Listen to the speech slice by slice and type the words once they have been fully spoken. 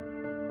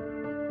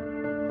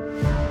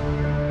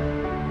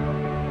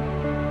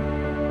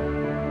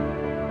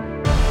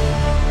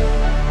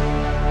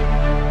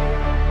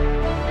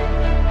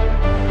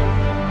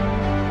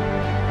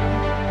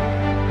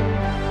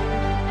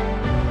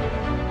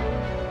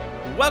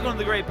Welcome to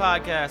The Great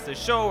Podcast, a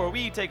show where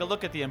we take a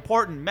look at the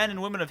important men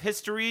and women of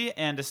history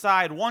and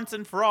decide once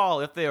and for all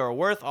if they are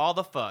worth all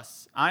the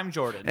fuss. I'm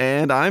Jordan.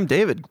 And I'm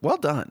David. Well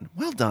done.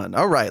 Well done.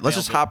 All right, let's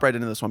just hop right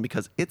into this one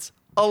because it's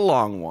a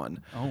long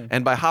one. Oh.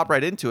 And by hop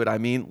right into it, I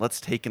mean let's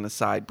take an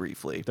aside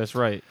briefly. That's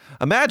right.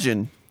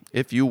 Imagine,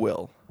 if you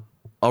will,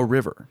 a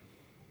river.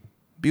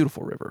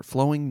 Beautiful river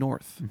flowing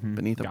north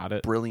beneath a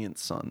brilliant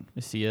sun.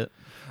 You see it?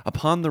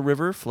 Upon the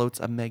river floats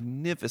a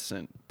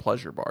magnificent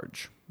pleasure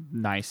barge.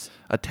 Nice.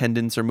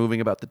 Attendants are moving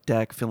about the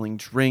deck, filling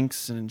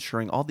drinks and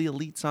ensuring all the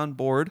elites on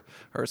board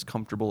are as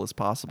comfortable as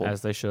possible.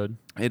 As they should.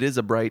 It is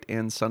a bright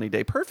and sunny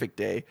day, perfect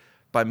day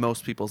by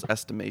most people's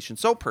estimation.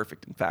 So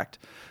perfect, in fact,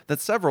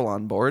 that several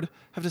on board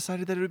have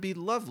decided that it would be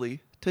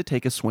lovely to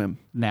take a swim.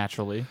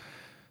 Naturally.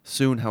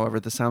 Soon, however,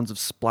 the sounds of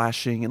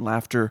splashing and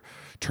laughter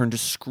turn to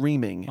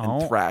screaming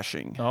and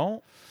thrashing.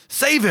 Oh.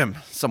 Save him!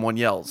 Someone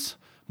yells.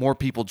 More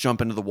people jump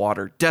into the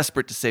water,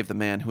 desperate to save the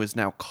man who is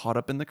now caught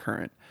up in the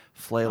current,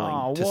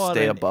 flailing to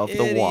stay above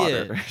the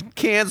water.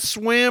 Can't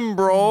swim,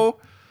 bro.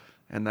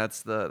 And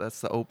that's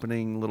the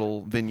opening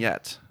little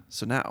vignette.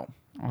 So now.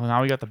 Well,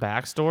 now we got the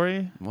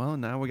backstory? Well,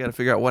 now we got to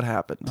figure out what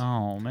happened.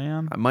 Oh,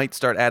 man. I might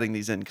start adding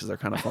these in because they're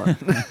kind of fun.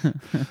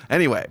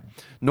 Anyway,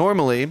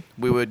 normally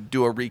we would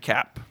do a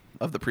recap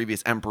of the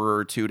previous emperor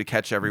or two to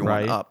catch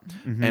everyone up.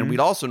 And we'd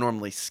also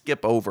normally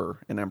skip over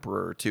an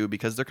emperor or two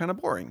because they're kind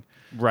of boring.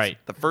 Right.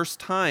 The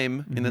first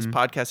time in this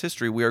podcast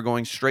history, we are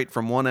going straight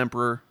from one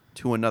emperor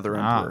to another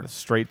emperor.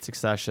 Straight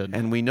succession.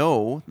 And we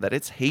know that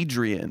it's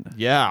Hadrian.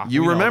 Yeah.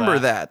 You remember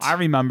that. I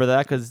remember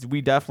that because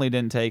we definitely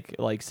didn't take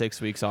like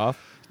 6 weeks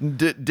off.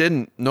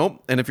 Didn't.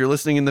 Nope. And if you're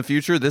listening in the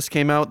future, this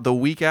came out the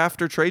week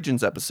after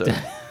Trajan's episode.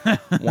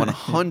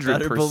 100%.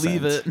 Better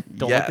believe it.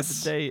 Don't look at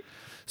the date.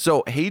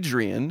 So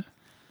Hadrian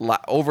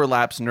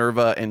overlaps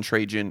Nerva and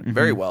Trajan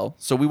very well.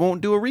 So we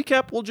won't do a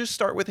recap. We'll just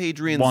start with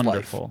Hadrian's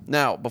life.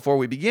 Now, before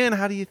we begin,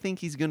 how do you think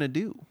he's going to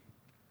do?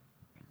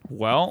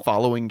 Well,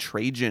 following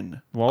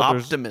Trajan.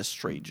 Optimus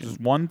Trajan. There's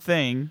one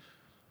thing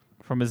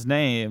from his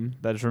name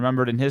that is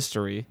remembered in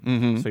history.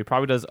 So he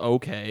probably does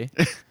okay.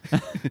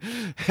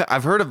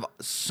 I've heard of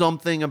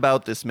something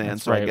about this man,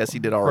 That's so right. I guess he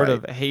did all right.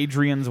 Heard of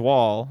Hadrian's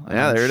Wall.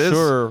 Yeah, there it is.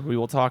 Sure, we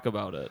will talk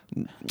about it.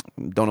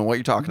 Don't know what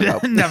you're talking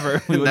about.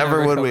 Never.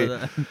 Never would we.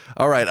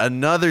 All right,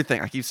 another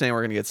thing. I keep saying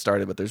we're going to get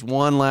started, but there's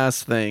one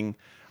last thing.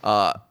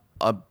 A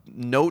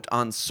note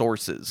on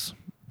sources.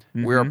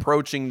 We're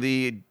approaching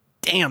the...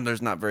 Damn,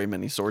 there's not very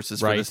many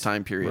sources for this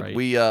time period. Right.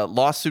 We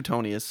lost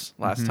Suetonius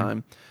last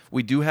time.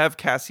 We do have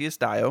Cassius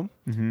Dio,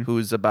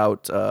 who's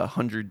about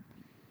 100,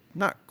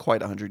 not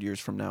quite 100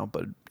 years from now,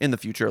 but in the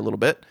future a little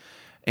bit.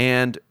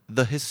 And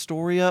the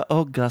Historia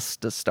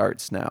Augusta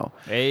starts now.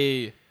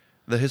 Hey.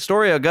 The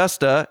Historia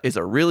Augusta is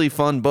a really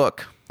fun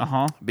book.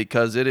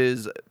 Because it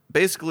is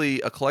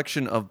basically a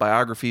collection of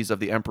biographies of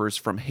the emperors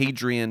from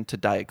Hadrian to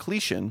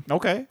Diocletian.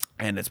 Okay.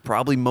 And it's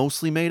probably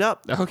mostly made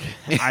up.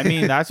 Okay. I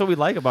mean, that's what we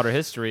like about our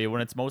history,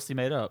 when it's mostly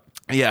made up.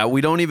 Yeah, we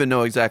don't even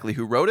know exactly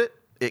who wrote it.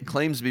 It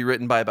claims to be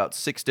written by about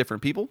 6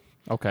 different people.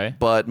 Okay.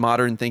 But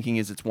modern thinking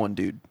is it's one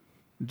dude.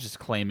 Just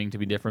claiming to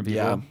be different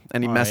people. Yeah,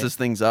 and he messes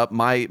things up.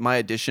 My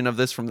edition of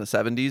this from the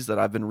 70s that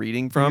I've been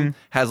reading from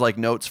has like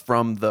notes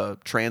from the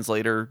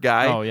translator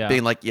guy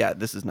being like, yeah,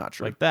 this is not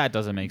true. Like, that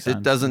doesn't make sense.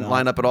 It doesn't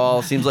line up at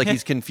all. Seems like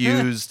he's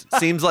confused.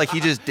 Seems like he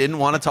just didn't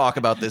want to talk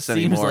about this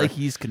anymore. Seems like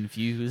he's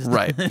confused.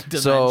 Right.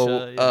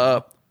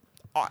 So,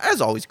 as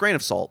always, grain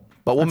of salt.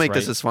 But we'll make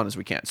this as fun as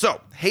we can. So,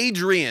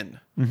 Hadrian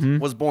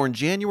was born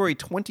January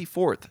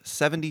 24th,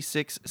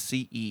 76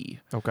 CE.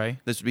 Okay.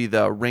 This would be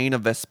the reign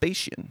of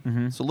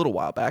Vespasian. So a little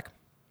while back.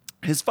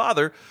 His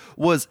father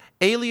was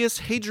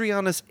Aelius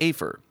Hadrianus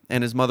Afer,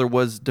 and his mother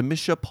was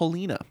Domitia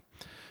Paulina.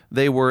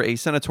 They were a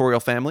senatorial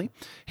family.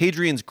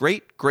 Hadrian's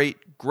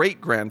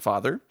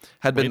great-great-great-grandfather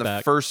had been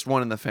the first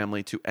one in the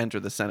family to enter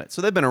the Senate.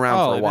 So they've been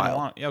around for a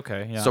while.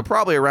 Okay, yeah. So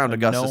probably around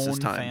Augustus'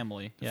 time,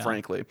 family. Yeah.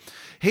 frankly.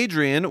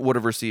 Hadrian would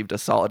have received a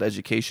solid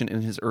education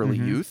in his early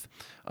youth.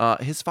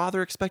 His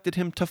father expected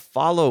him to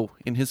follow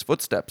in his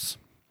footsteps.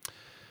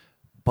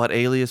 But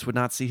Aelius would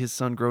not see his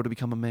son grow to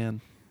become a man.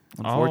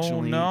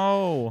 Unfortunately,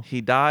 he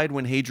died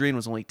when Hadrian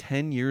was only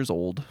 10 years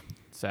old.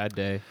 Sad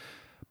day.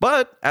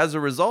 But as a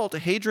result,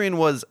 Hadrian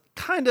was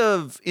kind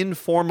of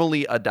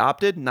informally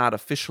adopted, not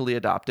officially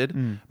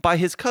adopted, by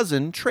his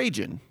cousin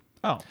Trajan.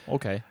 Oh,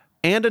 okay.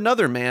 And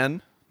another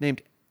man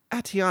named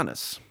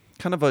Attianus.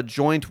 Kind of a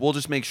joint, we'll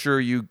just make sure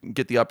you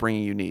get the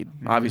upbringing you need.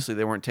 Obviously,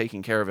 they weren't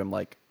taking care of him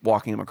like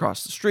walking him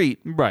across the street.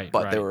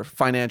 But they were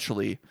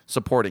financially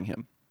supporting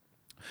him.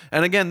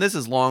 And again, this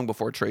is long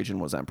before Trajan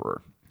was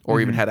emperor, or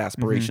even had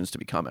aspirations to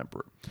become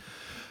emperor.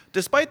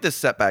 Despite this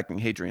setback in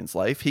Hadrian's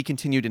life, he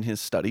continued in his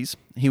studies.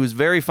 He was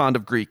very fond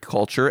of Greek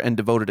culture and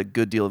devoted a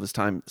good deal of his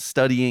time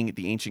studying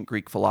the ancient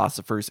Greek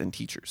philosophers and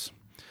teachers.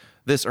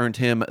 This earned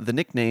him the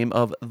nickname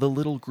of the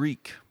Little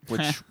Greek,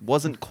 which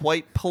wasn't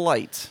quite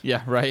polite.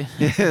 Yeah, right.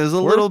 It was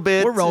a little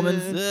bit... We're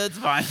Romans. It's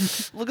fine.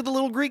 Look at the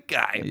little Greek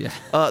guy.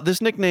 Yeah.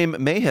 This nickname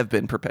may have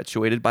been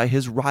perpetuated by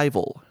his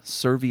rival,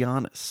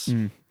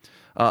 Servianus.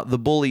 The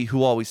bully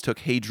who always took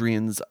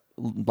Hadrian's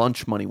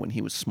lunch money when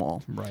he was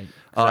small. Right.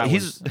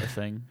 He's a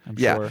thing, I'm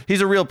sure.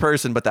 He's a real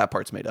person, but that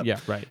part's made up. Yeah,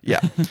 right.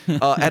 Yeah.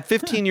 At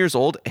 15 years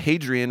old,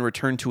 Hadrian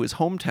returned to his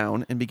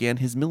hometown and began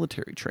his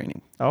military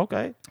training.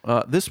 Okay.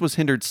 This was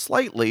hindered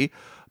slightly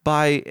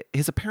by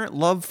his apparent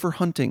love for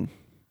hunting,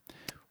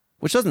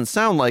 which doesn't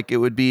sound like it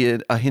would be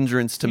a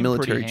hindrance to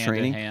military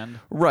training. Hand.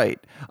 Right.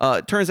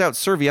 It turns out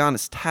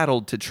Servianus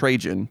tattled to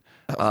Trajan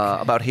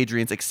about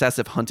Hadrian's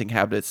excessive hunting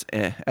habits,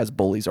 as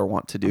bullies are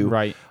wont to do.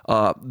 Right.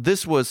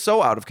 This was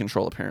so out of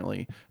control,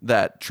 apparently,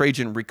 that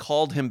Trajan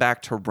recalled him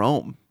back to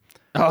Rome.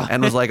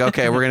 And was like,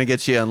 okay, we're going to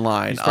get you in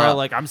line. He's probably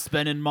like, I'm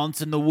spending months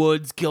in the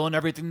woods killing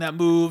everything that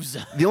moves.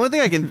 The only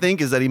thing I can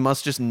think is that he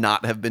must just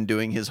not have been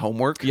doing his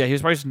homework. Yeah, he was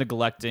probably just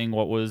neglecting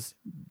what was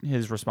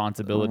his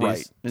responsibilities.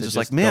 Right. It's just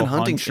like, man,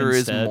 hunting sure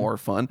instead. is more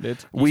fun.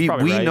 We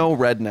right. know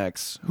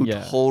rednecks who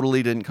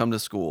totally didn't come to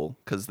school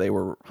because they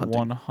were hunting.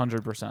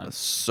 100%. That's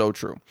so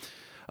true.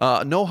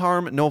 No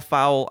harm, no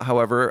foul,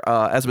 however.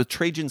 As with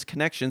Trajan's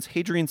connections,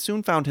 Hadrian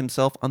soon found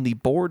himself on the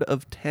Board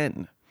of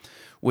 10,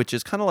 which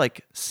is kind of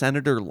like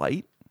Senator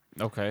Light.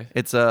 Okay.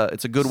 It's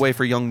a good way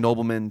for young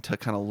noblemen to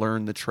kind of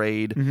learn the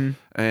trade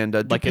and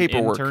do like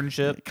paperwork. An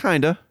internship?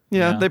 Kind of.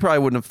 Yeah, they probably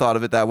wouldn't have thought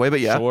of it that way, but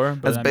yeah, sure,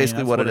 but that's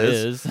basically what it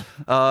is.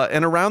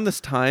 And around this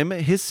time,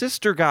 his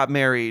sister got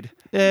married.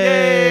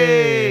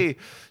 Yay!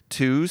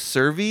 To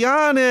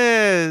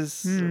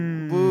Servianus.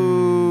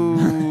 Woo.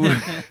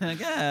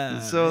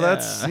 So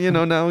that's,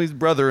 now he's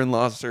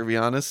brother-in-law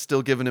Servianus,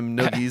 still giving him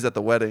noogies at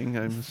the wedding.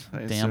 I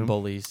Damn assume.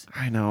 bullies.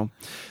 I know.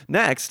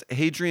 Next,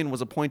 Hadrian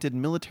was appointed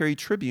military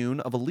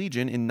tribune of a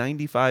legion in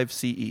 95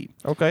 CE.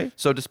 Okay.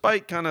 So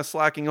despite kind of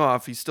slacking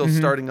off, he's still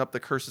starting up the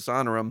cursus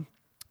honorum.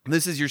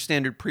 This is your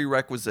standard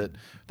prerequisite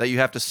that you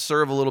have to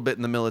serve a little bit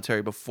in the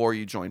military before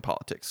you join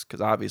politics, because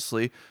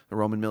obviously the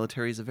Roman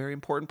military is a very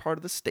important part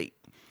of the state.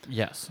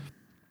 Yes.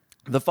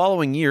 The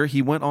following year,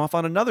 he went off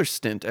on another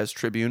stint as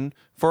tribune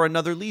for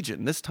another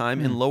legion, this time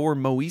in Lower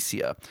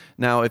Moesia.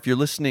 Now, if you're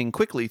listening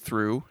quickly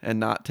through and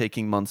not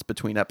taking months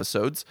between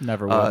episodes,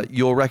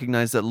 you'll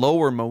recognize that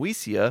Lower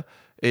Moesia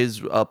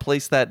is a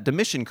place that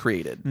Domitian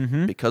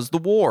created because the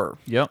war.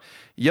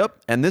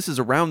 Yep. And this is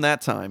around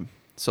that time.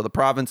 So the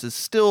province is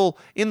still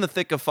in the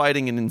thick of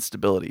fighting and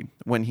instability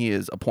when he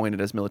is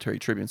appointed as military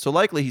tribune. So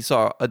likely he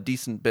saw a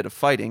decent bit of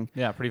fighting.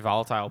 Yeah, pretty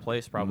volatile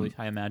place, probably,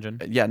 I imagine.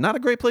 Yeah, not a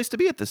great place to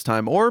be at this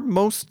time, or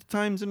most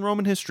times in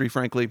Roman history,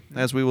 frankly,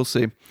 as we will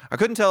see. I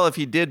couldn't tell if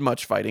he did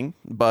much fighting,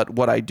 but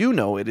what I do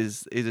know it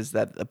is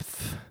that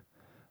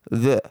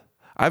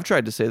I've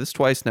tried to say this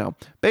twice now.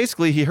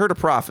 Basically, he heard a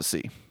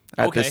prophecy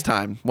at this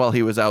time while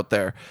he was out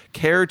there.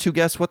 Care to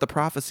guess what the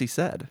prophecy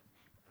said?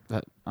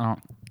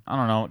 I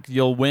don't know.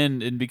 You'll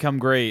win and become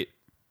great.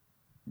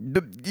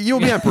 You'll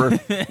be emperor,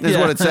 is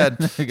what it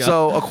said.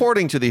 So,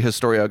 according to the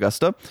Historia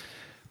Augusta,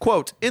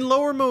 quote, in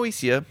Lower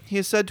Moesia, he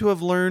is said to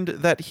have learned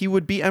that he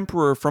would be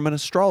emperor from an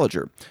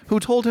astrologer, who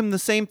told him the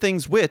same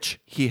things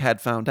which, he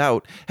had found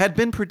out, had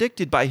been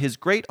predicted by his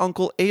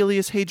great-uncle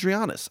Aelius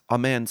Hadrianus, a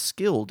man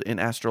skilled in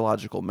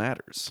astrological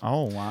matters.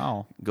 Oh,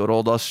 wow. Good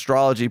old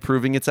astrology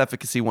proving its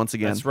efficacy once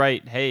again. That's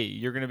right. Hey,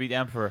 you're going to be the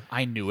emperor.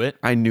 I knew it.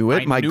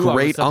 My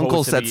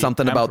great-uncle said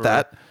something about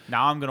that.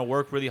 Now I'm going to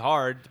work really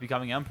hard to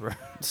becoming emperor.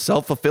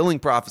 Self-fulfilling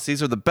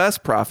prophecies are the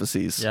best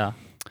prophecies. Yeah.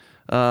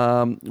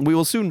 We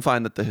will soon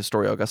find that the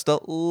Historia Augusta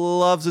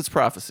loves its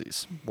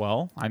prophecies.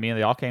 Well, I mean,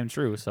 they all came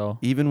true, so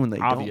even when they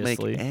don't make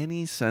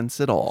any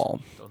sense at all.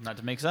 Doesn't have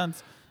to make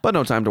sense. But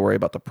no time to worry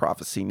about the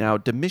prophecy. Now,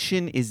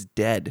 Domitian is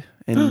dead,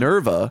 and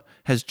Nerva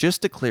has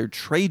just declared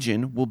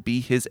Trajan will be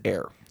his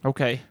heir.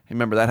 Okay.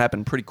 Remember, that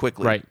happened pretty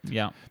quickly. Right,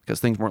 yeah.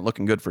 Because things weren't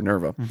looking good for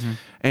Nerva.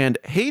 And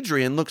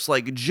Hadrian looks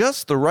like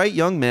just the right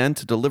young man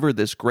to deliver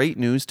this great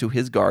news to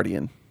his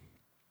guardian.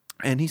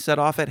 And he set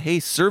off at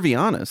haste.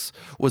 Servianus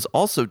was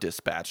also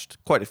dispatched.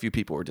 Quite a few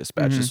people were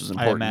dispatched. This was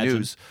important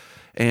news.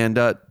 And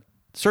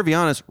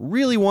Servianus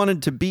really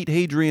wanted to beat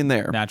Hadrian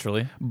there.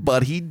 Naturally.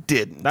 But he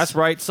didn't. That's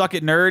right. Suck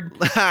it, nerd.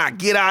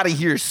 Get out of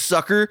here,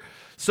 sucker.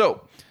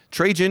 So,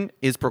 Trajan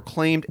is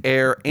proclaimed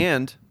heir,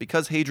 and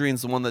because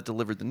Hadrian's the one that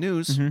delivered the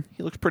news,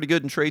 he looks pretty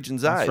good in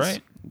Trajan's eyes. That's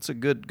right. It's a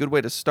good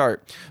way to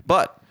start.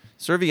 But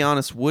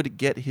Servianus would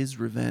get his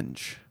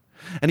revenge.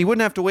 And he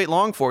wouldn't have to wait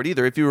long for it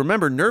either. If you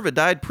remember, Nerva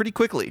died pretty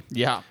quickly.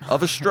 Yeah.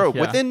 Of a stroke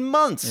within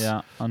months.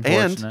 Yeah,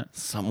 unfortunate. And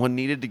someone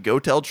needed to go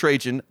tell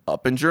Trajan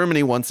up in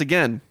Germany once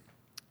again.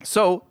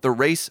 So the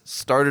race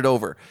started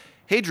over.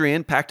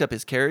 Hadrian packed up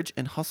his carriage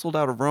and hustled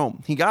out of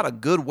Rome. He got a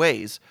good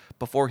ways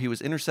before he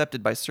was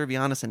intercepted by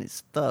Servianus and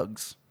his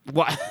thugs.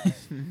 What?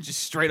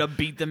 Just straight up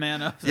beat the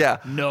man up? Yeah.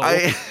 No.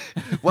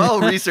 While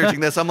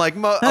researching this, I'm like,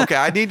 okay,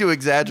 I need to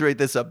exaggerate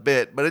this a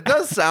bit, but it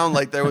does sound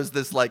like there was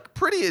this like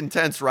pretty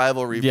intense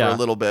rivalry for a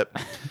little bit.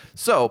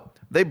 So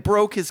they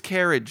broke his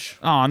carriage.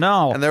 Oh,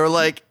 no. And they were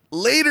like,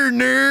 later,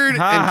 nerd,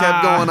 and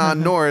kept going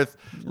on north.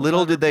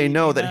 Little did they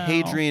know that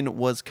Hadrian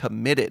was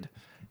committed,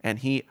 and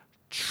he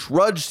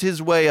trudged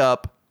his way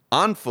up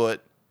on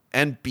foot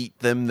and beat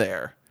them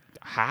there.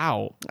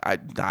 How? I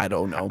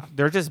don't know.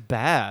 They're just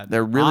bad.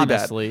 They're really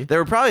honestly. bad. They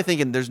were probably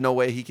thinking there's no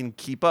way he can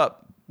keep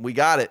up. We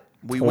got it.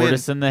 We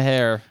Tortoise win. in the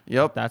hair.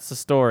 Yep. That's the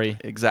story.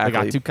 Exactly.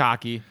 They got too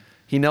cocky.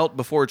 He knelt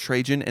before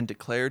Trajan and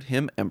declared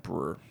him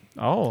emperor.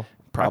 Oh,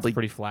 probably that's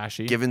pretty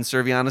flashy. Giving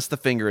Servianus the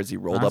finger as he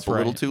rolled up a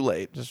little too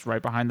late. Just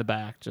right behind the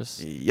back.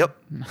 Yep.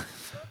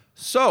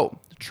 So,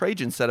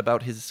 Trajan set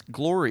about his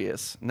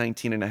glorious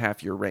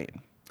 19-and-a-half-year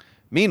reign.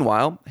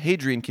 Meanwhile,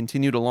 Hadrian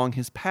continued along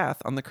his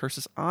path on the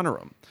cursus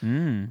honorum,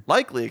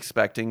 likely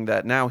expecting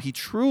that now he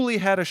truly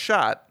had a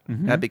shot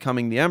at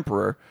becoming the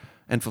emperor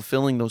and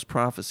fulfilling those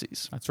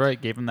prophecies. That's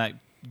right. Gave him that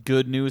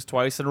good news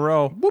twice in a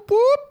row. Whoop,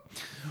 whoop.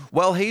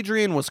 While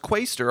Hadrian was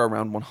quaestor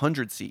around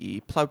 100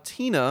 CE,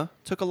 Plautina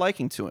took a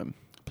liking to him,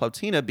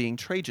 Plautina being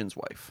Trajan's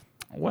wife.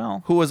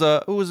 Well, Who was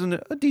a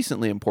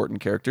decently important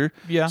character.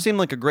 Yeah. Seemed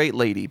like a great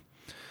lady.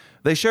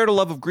 They shared a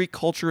love of Greek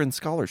culture and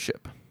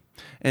scholarship.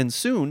 And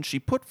soon she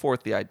put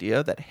forth the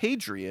idea that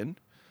Hadrian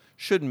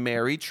should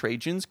marry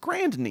Trajan's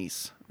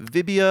grandniece,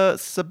 Vibia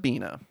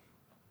Sabina,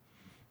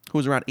 who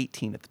was around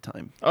 18 at the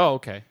time. oh,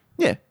 okay.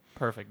 Yeah.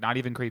 Perfect. Not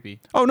even creepy.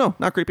 Oh, no,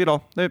 not creepy at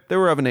all. They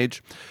were of an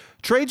age.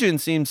 Trajan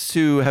seems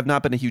to have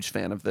not been a huge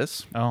fan of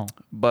this. Oh.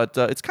 But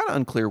it's kind of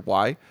unclear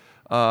why.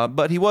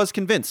 But he was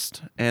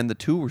convinced, and the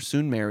two were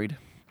soon married.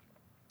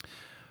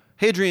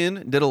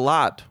 Hadrian did a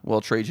lot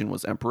while Trajan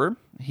was emperor.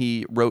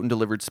 He wrote and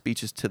delivered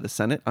speeches to the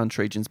Senate on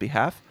Trajan's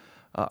behalf.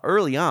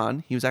 Early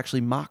on, he was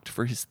actually mocked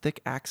for his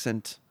thick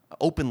accent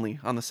openly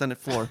on the Senate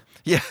floor.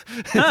 Yeah.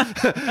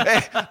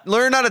 Hey,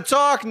 learn how to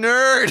talk,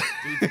 nerd.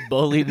 Dude's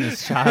bullied in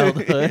his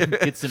childhood.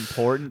 Gets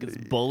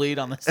bullied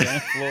on the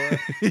Senate floor.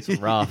 It's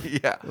rough.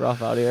 Yeah.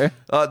 Rough out here.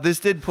 This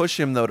did push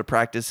him, though, to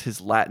practice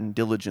his Latin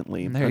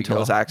diligently until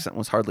his accent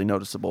was hardly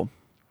noticeable.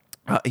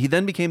 He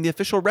then became the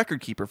official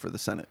record keeper for the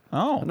Senate.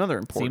 Oh. Another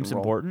important Seems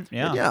role. important.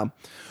 Yeah. But yeah.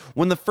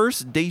 When the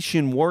first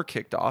Dacian War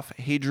kicked off,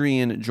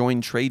 Hadrian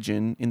joined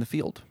Trajan in the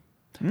field,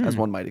 as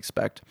one might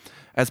expect,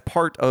 as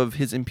part of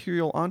his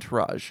imperial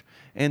entourage,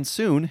 and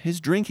soon his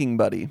drinking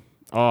buddy.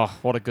 Oh,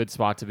 what a good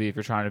spot to be if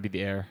you're trying to be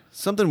the heir.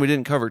 Something we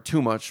didn't cover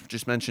too much,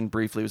 just mentioned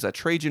briefly, was that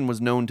Trajan was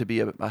known to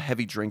be a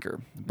heavy drinker,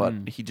 but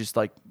he just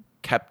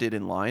kept it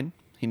in line.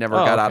 He never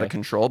got out of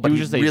control, but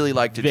he really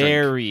liked to drink.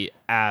 Very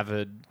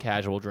avid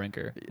casual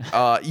drinker.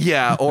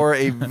 Yeah, or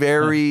a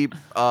very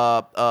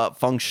high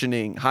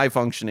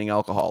functioning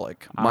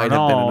alcoholic. Might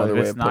have been another way of putting it.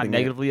 If it's not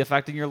negatively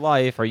affecting your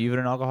life, are you even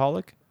an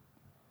alcoholic?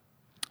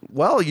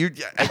 Well,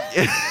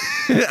 I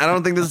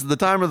don't think this is the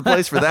time or the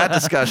place for that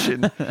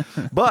discussion.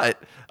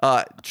 But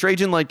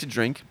Trajan liked to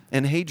drink,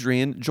 and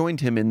Hadrian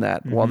joined him in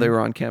that while they were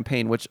on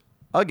campaign, which,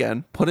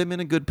 again, put him in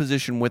a good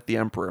position with the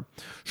emperor.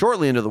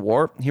 Shortly into the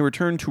war, he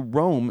returned to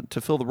Rome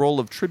to fill the role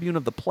of tribune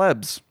of the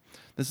plebs.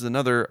 This is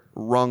another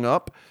rung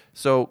up,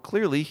 so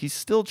clearly he's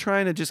still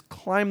trying to just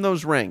climb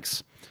those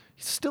ranks.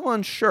 He's still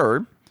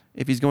unsure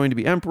if he's going to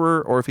be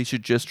emperor or if he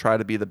should just try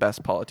to be the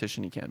best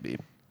politician he can be.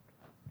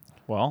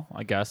 Well,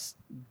 I guess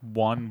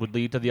one would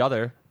lead to the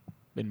other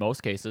in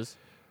most cases.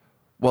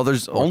 Well,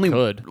 there's no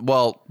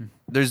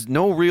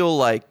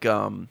real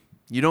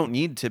you don't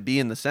need to be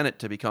in the Senate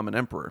to become an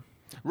emperor.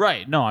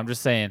 Right. No, I'm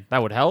just saying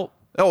that would help.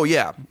 Oh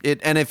yeah.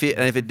 And if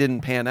it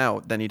didn't pan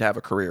out, then he'd have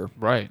a career.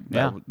 Right.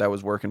 Yeah. That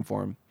was working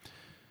for him.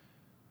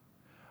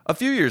 A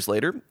few years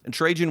later,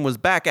 Trajan was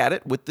back at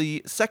it with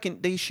the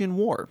Second Dacian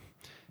War.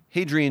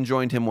 Hadrian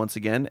joined him once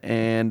again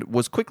and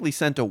was quickly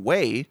sent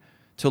away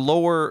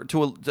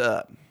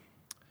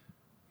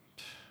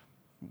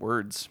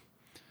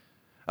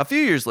A few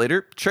years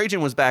later,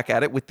 Trajan was back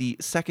at it with the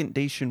Second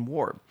Dacian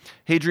War.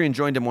 Hadrian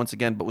joined him once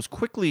again, but was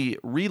quickly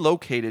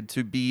relocated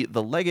to be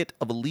the legate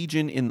of a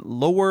legion in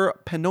Lower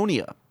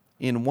Pannonia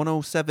in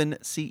 107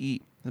 CE,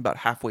 about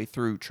halfway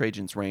through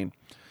Trajan's reign.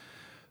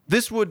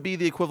 This would be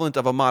the equivalent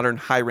of a modern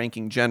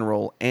high-ranking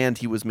general, and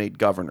he was made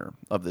governor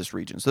of this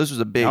region. So this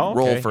was a big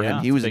role for him.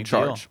 He was in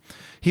charge. Deal.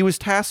 He was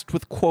tasked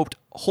with, quote,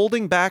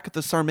 holding back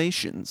the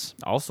Sarmatians.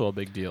 Also a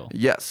big deal.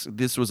 Yes,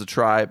 this was a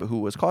tribe who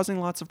was causing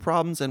lots of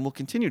problems and will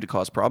continue to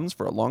cause problems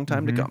for a long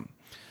time to come.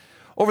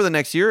 Over the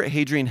next year,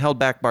 Hadrian held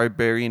back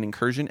barbarian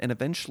incursion and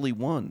eventually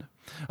won.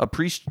 A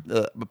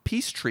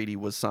peace treaty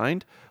was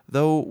signed,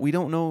 though we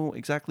don't know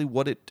exactly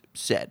what it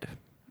said.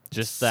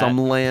 Just that some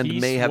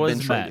land may have been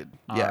traded.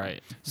 Yeah,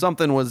 right.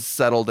 Something was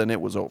settled and it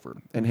was over,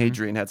 and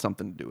Hadrian had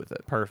something to do with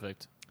it.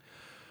 Perfect.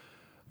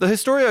 The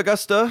Historia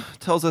Augusta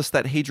tells us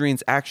that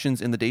Hadrian's actions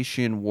in the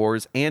Dacian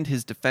Wars and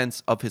his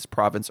defense of his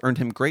province earned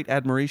him great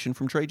admiration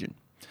from Trajan.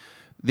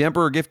 The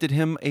emperor gifted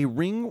him a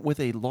ring with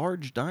a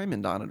large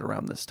diamond on it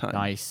around this time.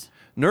 Nice.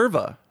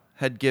 Nerva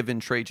had given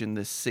Trajan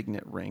this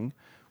signet ring,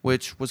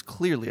 which was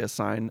clearly a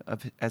sign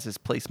of as his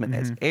placement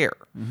as heir.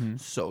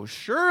 So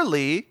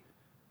surely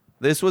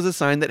this was a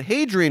sign that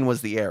Hadrian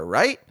was the heir,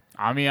 right?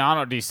 I mean, I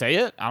don't know. Do you say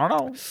it? I don't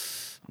know.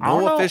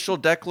 No official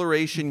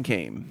declaration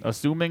came.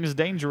 Assuming is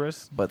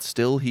dangerous. But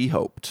still he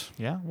hoped.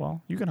 Yeah,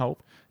 well, you can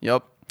hope.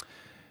 Yep.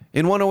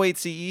 In 108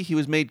 CE, he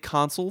was made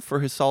consul for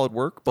his solid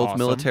work, both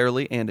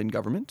militarily and in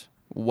government.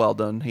 Well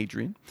done,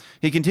 Hadrian.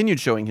 He continued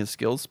showing his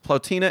skills.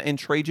 Plautina and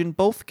Trajan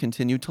both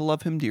continued to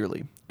love him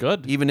dearly.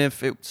 Good. Even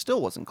if it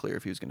still wasn't clear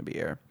if he was going to be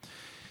heir.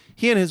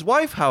 He and his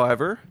wife,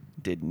 however,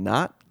 did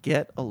not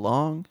get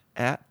along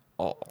at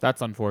all.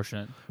 That's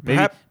unfortunate.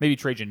 Maybe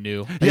Trajan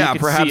knew. Yeah,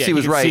 perhaps he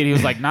was right. He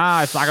was like,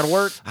 nah, it's not going to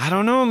work. I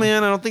don't know,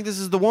 man. I don't think this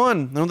is the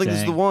one.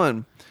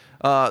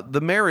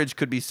 The marriage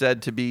could be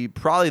said to be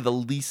probably the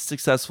least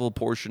successful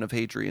portion of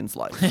Hadrian's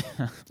life.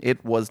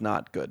 It was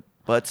not good.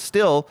 But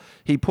still,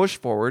 he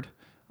pushed forward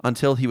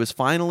until he was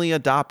finally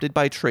adopted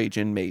by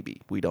Trajan,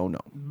 maybe. We don't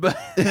know.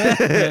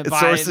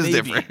 Sources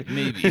different.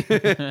 Maybe.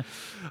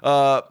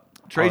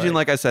 Trajan, right.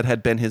 like I said,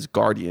 had been his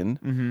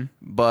guardian.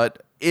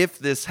 But if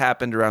this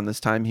happened around this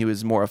time, he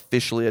was more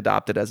officially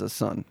adopted as a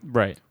son.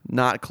 Right.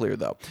 Not clear,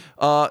 though.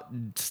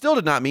 Still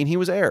did not mean he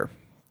was heir.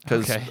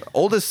 Because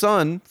oldest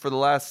son for the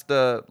last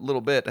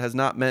little bit has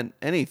not meant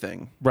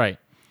anything. Right.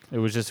 It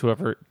was just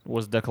whoever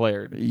was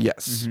declared.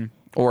 Yes.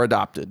 Or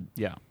adopted.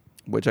 Yeah.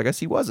 Which I guess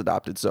he was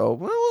adopted. So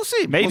we'll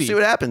see. Maybe. We'll see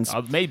what happens.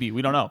 Maybe.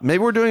 We don't know. Maybe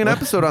we're doing an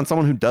episode on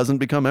someone who doesn't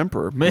become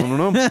emperor. I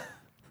don't know.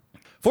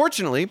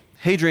 Fortunately,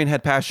 Hadrian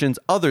had passions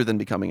other than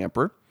becoming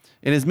emperor.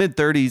 In his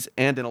mid-30s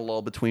and in a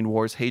lull between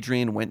wars,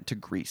 Hadrian went to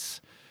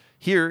Greece.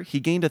 Here, he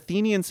gained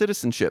Athenian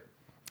citizenship.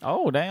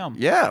 Oh, damn.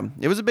 Yeah,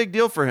 it was a big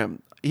deal for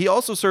him. He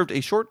also served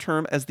a short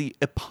term as the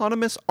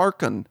eponymous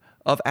Archon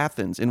of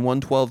Athens in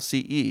 112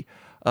 CE.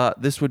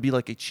 This would be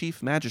like a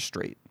chief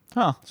magistrate.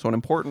 Huh. So an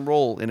important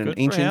role in an Good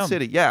for ancient him.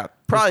 city. Yeah,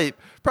 probably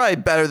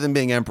better than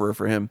being emperor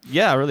for him.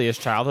 Yeah, really, his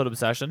childhood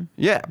obsession.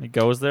 Yeah. He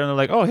goes there and they're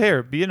like, oh,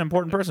 here, be an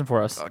important person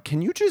for us.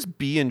 Can you just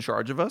be in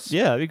charge of us?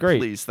 Yeah, that'd be great.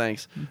 Please,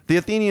 thanks. The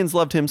Athenians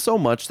loved him so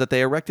much that they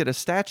erected a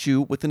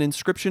statue with an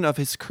inscription of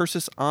his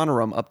cursus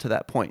honorum up to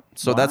that point.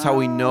 So that's how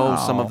we know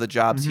some of the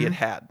jobs he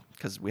had,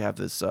 because we have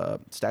this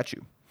statue.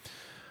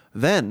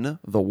 Then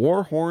the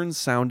war horns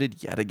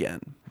sounded yet again.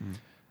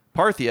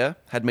 Parthia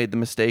had made the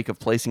mistake of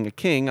placing a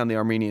king on the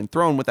Armenian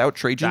throne without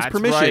Trajan's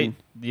permission. Right.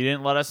 You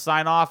didn't let us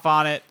sign off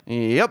on it.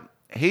 Yep.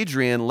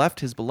 Hadrian left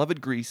his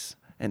beloved Greece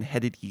and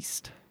headed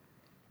east.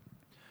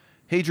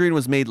 Hadrian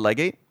was made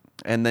legate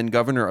and then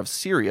governor of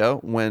Syria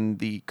when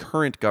the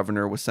current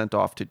governor was sent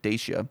off to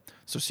Dacia.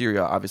 So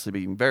Syria obviously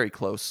being very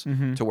close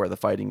to where the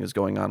fighting is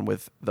going on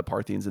with the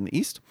Parthians in the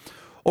east.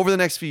 Over the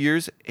next few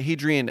years,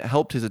 Hadrian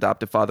helped his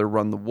adoptive father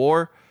run the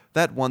war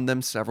that won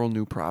them several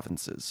new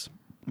provinces.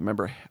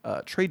 Remember,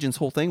 Trajan's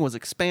whole thing was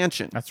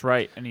expansion. That's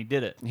right, and he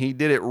did it. He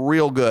did it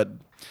real good.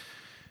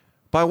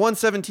 By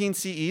 117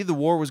 CE, the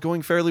war was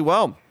going fairly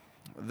well.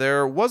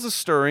 There was a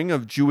stirring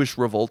of Jewish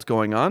revolt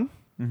going on,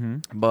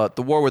 but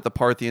the war with the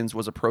Parthians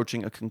was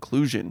approaching a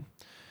conclusion.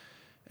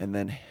 And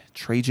then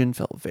Trajan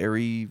fell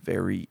very,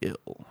 very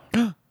ill.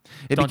 Oh,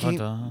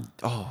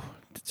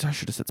 I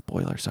should have said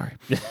spoiler, sorry.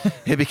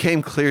 It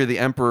became clear the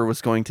emperor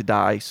was going to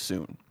die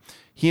soon.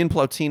 He and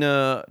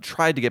Plautina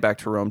tried to get back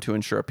to Rome to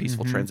ensure a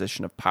peaceful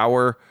transition of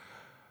power.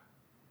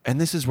 And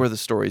this is where the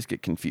stories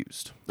get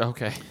confused.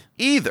 Okay.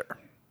 Either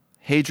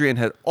Hadrian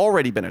had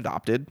already been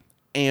adopted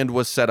and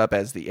was set up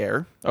as the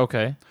heir.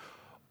 Okay.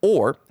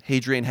 Or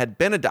Hadrian had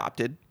been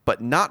adopted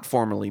but not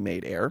formally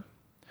made heir.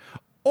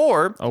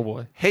 Or oh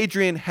boy,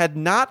 Hadrian had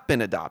not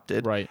been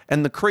adopted. Right.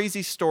 And the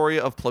crazy story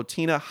of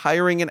Plautina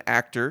hiring an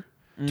actor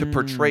to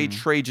portray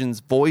Trajan's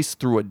voice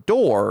through a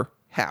door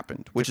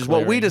happened, which is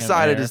what we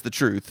decided is the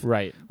truth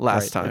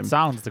last time. It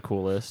sounds the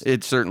coolest.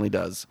 It certainly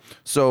does.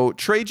 So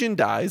Trajan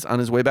dies on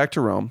his way back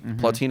to Rome.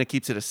 Plautina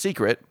keeps it a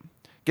secret,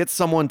 gets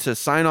someone to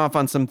sign off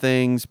on some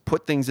things,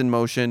 put things in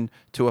motion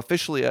to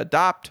officially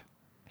adopt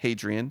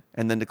Hadrian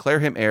and then declare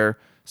him heir.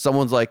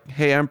 Someone's like,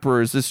 hey,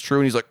 Emperor, is this true?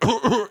 And he's like,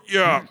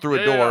 yeah, through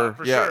a door.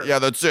 Yeah,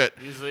 that's it.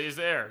 He's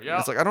there. Yeah.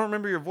 It's like, I don't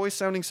remember your voice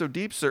sounding so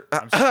deep, sir.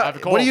 I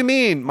What do you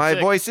mean? My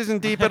voice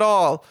isn't deep at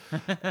all.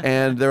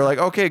 And they're like,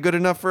 okay, good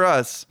enough for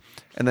us.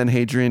 And then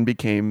Hadrian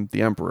became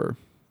the emperor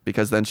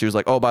because then she was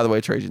like, oh, by the way,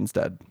 Trajan's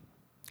dead.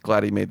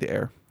 Glad he made the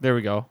heir. There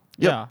we go.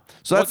 Yep. Yeah.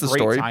 So that's the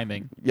story.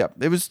 Timing. Yep.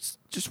 It was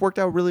just worked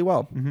out really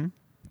well.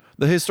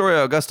 The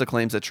Historia Augusta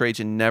claims that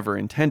Trajan never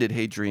intended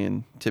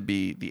Hadrian to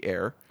be the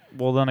heir.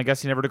 Well, then I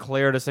guess he never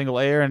declared a single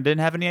heir and didn't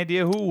have any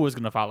idea who was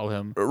going to follow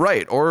him.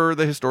 Right. Or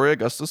the Historia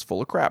Augusta's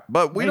full of crap.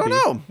 But we don't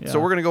know. Yeah. So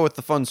we're going to go with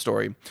the fun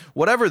story.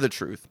 Whatever the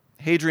truth,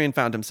 Hadrian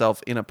found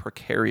himself in a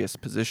precarious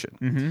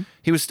position.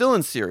 He was still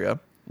in Syria,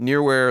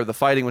 near where the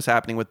fighting was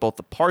happening with both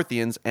the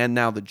Parthians and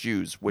now the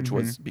Jews, which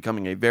was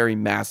becoming a very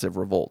massive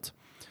revolt.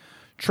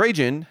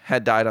 Trajan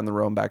had died on the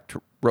road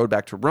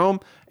back to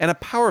Rome, and a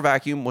power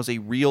vacuum was a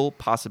real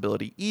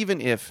possibility, even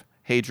if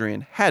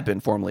Hadrian had been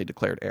formally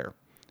declared heir.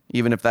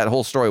 Even if that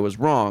whole story was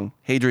wrong,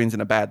 Hadrian's in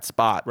a bad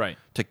spot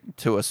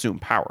to assume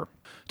power.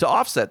 To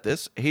offset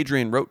this,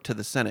 Hadrian wrote to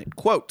the Senate,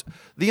 quote,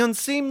 "The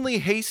unseemly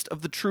haste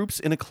of the troops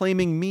in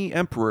acclaiming me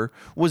emperor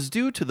was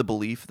due to the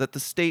belief that the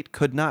state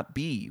could not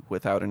be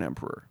without an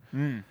emperor."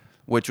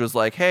 Which was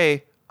like,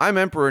 hey, I'm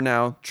emperor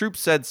now. Troops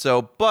said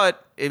so,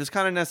 but it was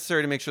kind of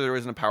necessary to make sure there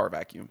wasn't a power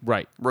vacuum.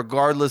 Right.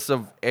 Regardless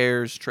of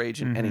heirs,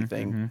 Trajan,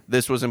 anything,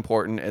 this was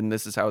important, and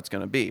this is how it's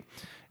going to be.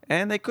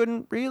 And they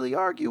couldn't really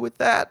argue with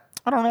that.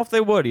 I don't know if they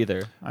would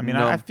either. I mean,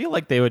 I feel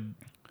like they would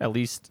at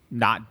least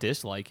not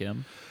dislike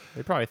him.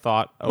 They probably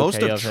thought okay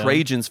most of him.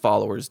 Trajan's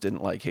followers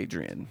didn't like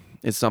Hadrian.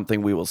 Is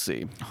something we will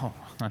see. Oh,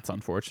 that's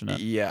unfortunate.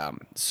 Yeah.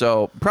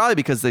 So probably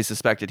because they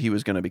suspected he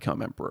was going to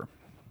become emperor.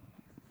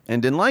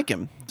 and didn't like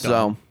him.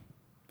 So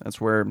that's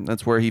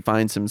where he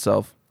finds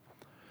himself.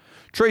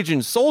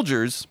 Trajan's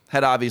soldiers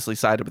had obviously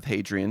sided with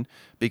Hadrian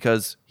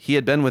because he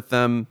had been with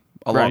them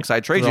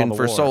alongside Trajan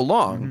for so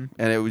long,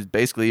 and it was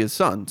basically his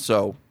son.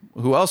 So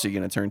who else are you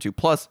going to turn to?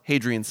 Plus,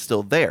 Hadrian's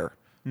still there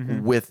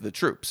with the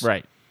troops.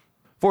 Right.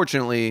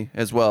 Fortunately,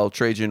 as well,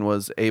 Trajan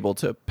was able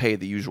to pay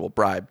the usual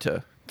bribe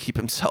to keep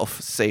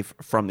himself safe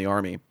from the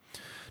army.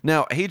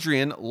 Now,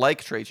 Hadrian,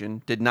 like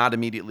Trajan, did not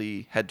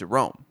immediately head to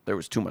Rome. There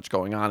was too much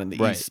going on in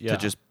the east to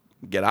just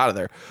get out of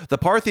there. The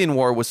Parthian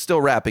War was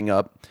still wrapping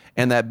up,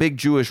 and that big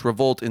Jewish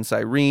revolt in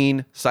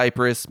Cyrene,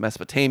 Cyprus,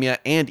 Mesopotamia,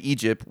 and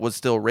Egypt was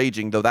still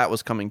raging, though that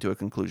was coming to a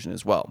conclusion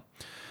as well.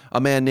 A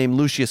man named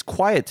Lucius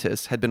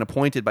Quietus had been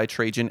appointed by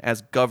Trajan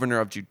as governor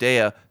of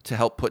Judea to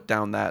help put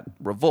down that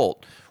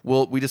revolt.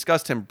 Well, we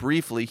discussed him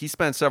briefly. He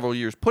spent several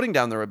years putting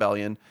down the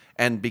rebellion,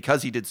 and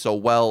because he did so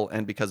well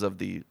and because of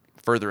the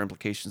further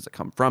implications that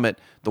come from it,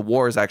 the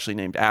war is actually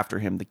named after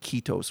him, the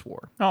Kitos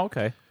War. Oh,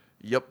 okay.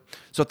 Yep.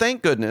 So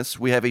thank goodness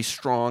we have a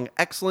strong,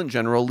 excellent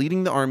general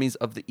leading the armies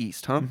of the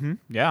East, huh? Mm-hmm.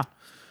 Yeah.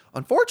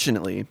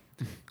 Unfortunately,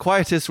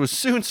 Quietus was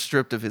soon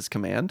stripped of his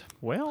command.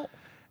 Well,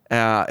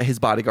 his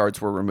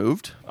bodyguards were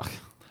removed,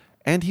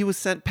 and he was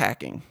sent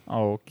packing.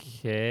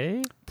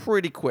 Okay.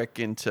 Pretty quick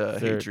into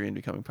Hadrian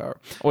becoming power.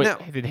 Oh,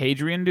 wait, did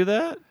Hadrian do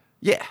that?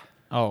 Yeah.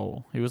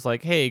 Oh, he was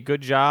like, "Hey,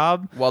 good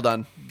job. Well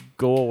done.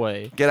 Go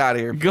away. Get out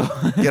of here. Go.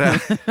 Get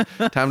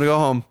out. Time to go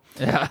home."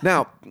 Yeah.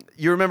 Now,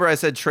 you remember I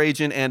said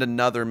Trajan and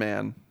another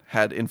man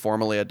had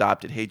informally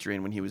adopted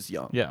Hadrian when he was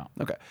young. Yeah.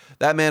 Okay.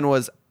 That man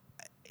was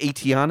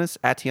Attianus.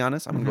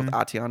 I'm going to go with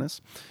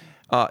Attianus.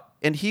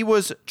 And he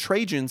was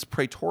Trajan's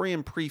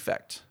praetorian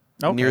prefect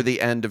near the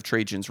end of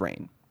Trajan's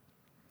reign,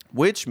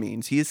 which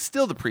means he is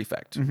still the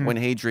prefect when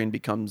Hadrian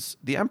becomes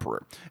the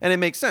emperor. And it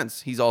makes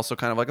sense. He's also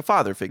kind of like a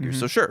father figure.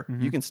 So sure,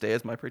 you can stay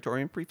as my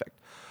praetorian prefect.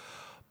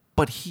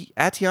 But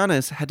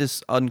Attianus had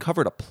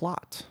uncovered a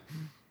plot.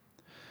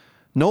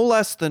 No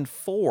less than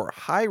 4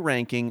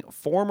 high-ranking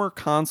former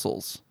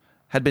consuls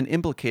had been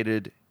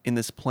implicated in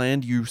this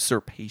planned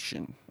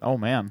usurpation. Oh,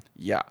 man.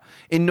 Yeah.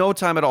 In no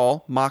time at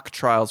all, mock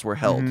trials were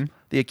held.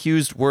 The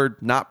accused were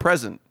not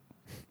present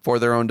for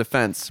their own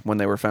defense when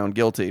they were found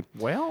guilty.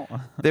 Well,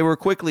 they were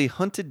quickly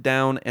hunted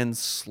down and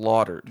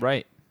slaughtered.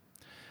 Right.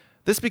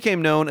 This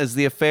became known as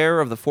the Affair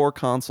of the 4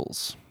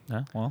 Consuls.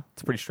 Yeah, well,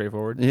 it's pretty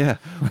straightforward. Yeah.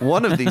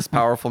 One of these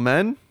powerful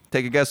men,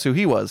 take a guess who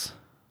he was.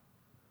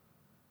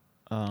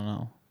 I don't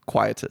know.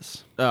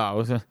 Quietus. Oh, it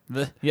was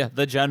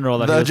the general.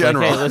 That the was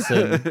general. Like,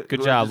 hey, listen,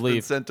 good job,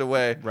 leave. Sent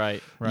away.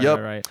 Right.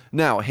 Right.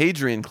 Now,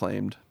 Hadrian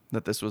claimed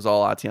that this was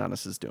all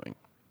Attianus' doing.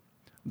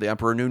 The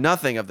emperor knew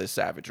nothing of this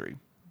savagery.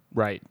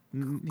 Right.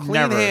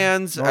 Clean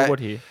hands. Nor would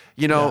he.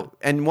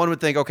 And one would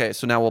think, okay,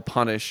 so now we'll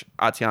punish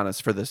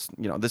Attianus for this.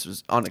 This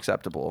was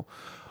unacceptable.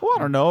 Well, I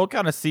don't know. It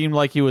kind of seemed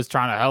like he was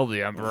trying to help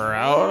the emperor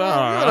out.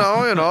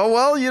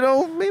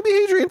 Well, maybe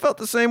Hadrian felt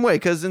the same way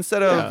because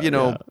instead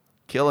of,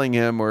 killing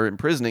him or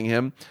imprisoning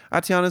him,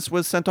 Attianus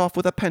was sent off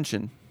with a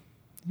pension.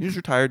 He was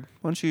retired.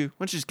 Why don't you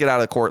just get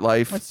out of court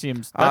life? That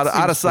seems out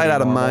of sight,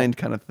 out of normal. mind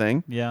kind of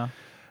thing. Yeah.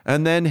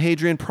 And then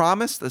Hadrian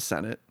promised the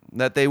Senate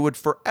that they would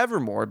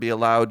forevermore be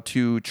allowed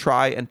to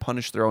try and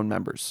punish their own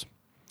members.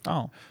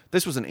 Oh.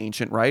 This was an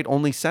ancient right.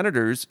 Only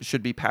senators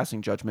should be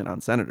passing judgment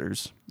on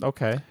senators.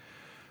 Okay.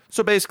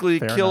 So basically,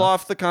 Fair kill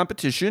enough. off the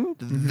competition,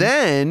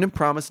 then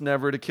promise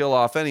never to kill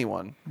off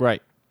anyone.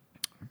 Right.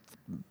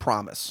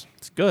 Promise.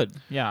 It's good.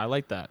 Yeah, I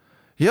like that.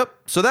 Yep.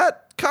 So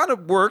that kind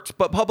of worked,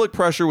 but public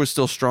pressure was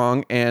still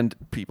strong, and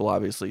people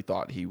obviously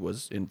thought he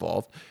was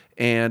involved.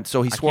 And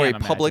so he swore a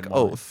public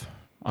oath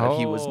that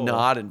he was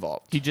not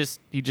involved. He just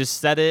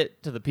said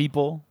it to the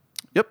people.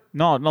 Yep.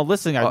 No,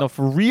 listen, guys. No,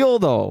 for real,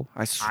 though.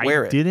 I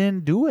swear I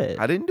didn't do it.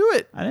 I didn't do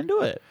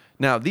it.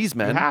 Now, these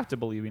men, you have to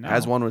believe me now,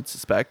 as one would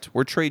suspect,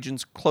 were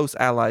Trajan's close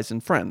allies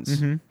and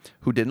friends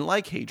who didn't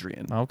like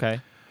Hadrian. Okay.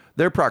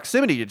 Their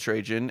proximity to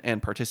Trajan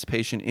and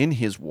participation in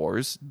his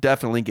wars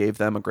definitely gave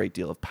them a great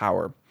deal of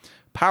power.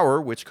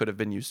 Power which could have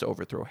been used to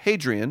overthrow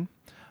Hadrian,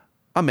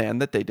 a man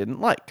that they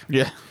didn't like.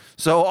 Yeah.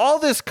 So all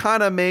this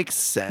kind of makes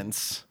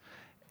sense.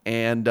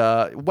 And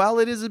while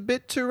it is a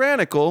bit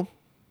tyrannical,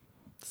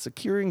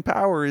 securing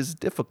power is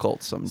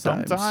difficult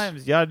sometimes.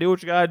 Sometimes. You got to do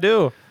what you got to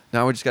do.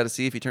 Now we just got to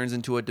see if he turns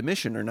into a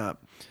Domitian or not.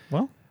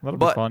 Well, that'll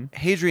be fun.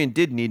 Hadrian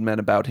did need men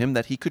about him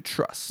that he could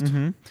trust.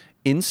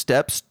 In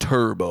steps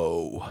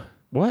Turbo.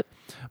 What?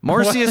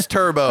 Marcius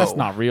Turbo. That's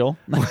not real.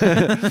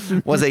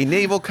 Was a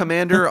naval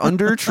commander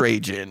under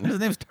Trajan. His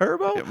name's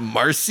Turbo?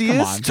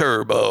 Marcius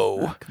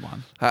Turbo. Come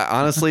on.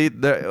 Honestly,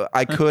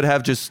 I could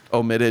have just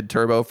omitted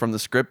Turbo from the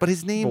script, but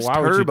his name's why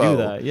Turbo. would you do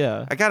that?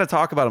 Yeah. I got to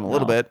talk about him a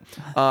little bit.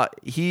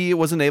 He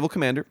was a naval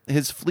commander.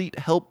 His fleet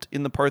helped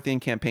in the Parthian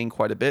campaign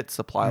quite a bit,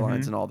 supply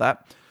lines and all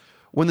that.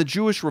 When the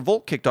Jewish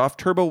revolt kicked off,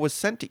 Turbo was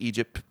sent to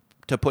Egypt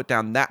to put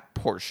down that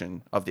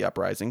portion of the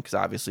uprising, because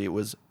obviously it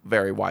was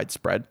very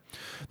widespread.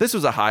 This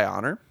was a high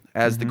honor,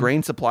 as the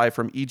grain supply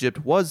from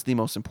Egypt was the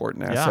most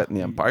important asset in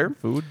the empire.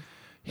 Food.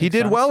 He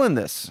did well in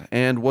this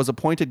and was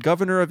appointed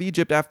governor of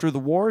Egypt after the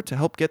war to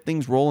help get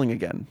things rolling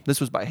again. This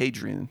was by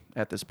Hadrian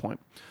at this point.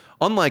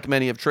 Unlike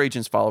many of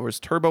Trajan's followers,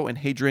 Turbo and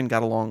Hadrian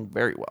got along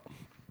very well.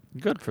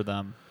 Good for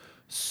them.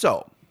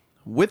 So,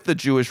 with the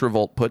Jewish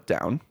revolt put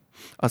down,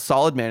 a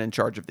solid man in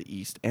charge of the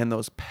East, and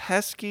those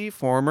pesky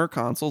former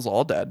consuls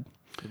all dead,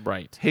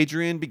 right,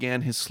 Hadrian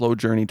began his slow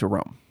journey to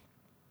Rome.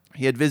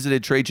 He had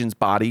visited Trajan's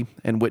body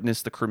and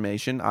witnessed the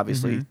cremation.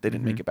 Obviously, they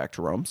didn't make it back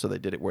to Rome, so they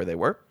did it where they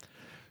were.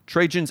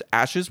 Trajan's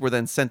ashes were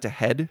then sent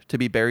ahead to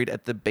be buried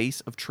at the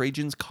base of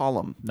Trajan's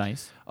column.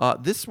 Nice.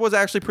 This was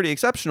actually pretty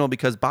exceptional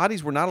because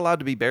bodies were not allowed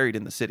to be buried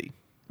in the city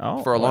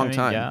for a long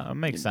time. Yeah, it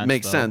makes sense.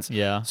 Makes sense.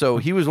 Yeah. So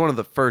he was one of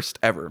the first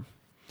ever.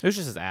 It was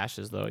just his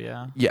ashes, though,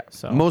 yeah. Yeah.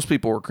 So most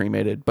people were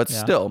cremated, but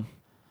still,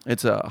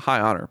 it's a high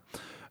honor.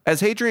 As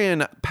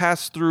Hadrian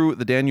passed through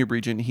the Danube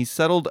region, he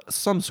settled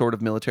some sort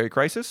of military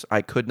crisis.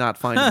 I could not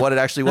find what it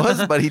actually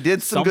was, but he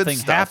did some good stuff.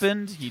 Something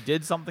happened, he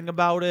did something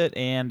about it,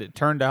 and it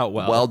turned out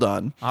well. Well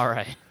done. All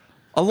right.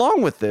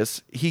 Along with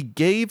this, he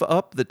gave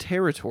up the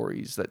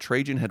territories that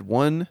Trajan had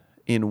won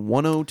in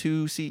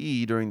 102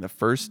 CE during the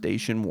First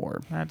Dacian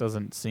War. That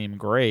doesn't seem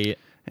great.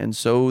 And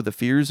so the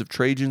fears of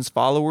Trajan's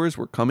followers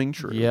were coming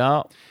true.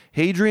 Yeah.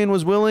 Hadrian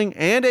was willing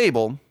and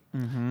able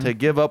to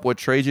give up what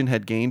Trajan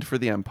had gained for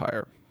the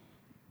empire.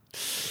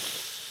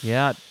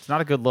 Yeah, it's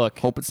not a good look.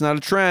 Hope it's not a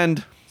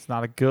trend. It's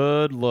not a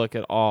good look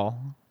at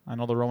all. I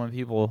know the Roman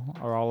people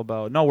are all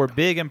about, no, we're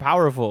big and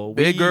powerful.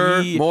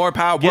 Bigger, more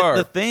power. Get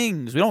the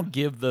things. We don't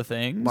give the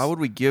things. Why would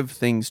we give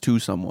things to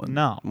someone?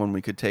 No. When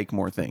we could take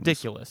more things?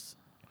 Ridiculous.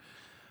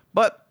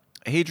 But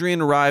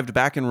Hadrian arrived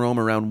back in Rome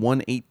around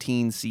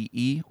 118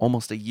 CE,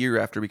 almost a year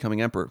after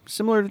becoming emperor,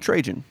 similar to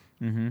Trajan.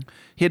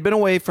 He had been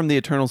away from the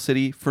Eternal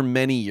City for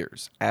many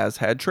years, as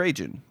had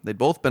Trajan. They'd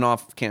both been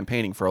off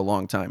campaigning for a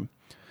long time.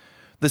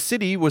 The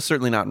city was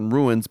certainly not in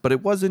ruins, but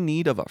it was in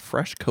need of a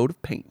fresh coat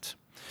of paint.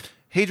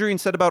 Hadrian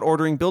set about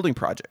ordering building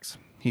projects.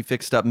 He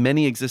fixed up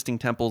many existing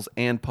temples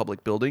and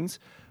public buildings,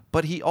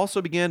 but he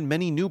also began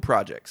many new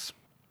projects.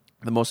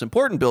 The most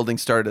important building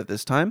started at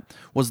this time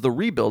was the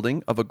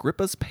rebuilding of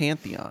Agrippa's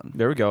Pantheon.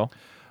 There we go.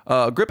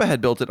 Agrippa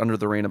had built it under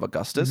the reign of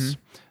Augustus.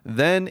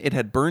 Then it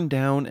had burned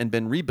down and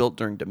been rebuilt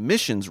during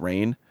Domitian's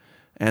reign,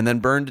 and then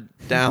burned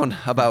down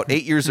about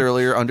 8 years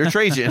earlier under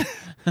Trajan.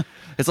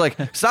 It's like,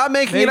 stop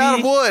making it out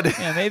of wood.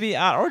 Yeah, maybe,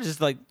 or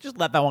just let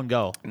that one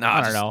go. No,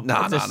 I don't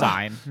know. It's a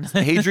sign.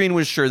 Hadrian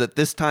was sure that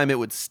this time it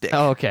would stick.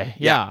 Oh, okay.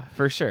 Yeah,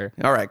 for sure.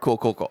 All right,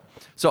 cool.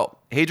 So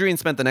Hadrian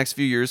spent the next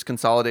few years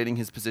consolidating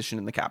his position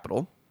in the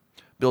capital.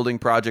 Building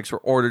projects were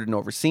ordered and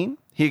overseen.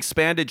 He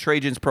expanded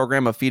Trajan's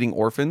program of feeding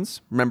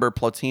orphans. Remember,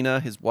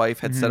 Plotina, his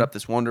wife, had set up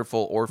this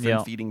wonderful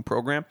orphan feeding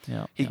program.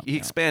 He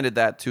expanded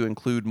that to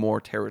include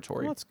more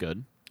territory. Well, that's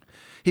good.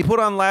 He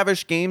put on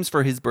lavish games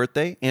for his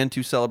birthday and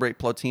to celebrate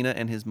Plotina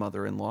and his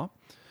mother-in-law.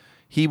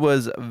 He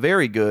was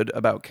very good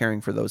about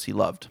caring for those he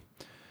loved.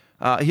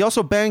 He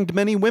also banged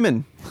many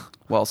women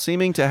while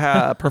seeming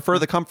to prefer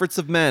the comforts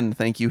of men.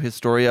 Thank you,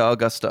 Historia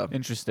Augusta.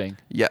 Interesting.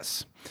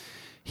 Yes.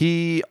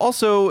 He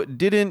also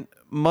didn't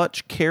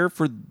much care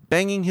for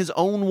banging his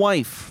own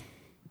wife.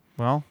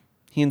 Well,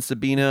 he and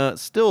Sabina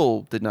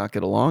still did not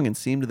get along and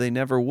seemed they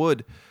never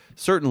would.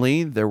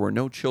 Certainly, there were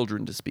no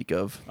children to speak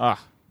of.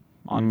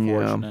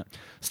 Unfortunate. Yeah.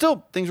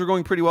 Still, things were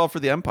going pretty well for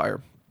the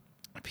empire.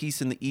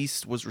 Peace in the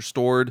East was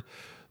restored.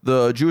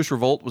 The Jewish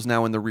revolt was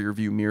now in the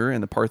rearview mirror,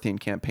 and the Parthian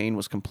campaign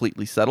was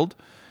completely settled.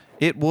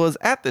 It was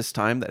at this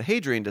time that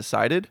Hadrian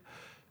decided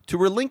to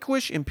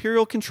relinquish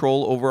imperial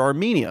control over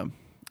Armenia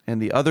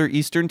and the other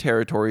eastern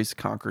territories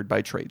conquered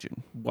by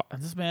Trajan. What?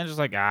 This man just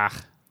like, How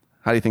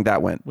do you think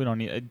that went? we don't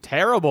need it.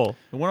 Terrible.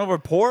 It went over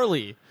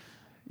poorly.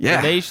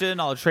 Yeah. The nation,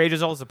 all the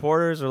Trajan's, all the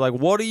supporters are like,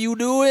 what are you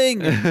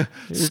doing?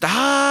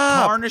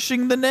 Stop!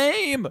 Tarnishing the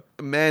name.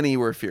 Many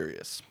were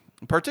furious,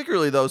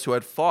 particularly those who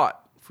had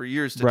fought for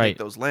years to take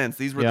those lands.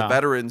 These were the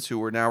veterans who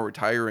were now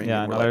retiring.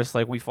 Yeah, and no, were they're just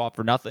like, we fought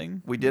for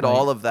nothing. We did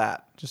all of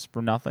that. Just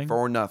for nothing?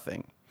 For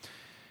nothing.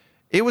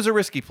 It was a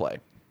risky play,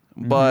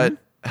 but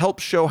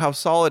helped show how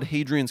solid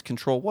Hadrian's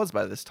control was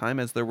by this time,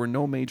 as there were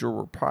no major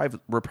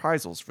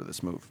reprisals for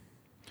this move.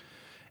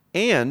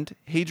 And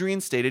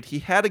Hadrian stated he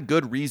had a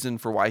good reason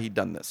for why he'd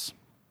done this.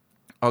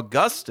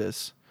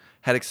 Augustus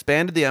had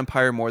expanded the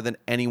empire more than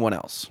anyone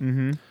else.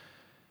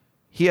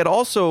 He had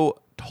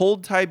also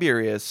told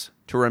Tiberius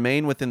to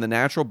remain within the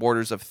natural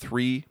borders of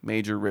 3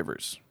 major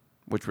rivers,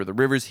 which were the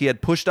rivers he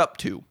had pushed up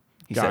to.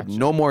 He said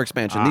no more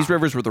expansion. These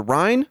rivers were the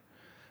Rhine,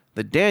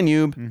 the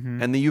Danube,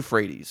 and the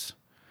Euphrates.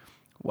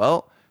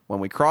 Well, when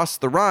we crossed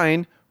the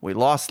Rhine, we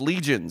lost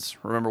legions.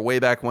 Remember way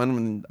back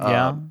when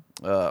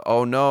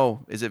oh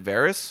no, is it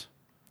Varus?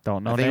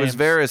 Don't know. I think it was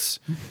Varus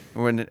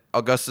when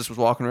Augustus was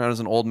walking around as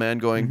an old man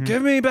going,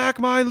 "Give me back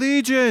my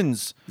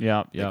legions."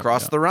 Yeah.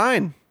 Crossed the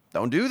Rhine.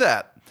 Don't do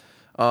that.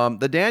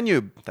 The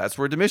Danube, that's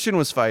where Domitian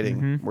was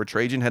fighting, where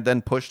Trajan had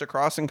then pushed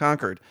across and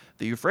conquered.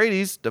 The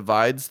Euphrates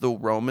divides the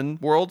Roman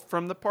world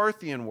from the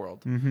Parthian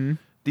world.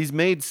 These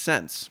made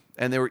sense,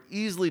 and they were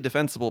easily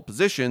defensible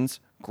positions,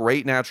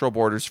 great natural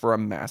borders for a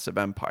massive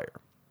empire.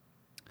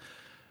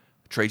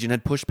 Trajan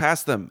had pushed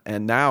past them,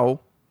 and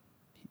now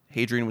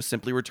Hadrian was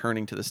simply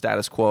returning to the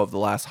status quo of the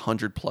last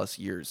 100+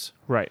 years.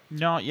 Right.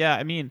 No, yeah,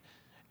 I mean,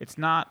 it's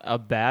not a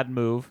bad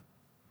move.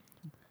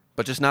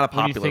 But just not a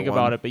popular one. When you think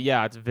about it, but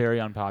yeah, it's very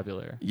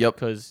unpopular. Yep.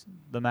 Because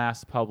the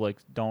mass public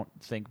don't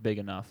think big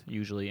enough,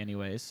 usually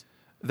anyways.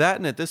 That,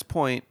 and at this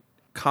point,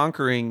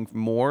 conquering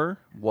more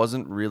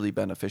wasn't really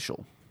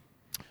beneficial.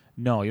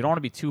 No, you don't want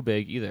to be too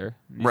big either.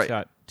 You just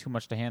got too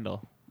much to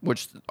handle.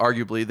 Which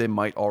arguably they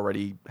might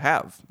already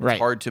have. It's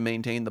hard to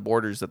maintain the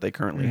borders that they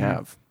currently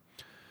have.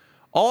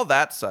 All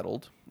that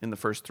settled in the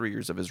first 3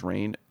 years of his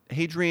reign,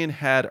 Hadrian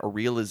had a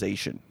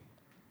realization.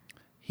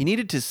 He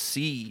needed to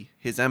see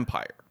his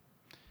empire.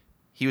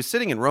 He was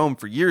sitting in Rome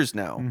for years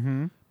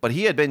now, but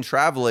he had been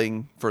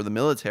traveling for the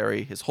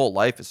military his whole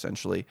life,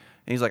 essentially.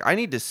 And he's like, I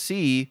need to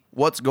see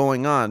what's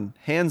going on.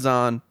 Hands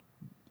on,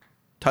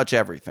 touch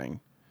everything.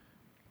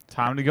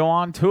 Time to go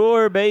on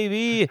tour,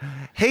 baby.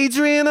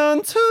 Hadrian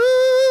on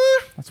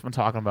tour. That's what I'm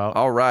talking about.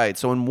 All right.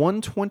 So in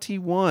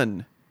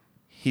 121,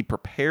 he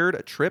prepared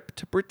a trip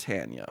to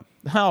Britannia.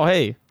 Oh,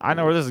 hey, I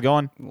know where this is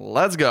going.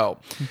 Let's go.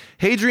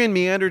 Hadrian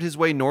meandered his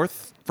way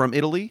north from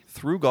Italy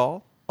through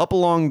Gaul, up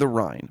along the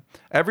Rhine.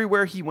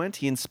 Everywhere he went,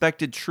 he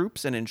inspected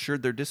troops and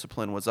ensured their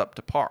discipline was up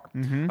to par.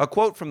 A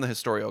quote from the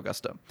Historia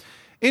Augusta.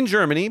 In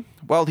Germany,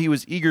 while he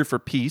was eager for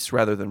peace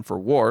rather than for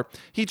war,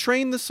 he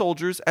trained the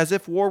soldiers as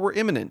if war were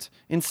imminent,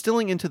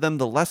 instilling into them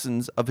the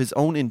lessons of his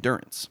own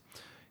endurance.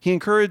 He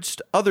encouraged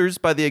others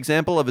by the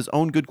example of his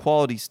own good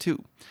qualities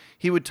too.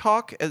 He would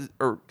walk.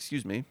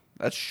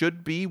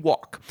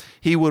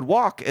 He would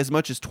walk as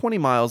much as 20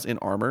 miles in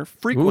armor.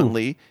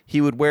 Frequently,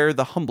 he would wear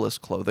the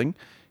humblest clothing.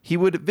 He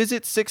would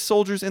visit sick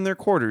soldiers in their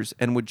quarters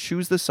and would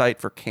choose the site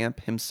for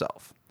camp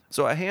himself.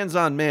 So a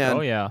hands-on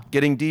man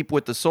getting deep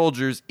with the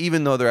soldiers,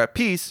 even though they're at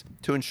peace,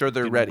 to ensure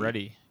they're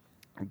ready.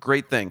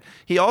 Great thing.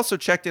 He also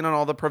checked in on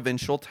all the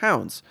provincial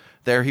towns.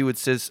 There he would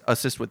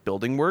assist with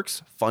building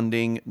works,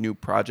 funding new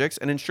projects,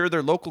 and ensure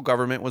their local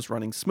government was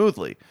running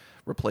smoothly.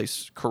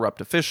 Replace corrupt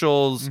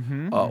officials,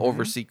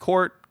 oversee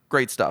court.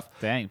 Great stuff.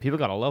 Dang, people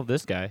gotta love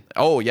this guy.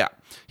 Oh, yeah.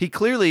 He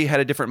clearly had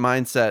a different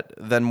mindset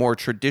than more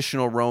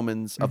traditional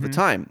Romans of the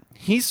time.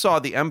 He saw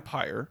the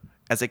empire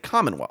as a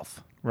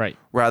commonwealth. Right.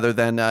 Rather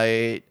than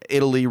a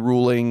Italy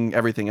ruling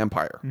everything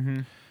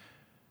empire.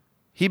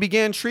 He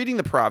began treating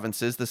the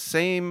provinces the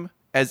same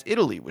as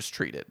Italy was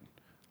treated,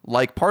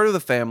 like part of the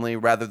family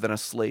rather than a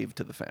slave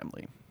to the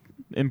family.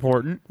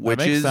 Important. Which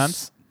that makes is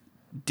sense.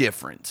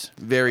 Different.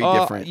 Very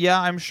different.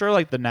 Yeah, I'm sure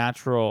like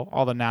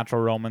all the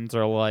natural Romans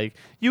are like,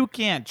 you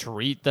can't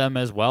treat them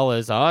as well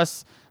as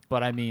us.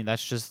 But I mean,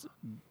 that's just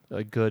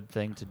a good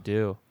thing to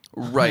do.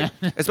 Right.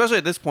 Especially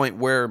at this point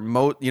where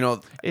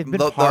it's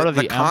been part of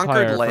the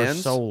conquered empire lands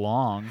for so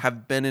long.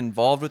 Have been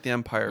involved with the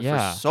empire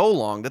for so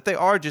long that they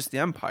are just the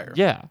empire.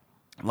 Yeah.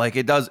 Like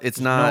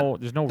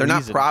they're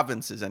not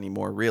provinces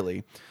anymore,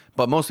 really.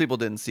 But most people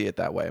didn't see it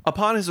that way.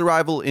 Upon his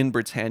arrival in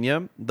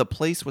Britannia, the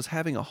place was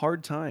having a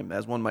hard time,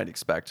 as one might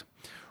expect.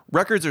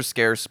 Records are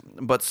scarce,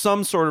 but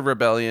some sort of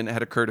rebellion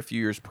had occurred a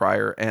few years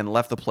prior and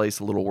left the place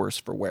a little worse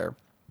for wear.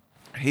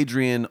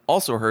 Hadrian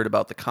also heard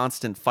about the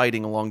constant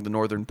fighting along the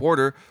northern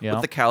border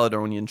with the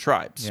Caledonian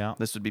tribes.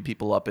 This would be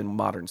people up in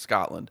modern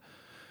Scotland.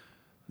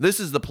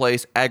 This is the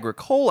place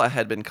Agricola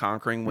had been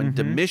conquering when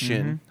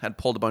Domitian had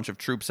pulled a bunch of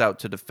troops out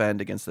to defend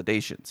against the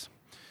Dacians.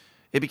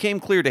 It became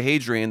clear to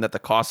Hadrian that the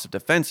cost of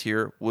defense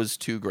here was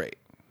too great.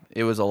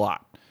 It was a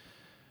lot.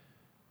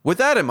 With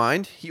that in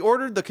mind, he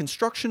ordered the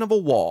construction of a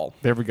wall.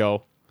 There we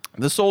go.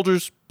 The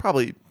soldiers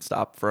probably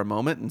stopped for a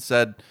moment and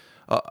said,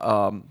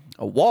 a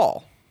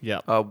wall? Yeah.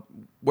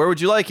 Where would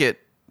you like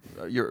it,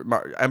 your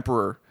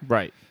emperor?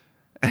 Right.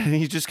 And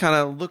he just kind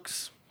of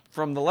looks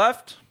from the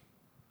left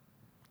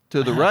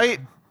to the right.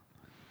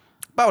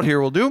 About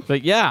here will do.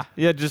 But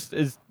just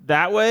is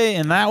that way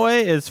and that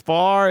way as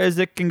far as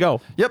it can go.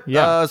 Yep.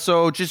 Yeah.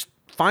 So just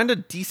find a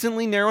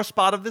decently narrow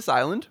spot of this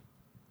island,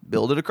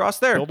 build it across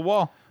there. Build a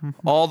wall.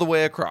 All the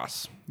way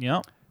across.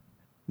 Yep.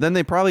 Then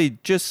they probably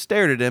just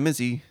stared at him as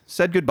he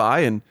said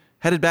goodbye and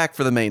headed back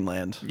for the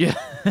mainland. Yeah.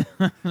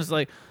 It's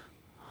like,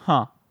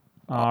 huh.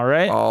 All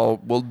right.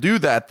 We'll do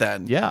that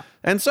then. Yeah.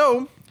 And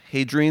so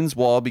Hadrian's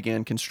Wall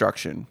began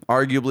construction.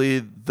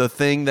 Arguably the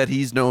thing that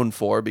he's known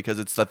for because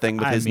it's the thing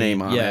with his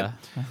name on it.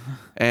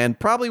 And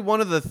probably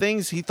one of the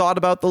things he thought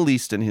about the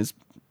least in his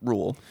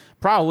rule.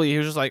 Probably he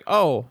was just like,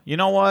 oh, you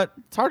know what?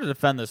 It's hard to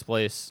defend this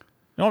place.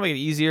 You want to make it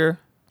easier?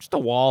 Just a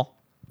wall.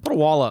 Put a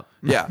wall up.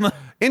 Yeah.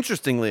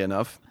 Interestingly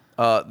enough,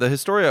 the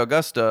Historia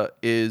Augusta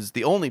is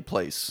the only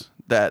place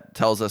that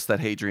tells us that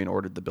Hadrian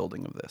ordered the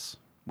building of this.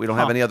 We don't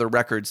have any other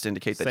records to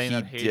indicate that he did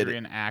it. Saying that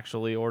Hadrian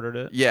actually ordered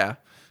it? Yeah.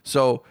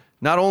 So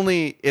not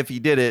only if he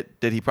did it,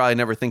 did he probably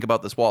never think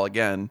about this wall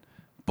again,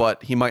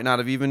 but he might not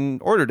have even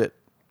ordered it.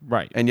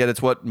 Right. And yet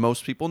it's what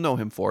most people know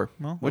him for,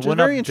 which is went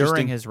very up interesting.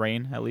 During his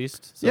reign, at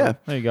least. So, yeah.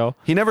 There you go.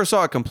 He never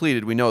saw it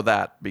completed. We know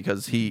that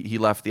because he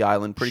left the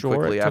island pretty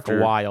quickly it took after.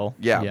 a while.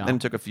 Yeah, and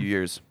it took a few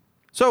years.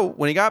 So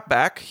when he got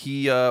back,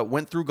 he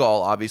went through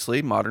Gaul,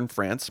 obviously, modern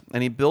France,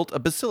 and he built a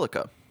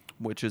basilica,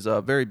 which is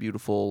a very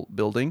beautiful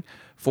building,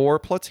 for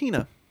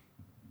Plotina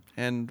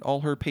and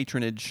all her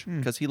patronage,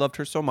 because he loved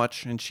her so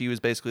much, and she was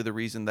basically the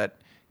reason that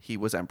he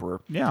was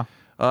emperor. Yeah.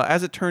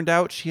 As it turned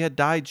out, she had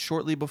died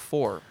shortly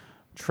before.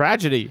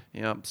 Tragedy.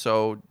 Yeah.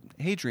 So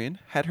Hadrian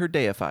had her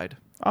deified.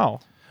 Oh.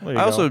 I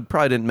also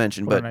probably didn't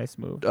mention, what but a nice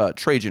move.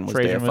 Trajan was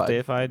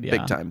deified. Yeah.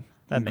 Big time.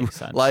 That makes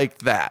sense. Like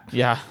that.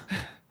 Yeah.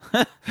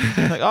 Like,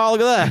 oh,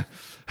 look at that.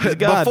 He's a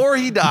god. Before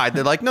he died,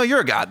 they're like, no,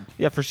 you're a god.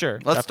 Yeah, for sure.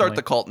 Let's start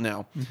the cult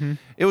now. Mm-hmm.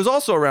 It was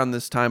also around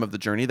this time of the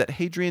journey that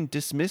Hadrian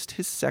dismissed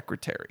his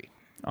secretary.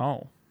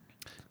 Oh.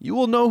 You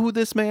will know who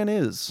this man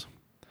is.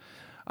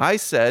 I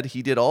said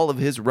he did all of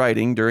his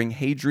writing during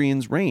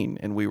Hadrian's reign,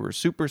 and we were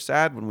super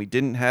sad when we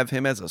didn't have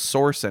him as a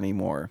source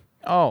anymore.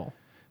 Oh.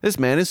 This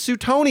man is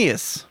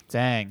Suetonius.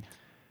 Dang.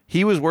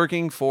 He was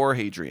working for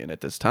Hadrian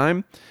at this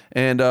time.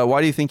 And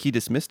why do you think he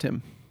dismissed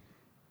him?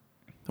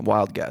 A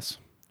wild guess.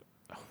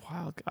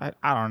 I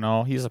don't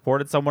know. He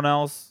supported someone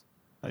else.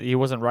 He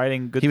wasn't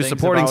writing good things. He was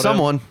supporting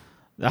someone.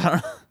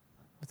 I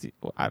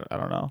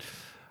don't know.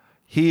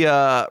 He,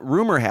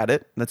 rumor had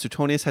it that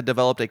Suetonius had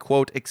developed a,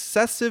 quote,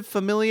 excessive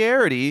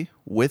familiarity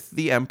with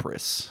the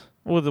empress.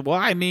 Well,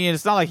 I mean,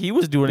 it's not like he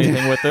was doing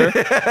anything with her.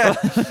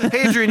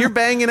 Hadrian, you're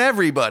banging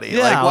everybody.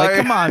 Yeah, like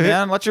come on,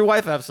 man. Let your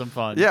wife have some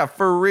fun. Yeah,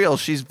 for real.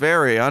 She's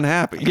very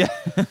unhappy.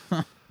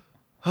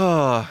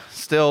 Yeah.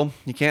 Still,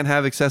 you can't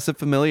have excessive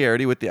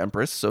familiarity with the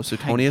empress, so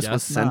Suetonius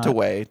was sent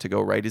away to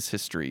go write his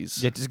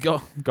histories. Yeah, just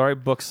go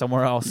write books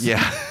somewhere else.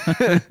 Yeah.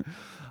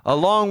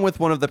 Along with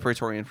one of the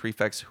Praetorian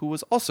prefects who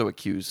was also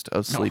accused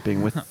of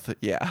sleeping with...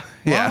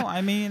 Well,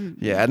 I mean...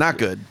 Yeah, not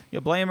good.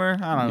 You blame her?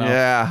 I don't know.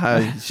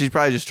 Yeah, she's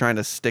probably just trying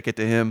to stick it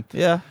to him.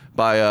 Yeah.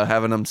 By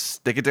having him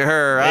stick it to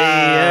her.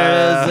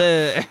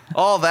 Hey,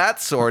 all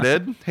that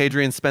sorted,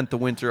 Hadrian spent the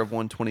winter of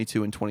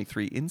 122 and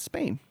 23 in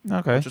Spain.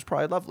 Okay. Which was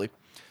probably lovely.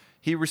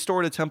 He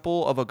restored a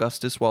temple of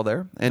Augustus while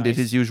there and did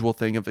his usual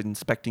thing of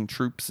inspecting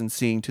troops and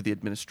seeing to the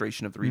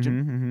administration of the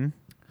region. Mm-hmm.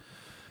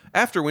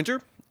 After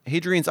winter,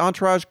 Hadrian's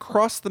entourage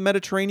crossed the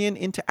Mediterranean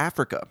into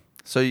Africa.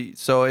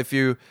 So if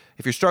you're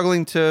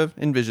struggling to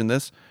envision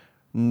this,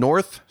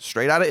 north,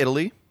 straight out of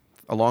Italy,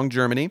 along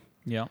Germany,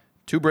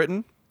 to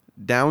Britain,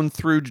 down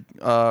through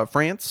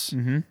France,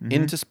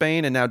 into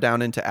Spain, and now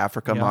down into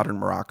Africa, modern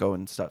Morocco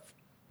and stuff.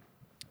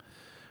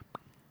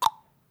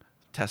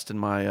 Testing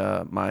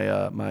my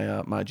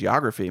my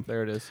geography.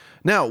 There it is.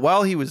 Now,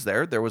 while he was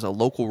there was a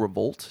local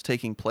revolt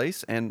taking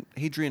place, and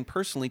Hadrian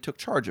personally took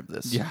charge of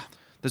this. Yeah.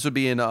 This would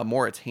be in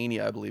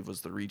Mauritania, I believe,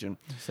 was the region.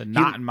 So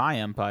not in my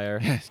empire.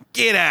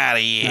 Get out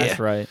of here. That's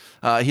right.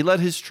 He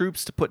led his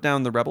troops to put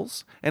down the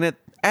rebels, and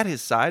at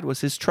his side was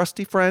his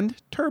trusty friend,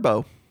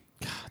 Turbo.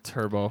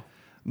 Turbo.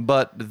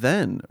 But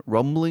then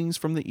rumblings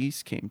from the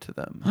east came to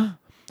them.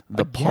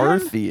 The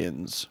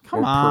Parthians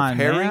were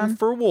preparing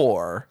for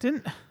war.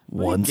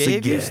 Once he gave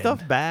again. you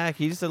stuff back.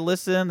 He just said,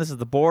 listen, this is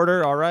the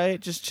border, all right?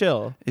 Just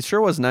chill. It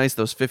sure was nice,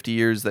 those 50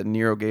 years that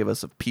Nero gave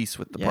us of peace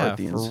with the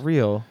Parthians. For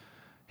real.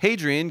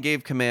 Hadrian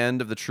gave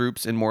command of the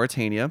troops in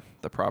Mauritania,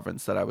 the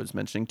province that I was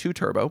mentioning, to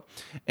Turbo,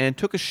 and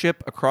took a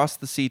ship across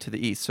the sea to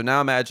the east. So now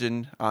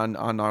imagine on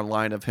our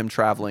line of him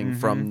traveling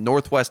from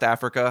northwest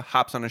Africa,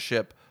 hops on a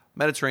ship,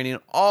 Mediterranean,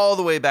 all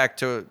the way back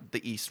to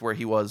the east where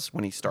he was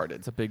when he started.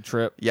 It's a big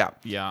trip. Yeah.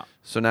 Yeah.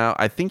 So now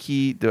I think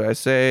I didn't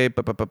say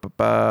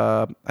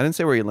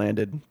where he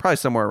landed, probably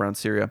somewhere around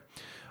Syria.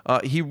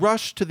 He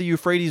rushed to the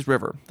Euphrates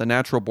River, the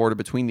natural border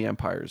between the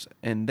empires,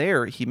 and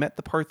there he met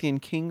the Parthian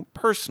king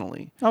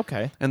personally.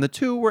 Okay. And the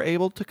two were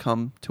able to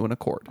come to an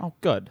accord. Oh,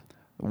 good.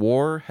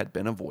 War had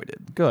been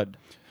avoided. Good.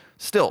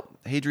 Still,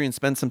 Hadrian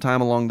spent some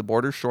time along the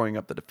border shoring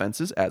up the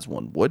defenses, as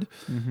one would.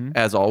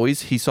 As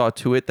always, he saw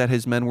to it that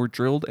his men were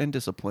drilled and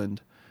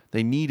disciplined.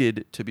 They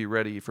needed to be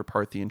ready for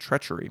Parthian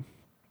treachery.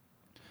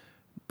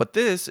 But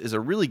this is a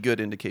really good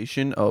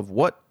indication of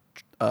what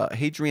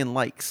Hadrian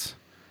likes.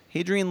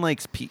 Hadrian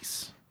likes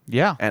peace.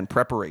 Yeah. And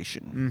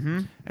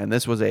preparation. And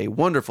this was a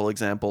wonderful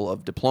example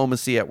of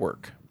diplomacy at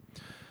work.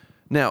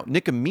 Now,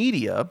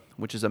 Nicomedia,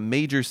 which is a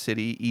major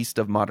city east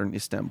of modern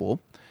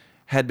Istanbul,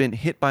 had been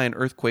hit by an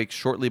earthquake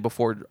shortly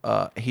before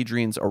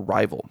Hadrian's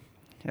arrival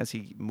as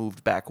he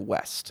moved back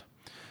west.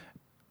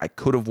 I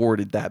could have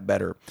worded that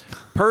better.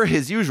 Per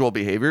his usual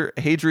behavior,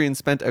 Hadrian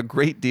spent a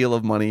great deal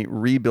of money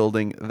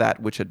rebuilding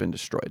that which had been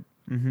destroyed.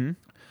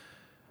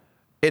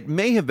 It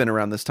may have been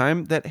around this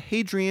time that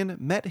Hadrian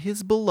met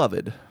his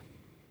beloved.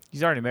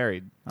 He's already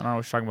married. I don't know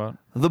what you're talking about.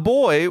 The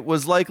boy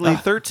was likely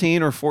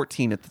 13 or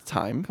 14 at the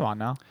time. Come on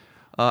now.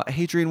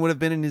 Hadrian would have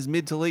been in his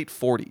mid to late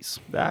 40s.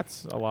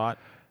 That's a lot.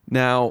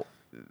 Now,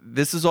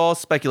 this is all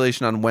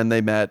speculation on when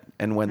they met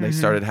and when they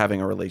started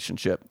having a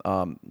relationship.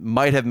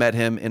 Might have met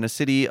him in a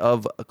city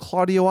of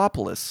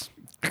Claudiopolis.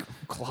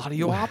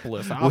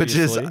 Claudiopolis, obviously. Which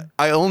is,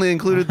 I only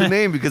included the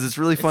name because it's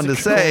really fun to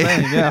say.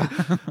 Name,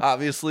 yeah.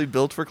 Obviously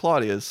built for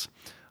Claudius.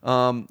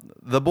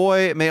 The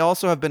boy may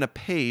also have been a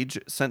page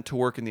sent to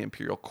work in the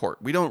imperial court.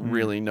 We don't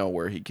really know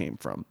where he came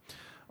from.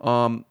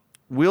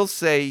 We'll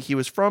say he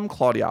was from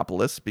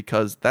Claudiopolis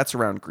because that's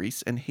around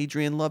Greece, and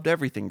Hadrian loved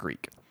everything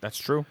Greek. That's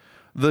true.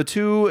 The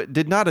two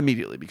did not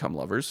immediately become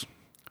lovers.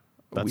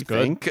 That's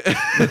good.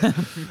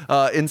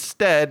 Think.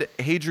 Instead,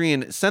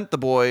 Hadrian sent the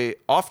boy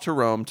off to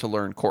Rome to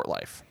learn court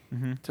life,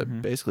 to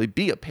basically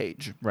be a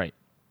page. Right.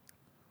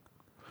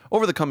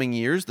 Over the coming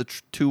years, the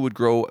two would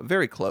grow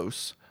very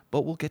close,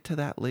 but we'll get to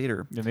that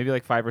later. Yeah, maybe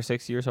like 5 or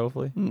 6 years,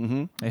 hopefully.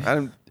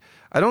 I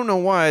don't know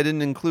why I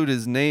didn't include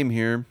his name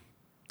here.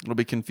 It'll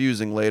be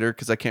confusing later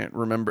because I can't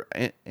remember.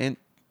 And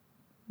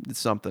it's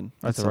something.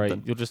 That's all right.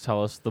 You'll just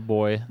tell us the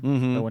boy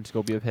that went to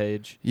go be a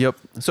page. Yep.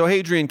 So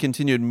Hadrian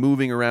continued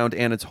moving around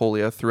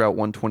Anatolia throughout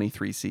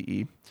 123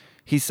 CE.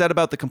 He set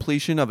about the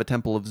completion of a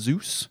temple of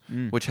Zeus,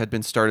 which had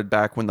been started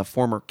back when the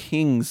former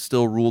kings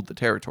still ruled the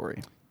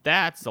territory.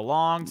 That's a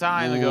long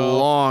time ago.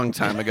 Long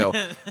time ago.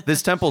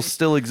 This temple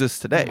still exists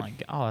today. Oh, my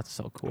God. Oh, that's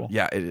so cool.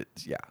 Yeah, it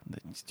is. Yeah.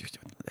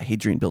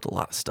 Hadrian built a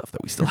lot of stuff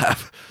that we still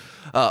have.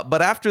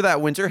 But after that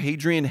winter,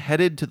 Hadrian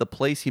headed to the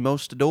place he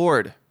most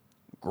adored,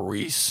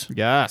 Greece.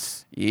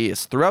 Yes.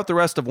 Yes. Throughout the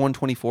rest of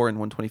 124 and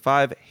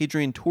 125,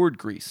 Hadrian toured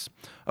Greece.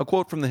 A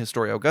quote from the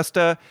Historia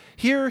Augusta,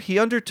 "Here he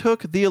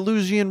undertook the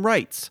Eleusinian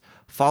rites,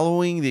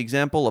 following the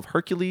example of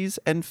Hercules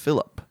and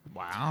Philip."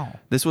 Wow.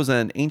 This was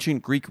an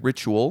ancient Greek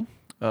ritual,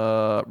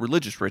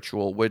 religious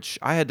ritual, which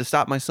I had to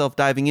stop myself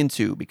diving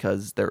into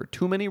because there are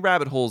too many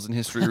rabbit holes in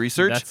history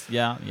research.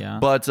 Yeah.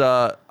 But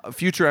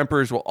future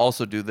emperors will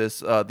also do this.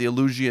 The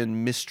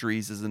Eleusinian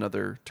mysteries is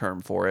another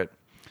term for it.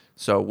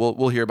 So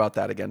we'll hear about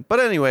that again.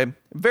 But anyway,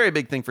 very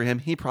big thing for him.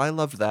 He probably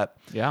loved that.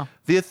 Yeah.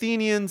 The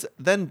Athenians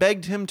then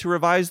begged him to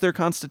revise their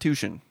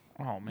constitution.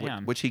 Oh,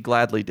 man. Which he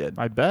gladly did.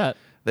 I bet.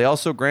 They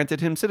also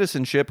granted him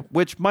citizenship,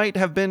 which might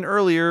have been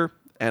earlier,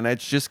 and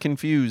it's just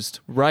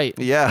confused. Right.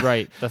 Yeah.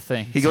 Right. The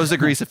thing. He goes to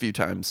Greece a few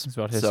times. It's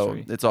about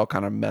history. So it's all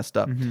kind of messed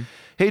up.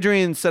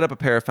 Hadrian set up a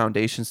pair of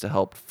foundations to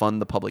help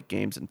fund the public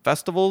games and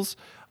festivals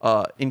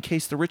in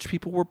case the rich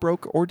people were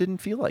broke or didn't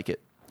feel like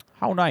it.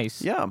 How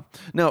nice. Yeah.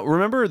 Now,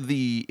 remember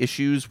the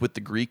issues with the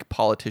Greek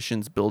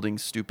politicians building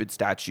stupid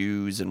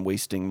statues and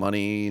wasting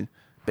money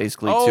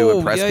basically to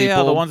impress people?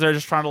 Yeah, the ones that are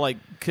just trying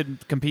to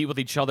compete with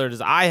each other.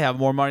 Does I have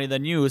more money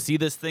than you? See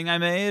this thing I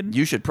made?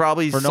 You should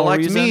probably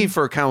select me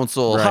for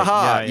council. Right.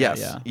 Haha.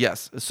 Yeah,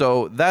 Yes.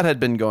 So that had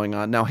been going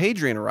on. Now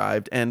Hadrian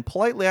arrived and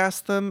politely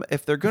asked them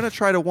if they're going to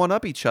try to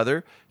one-up each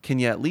other, can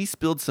you at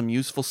least build some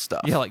useful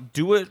stuff? Yeah,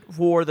 do it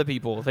for the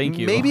people. Thank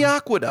you. Maybe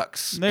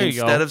aqueducts there you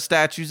go. instead of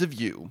statues of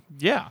you.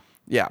 Yeah.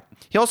 Yeah.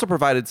 He also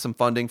provided some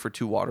funding for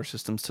 2 water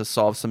systems to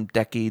solve some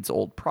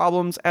decades-old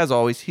problems. As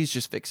always, he's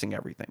just fixing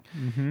everything.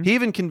 He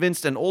even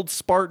convinced an old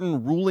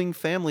Spartan ruling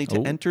family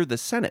to enter the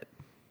Senate.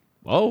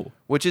 Oh.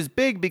 Which is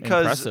big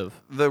because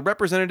Impressive. The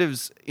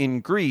representatives in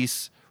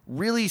Greece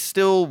really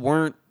still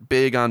weren't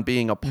big on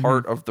being a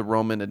part of the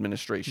Roman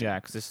administration. Yeah,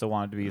 because they still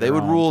wanted to be They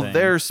would rule thing.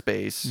 their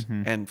space,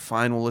 and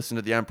fine, we'll listen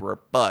to the emperor.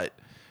 But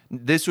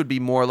this would be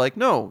more like,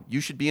 no,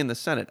 you should be in the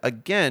Senate.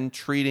 Again,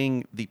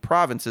 treating the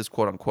provinces,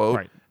 quote unquote,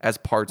 right. as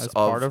part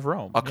of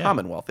Rome. A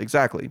commonwealth.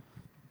 Exactly.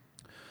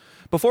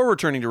 Before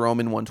returning to Rome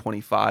in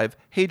 125,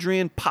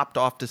 Hadrian popped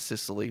off to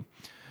Sicily.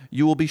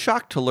 You will be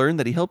shocked to learn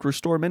that he helped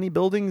restore many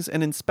buildings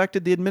and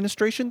inspected the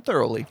administration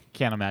thoroughly.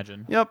 Can't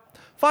imagine. Yep.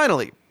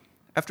 Finally,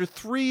 after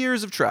 3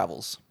 years of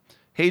travels,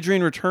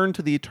 Hadrian returned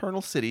to the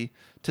Eternal City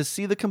to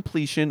see the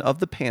completion of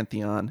the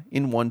Pantheon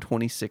in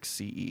 126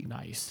 CE.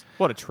 Nice.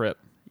 What a trip.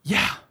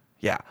 Yeah.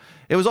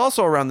 It was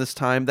also around this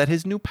time that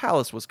his new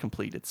palace was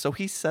completed, so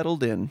he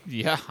settled in.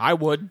 Yeah, I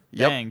would.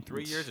 Yep. Dang,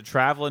 3 years of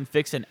traveling,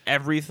 fixing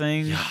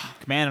everything,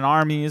 commanding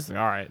armies. All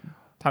right,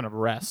 time to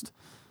rest.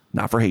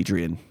 Not for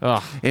Hadrian.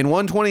 Ugh. In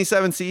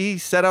 127 CE, he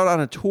set out on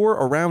a tour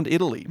around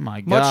Italy.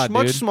 My God,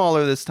 much dude.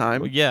 smaller this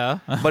time. Well, yeah.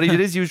 But he did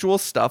his usual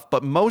stuff.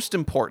 But most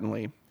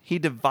importantly, he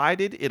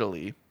divided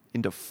Italy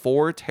into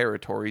 4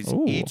 territories,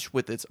 each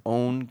with its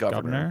own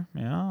governor.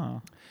 Yeah.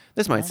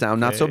 This might sound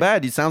not so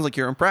bad. It sounds like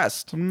you're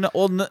impressed. No,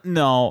 well,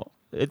 no.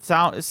 It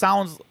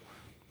sounds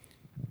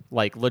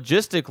like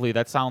logistically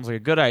that sounds like a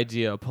good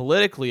idea.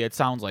 Politically, it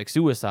sounds like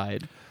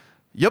suicide.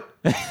 Yep.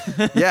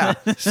 Yeah.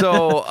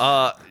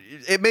 So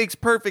it makes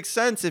perfect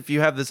sense if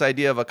you have this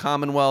idea of a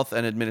commonwealth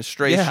and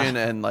administration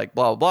and blah,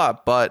 blah, blah.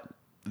 But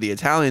the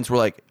Italians were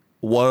like,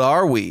 what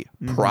are we?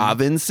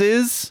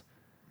 Provinces?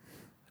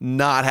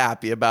 Not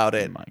happy about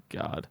it. Oh, my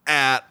God.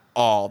 At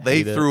all.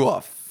 They threw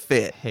a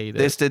fit. Hate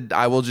this it. did.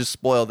 I will just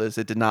spoil this.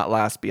 It did not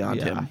last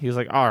beyond him. He was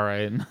like, all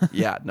right.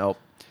 Yeah, nope.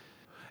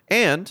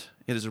 And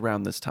it is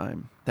around this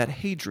time that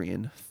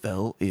Hadrian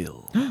fell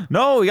ill.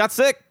 No, he got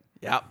sick.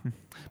 Yep.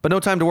 But no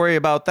time to worry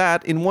about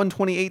that. In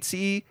 128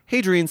 CE,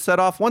 Hadrian set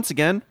off once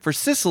again for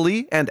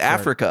Sicily and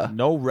Africa.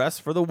 No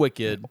rest for the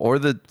wicked. Or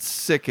the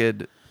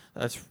sicked.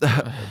 That's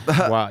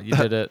wow, you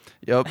did it.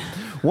 Yep.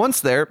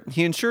 Once there,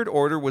 he ensured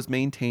order was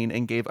maintained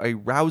and gave a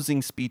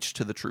rousing speech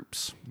to the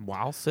troops.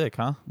 Wow, sick,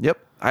 huh? Yep.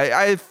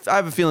 I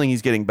have a feeling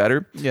he's getting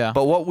better. Yeah.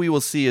 But what we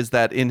will see is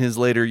that in his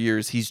later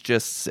years, he's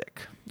just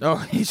sick. Oh,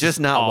 he's just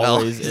not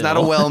well. He's not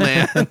a well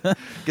man.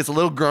 Gets a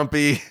little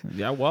grumpy.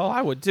 Yeah, well,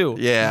 I would too.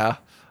 Yeah.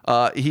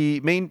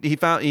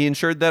 He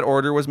ensured that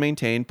order was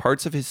maintained.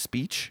 Parts of his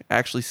speech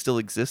actually still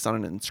exist on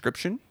an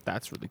inscription.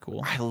 That's really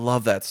cool. I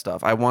love that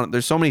stuff.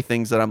 There's so many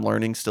things that I'm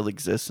learning still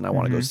exist, and I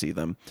want to go see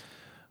them.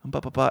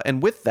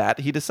 And with that,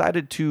 he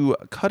decided to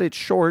cut it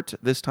short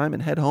this time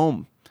and head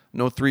home.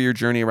 No 3-year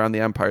journey around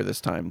the empire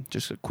this time.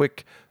 Just a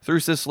quick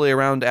through Sicily,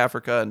 around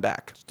Africa, and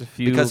back. Just a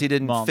few because he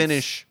didn't months.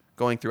 Finish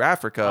going through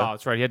Africa. Oh,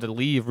 that's right. He had to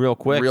leave real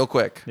quick. Real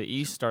quick. The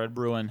East started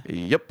brewing.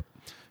 Yep.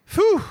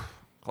 Whew.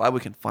 Glad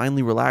we can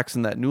finally relax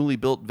in that newly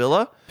built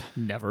villa.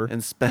 Never.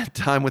 And spend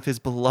time with his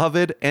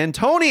beloved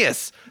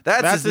Antonius.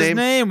 That's his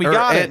name. We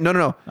got it.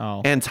 No.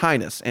 Oh.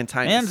 Antinous.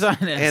 Antinous.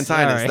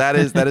 Right. That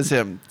is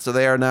him. So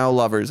they are now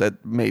lovers.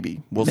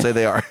 Maybe. We'll say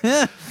they are.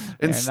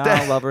 Instead,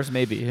 now lovers,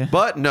 maybe.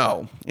 But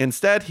no.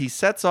 Instead, he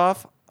sets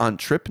off on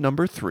trip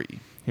number 3.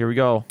 Here we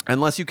go.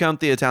 Unless you count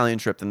the Italian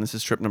trip, then this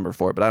is trip number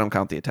 4. But I don't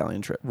count the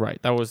Italian trip.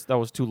 Right. That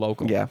was too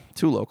local. Yeah,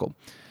 too local.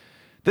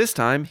 This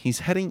time,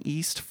 he's heading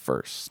east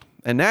first.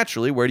 And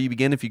naturally, where do you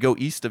begin if you go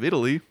east of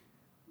Italy?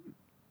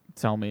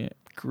 Tell me.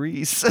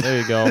 Greece. There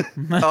you go.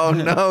 Oh,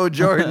 no,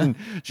 Jordan.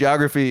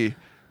 Geography,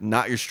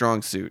 not your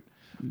strong suit.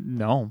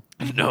 No.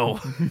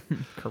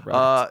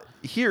 Correct.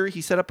 Here, he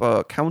set up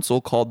a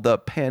council called the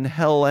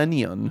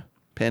Panhellenion,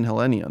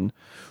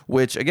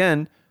 which,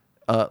 again,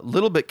 a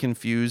little bit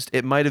confused.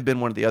 It might have been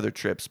one of the other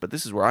trips, but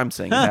this is where I'm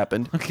saying it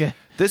happened. Okay.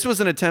 This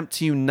was an attempt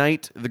to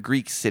unite the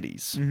Greek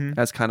cities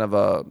as kind of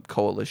a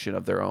coalition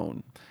of their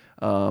own.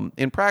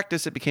 In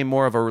practice, it became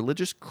more of a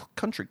religious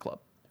country club.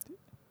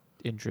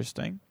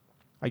 Interesting.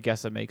 I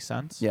guess it makes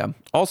sense. Yeah.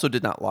 Also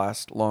did not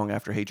last long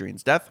after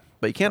Hadrian's death,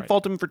 but you can't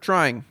fault him for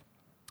trying.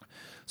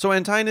 So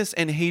Antinous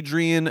and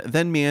Hadrian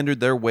then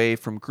meandered their way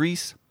from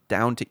Greece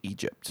down to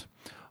Egypt.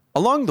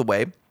 Along the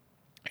way,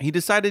 he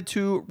decided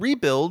to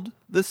rebuild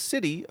the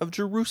city of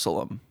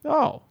Jerusalem.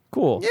 Oh,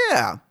 cool.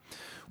 Yeah.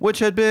 Which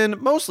had been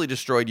mostly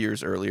destroyed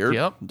years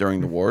earlier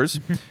during the wars.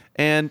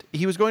 And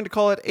he was going to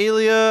call it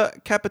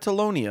Aelia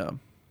Capitolonia.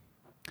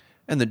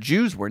 And the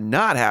Jews were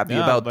not happy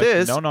about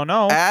this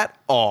at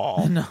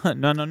all.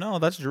 No.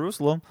 That's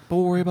Jerusalem. But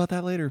we'll worry about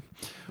that later.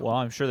 Well,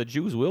 I'm sure the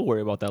Jews will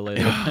worry about that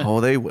later.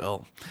 Oh, they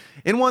will.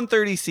 In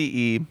 130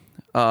 CE,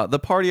 the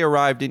party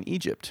arrived in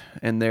Egypt,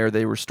 and there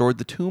they restored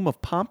the tomb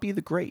of Pompey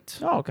the Great.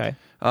 Oh, okay.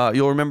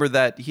 You'll remember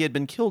that he had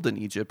been killed in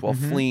Egypt while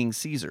fleeing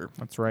Caesar.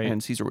 That's right.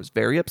 And Caesar was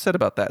very upset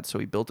about that, so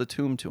he built a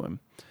tomb to him.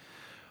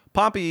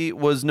 Pompey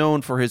was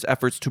known for his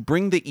efforts to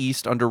bring the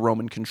East under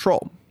Roman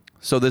control.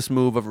 So this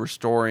move of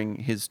restoring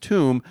his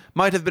tomb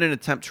might have been an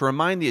attempt to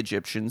remind the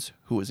Egyptians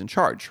who was in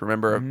charge.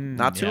 Remember,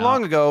 not too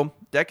long ago,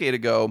 decade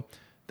ago,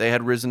 they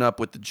had risen up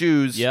with the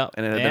Jews, and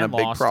it had been a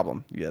big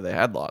problem. Yeah, they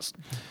had lost.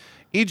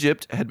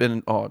 Egypt had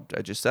been,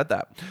 I just said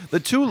that. The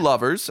two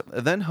lovers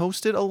then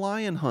hosted a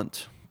lion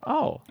hunt.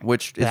 Oh.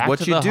 Which is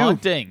what you do.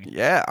 Hunting.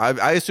 Yeah,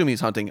 I assume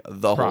he's hunting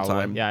the whole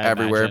time,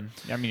 everywhere. Imagine.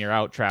 I mean, you're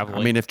out traveling.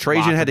 I mean, if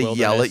Trajan had to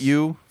yell at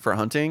you for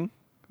hunting,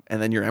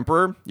 and then you're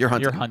emperor, you're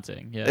hunting. You're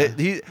hunting,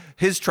 yeah.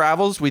 His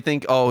travels, we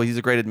think, he's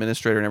a great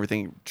administrator and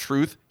everything.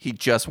 Truth, he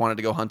just wanted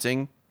to go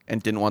hunting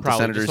and didn't want the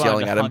senators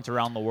yelling at him. Hunt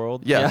around the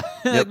world. Yeah.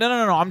 Yep. No.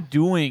 I'm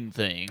doing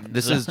things.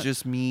 This is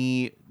just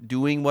me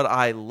doing what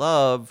I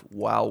love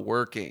while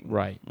working.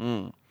 Right.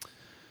 You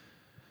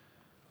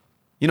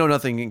know,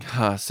 nothing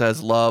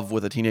says love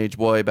with a teenage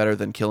boy better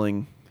than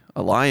killing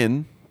a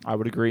lion. I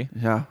would agree.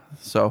 Yeah.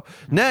 So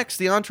next,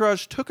 the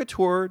entourage took a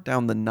tour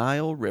down the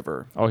Nile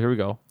River. Oh, here we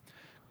go.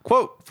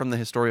 Quote from the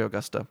Historia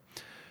Augusta.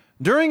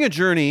 During a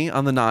journey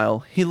on the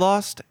Nile, he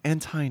lost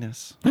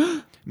Antinous.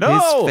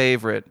 No! His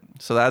favorite.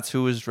 So that's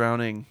who was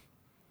drowning.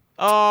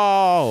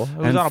 Oh, it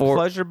was on a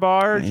pleasure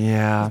barge?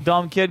 Yeah. This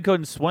dumb kid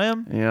couldn't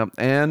swim? Yeah.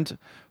 And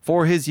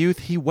for his youth,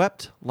 he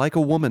wept like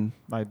a woman.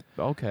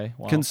 Okay.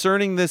 Wow.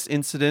 Concerning this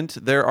incident,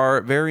 there are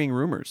varying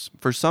rumors.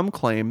 For some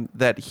claim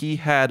that he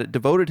had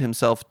devoted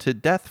himself to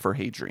death for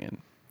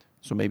Hadrian.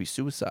 So maybe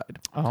suicide.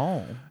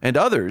 Oh. And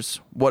others,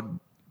 what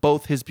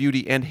both his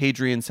beauty and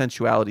Hadrian's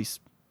sensuality,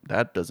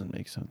 that doesn't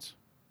make sense.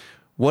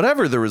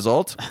 Whatever the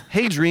result,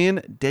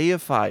 Hadrian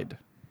deified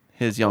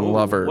his young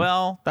lover.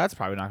 Well, that's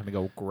probably not going to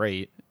go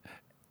great.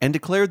 And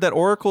declared that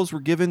oracles were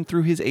given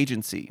through his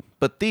agency.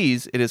 But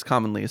these, it is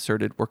commonly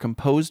asserted, were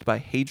composed by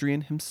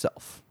Hadrian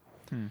himself.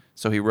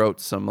 So he wrote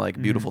some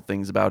beautiful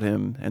things about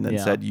him and then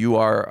said, "You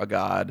are a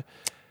god."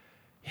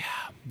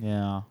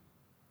 Yeah.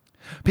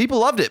 People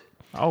loved it.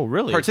 Oh,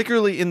 really?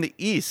 Particularly in the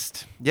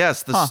East.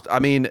 Yes. I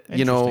mean,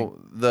 you know,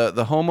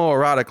 the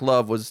homoerotic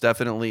love was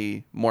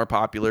definitely more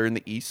popular in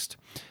the East.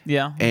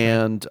 Yeah.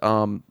 And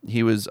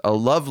he was a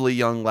lovely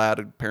young lad,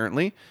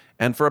 apparently.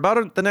 And for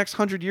about the next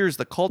 100 years,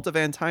 the cult of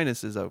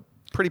Antinous is a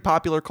pretty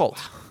popular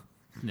cult.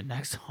 The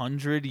next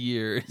 100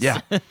 years. Yeah.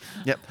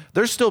 Yep.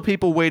 There's still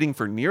people waiting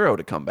for Nero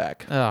to come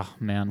back. Oh,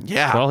 man.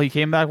 Yeah. Well, he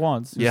came back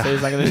once. Yeah.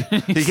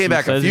 He came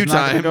back a few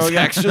times,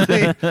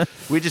 actually.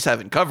 We just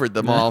haven't covered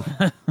them all.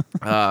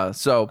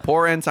 So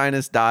poor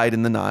Antinous died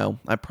in the Nile.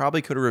 I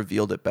probably could have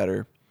revealed it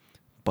better,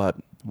 but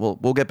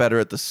we'll get better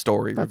at the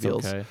story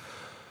reveals. Okay.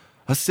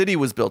 A city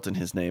was built in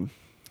his name.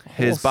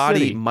 His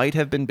body might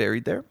have been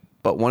buried there,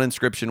 but one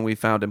inscription we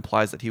found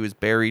implies that he was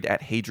buried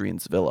at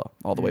Hadrian's villa,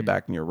 all the way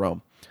back near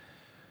Rome.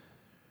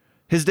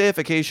 His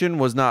deification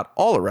was not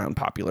all around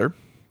popular.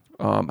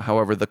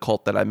 However, the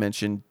cult that I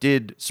mentioned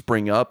did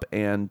spring up,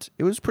 and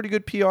it was pretty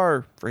good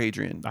PR for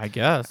Hadrian, I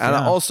guess. And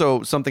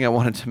also, something I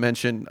wanted to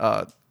mention,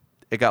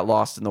 it got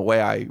lost in the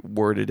way I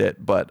worded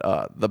it, but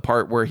the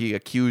part where he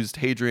accused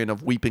Hadrian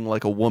of weeping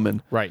like a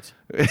woman. Right.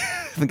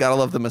 Gotta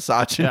love the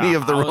misogyny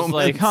of the Romans. I was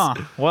like, huh,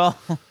 well.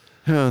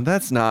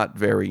 That's not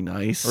very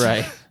nice.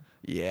 Right.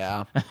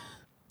 Yeah.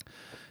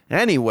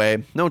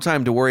 Anyway, no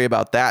time to worry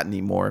about that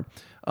anymore.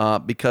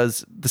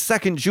 Because the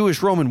Second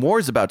Jewish-Roman War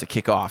is about to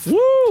kick off. Woo!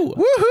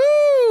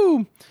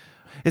 Woohoo!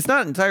 It's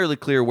not entirely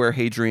clear where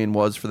Hadrian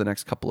was for the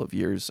next couple of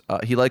years.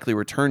 He likely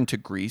returned to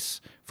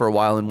Greece for a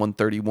while in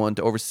 131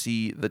 to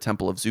oversee the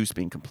Temple of Zeus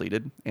being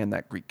completed and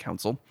that Greek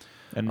council.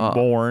 And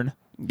born.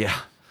 Yeah.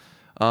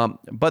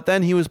 But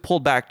then he was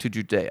pulled back to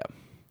Judea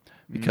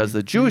because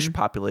the Jewish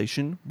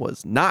population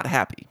was not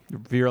happy.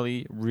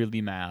 Really,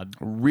 really mad.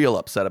 Real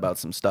upset about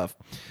some stuff.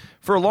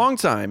 For a long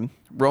time,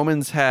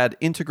 Romans had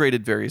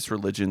integrated various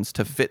religions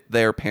to fit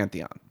their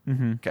pantheon.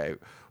 Okay,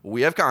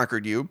 we have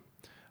conquered you.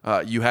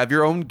 You have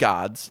your own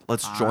gods.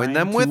 Let's join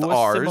them with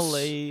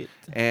ours,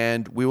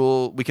 and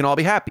we can all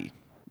be happy.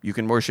 You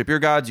can worship your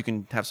gods. You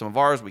can have some of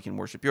ours. We can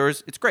worship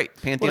yours. It's great.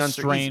 Pantheons What a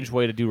strange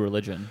way to do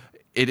religion.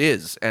 It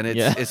is, and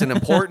it's an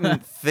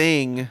important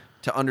thing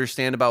to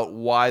understand about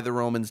why the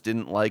Romans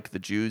didn't like the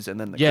Jews and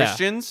then the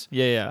Christians.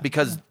 Yeah.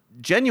 Because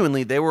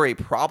genuinely, they were a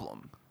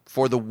problem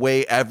for the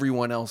way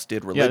everyone else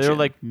did religion. Yeah, they were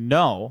like,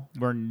 no,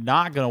 we're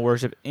not going to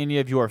worship any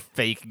of your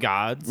fake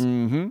gods.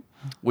 Mm-hmm.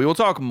 We will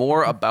talk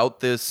more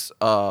about this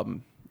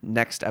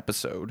next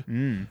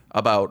episode,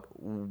 about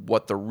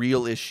what the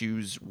real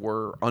issues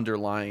were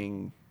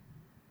underlying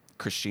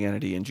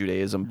Christianity and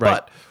Judaism. Right.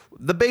 But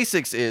the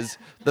basics is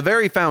the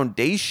very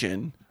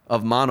foundation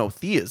of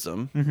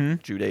monotheism,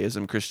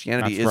 Judaism,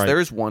 Christianity,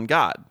 there's one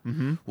God.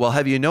 Well,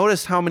 have you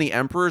noticed how many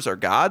emperors are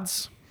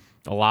gods?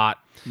 A lot.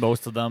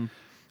 Most of them.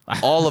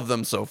 All of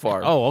them so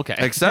far. Oh, okay.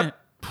 Except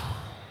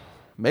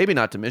maybe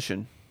not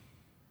Domitian.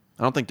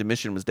 I don't think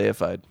Domitian was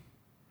deified.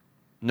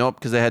 Nope,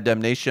 because they had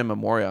Damnatio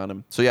Memoria on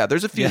him. So yeah,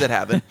 there's a few that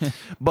haven't.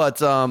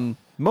 But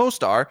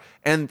most are.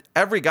 And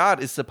every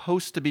god is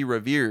supposed to be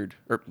revered.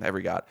 Or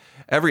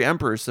every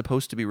emperor is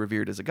supposed to be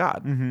revered as a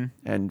god.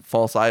 And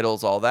false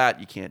idols, all that,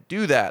 you can't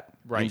do that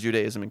in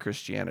Judaism and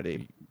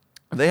Christianity.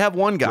 They have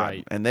one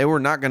god, and they were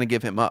not going to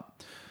give him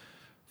up.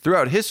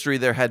 Throughout history,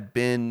 there had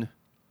been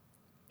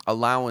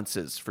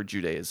allowances for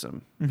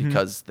Judaism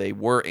because they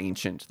were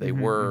ancient, they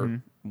were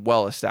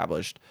well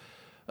established,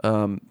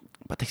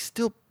 but they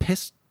still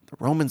pissed the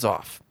Romans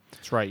off.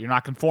 That's right. You're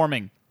not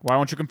conforming. Why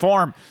won't you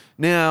conform?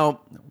 Now,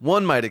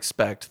 one might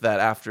expect that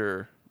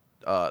after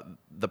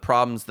the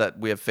problems that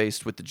we have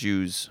faced with the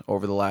Jews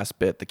over the last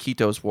bit, the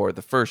Kitos War,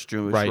 the first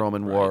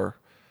Jewish-Roman War,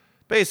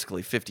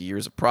 basically 50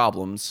 years of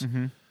problems,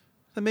 then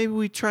maybe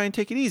we try and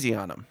take it easy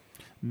on them.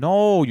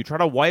 No, you try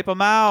to wipe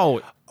them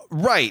out.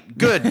 Right.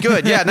 Good.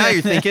 Yeah, now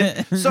you're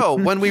thinking. So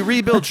when we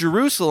rebuild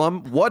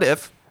Jerusalem, what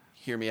if,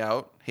 hear me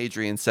out,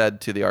 Hadrian said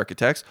to the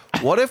architects,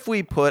 what if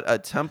we put a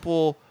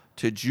temple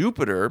to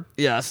Jupiter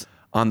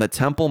on the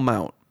Temple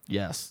Mount?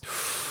 Yes.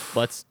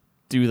 Let's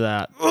do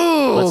that.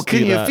 Oh,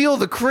 can you feel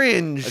the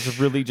cringe? Let's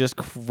really just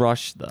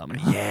crush them.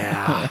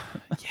 Yeah.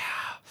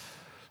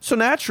 So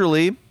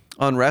naturally,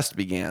 unrest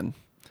began.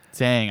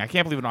 Dang, I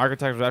can't believe an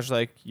architect was actually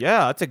like,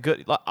 yeah, that's a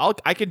good,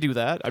 I can do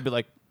that. I'd be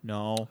like,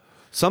 no.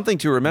 Something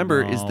to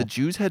remember is the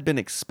Jews had been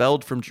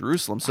expelled from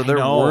Jerusalem, so there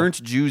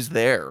weren't Jews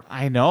there.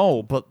 I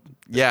know, but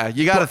yeah,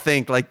 you got to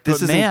think like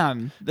this is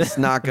it's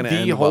not going to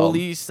end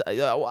holy.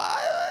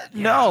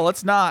 No,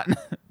 let's not.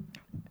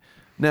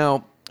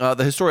 Now,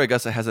 the Historia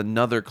Augusta has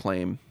another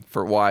claim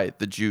for why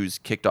the Jews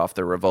kicked off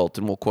their revolt,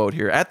 and we'll quote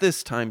here: "At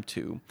this time,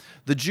 too,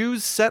 the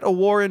Jews set a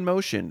war in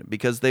motion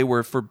because they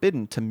were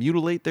forbidden to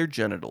mutilate their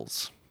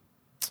genitals."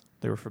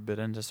 They were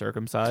forbidden to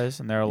circumcise,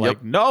 and they're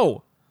like,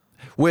 no.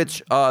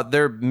 Which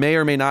there may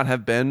or may not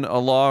have been a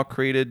law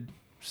created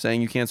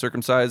saying you can't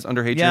circumcise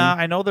under Hadrian. Yeah,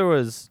 I know there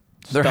was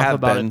stuff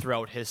about it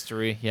throughout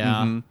history.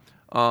 Yeah.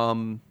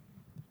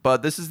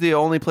 But this is the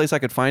only place I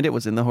could find it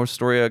was in the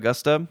Historia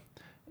Augusta.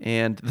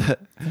 And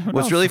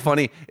what's really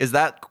funny is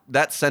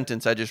that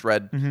sentence I just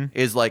read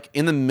is like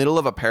in the middle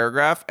of a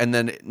paragraph and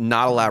then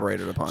not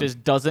elaborated upon.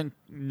 Just doesn't,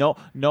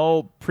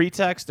 no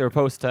pretext or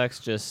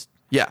post-text, just...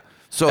 Yeah.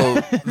 So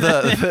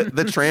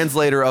the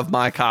translator of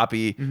my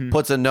copy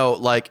puts a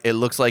note like it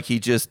looks like he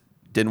just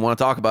didn't want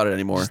to talk about it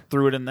anymore. Just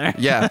threw it in there.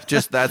 Yeah,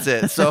 just that's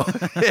it. So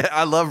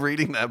I love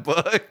reading that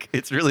book.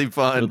 It's really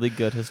fun. Really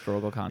good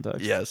historical context.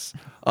 Yes.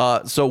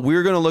 So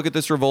we're going to look at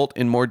this revolt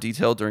in more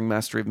detail during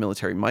Mastery of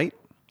Military Might.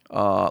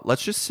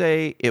 Let's just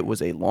say it was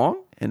a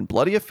long and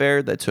bloody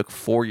affair that took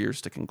 4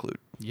 years to conclude.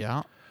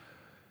 Yeah.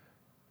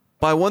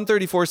 By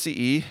 134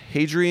 CE,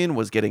 Hadrian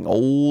was getting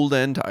old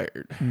and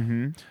tired.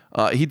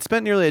 He'd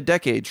spent nearly a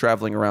decade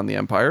traveling around the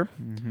empire.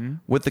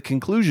 With the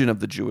conclusion of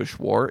the Jewish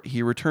War,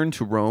 he returned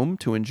to Rome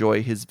to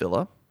enjoy his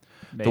villa.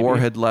 Maybe. The war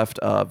had left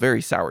a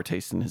very sour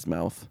taste in his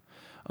mouth.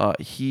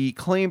 He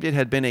claimed it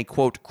had been a,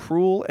 quote,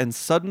 cruel and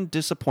sudden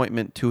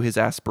disappointment to his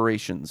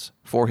aspirations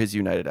for his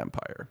united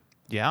empire.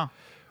 Yeah.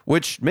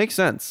 Which makes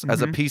sense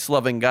as a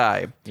peace-loving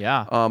guy.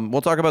 Yeah.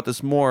 We'll talk about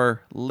this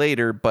more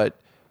later, but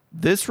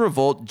this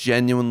revolt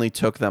genuinely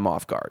took them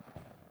off guard.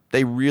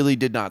 They really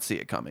did not see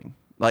it coming,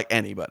 like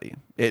anybody.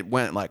 It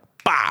went like,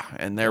 bah,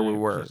 and there we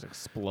were. It just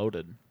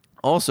exploded.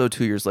 Also,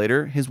 2 years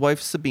later, his wife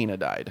Sabina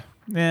died.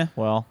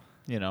 Well,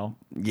 you know.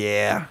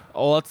 Yeah.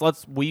 Oh,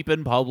 let's weep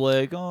in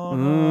public. Oh,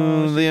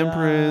 no, the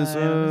Empress.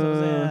 So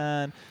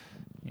sad.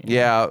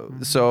 Yeah,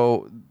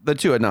 so the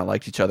two had not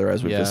liked each other,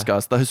 as we've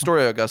discussed. The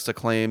Historia Augusta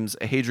claims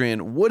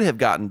Hadrian would have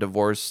gotten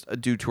divorced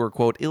due to her,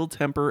 quote, ill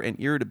temper and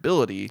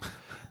irritability,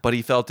 but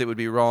he felt it would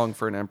be wrong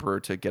for an emperor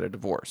to get a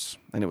divorce,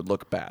 and it would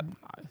look bad.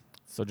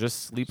 So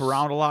just sleep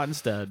around a lot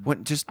instead.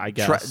 I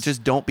guess.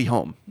 Just don't be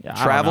home. Yeah,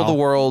 Travel the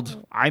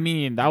world. I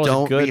mean, that was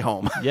don't good. Be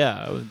home.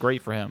 Yeah, it was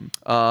great for him.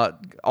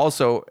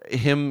 Also,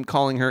 him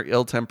calling her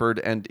ill-tempered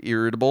and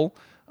irritable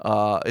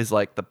is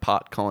like the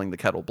pot calling the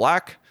kettle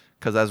black.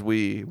 Because as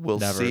we will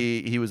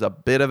see, he was a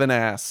bit of an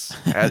ass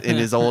in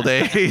his old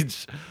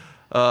age.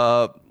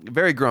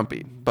 Very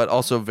grumpy, but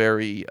also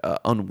very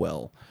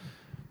unwell.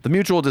 The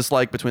mutual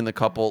dislike between the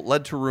couple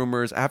led to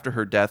rumors after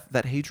her death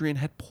that Hadrian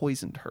had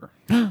poisoned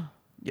her.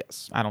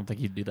 Yes. I don't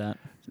think he'd do that.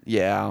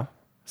 Yeah.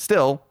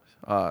 Still,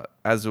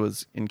 as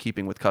was in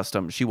keeping with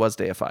custom, she was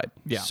deified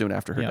soon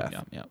after her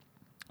death. Yeah.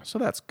 So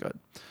that's good.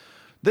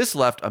 This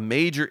left a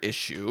major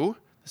issue,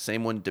 the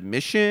same one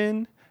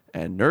Domitian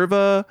and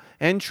Nerva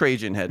and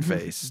Trajan had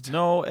faced.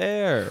 No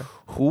heir.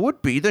 Who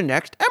would be the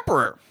next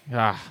emperor?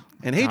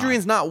 And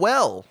Hadrian's not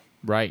well.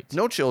 Right.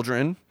 No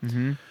children.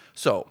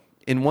 So,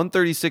 in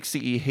 136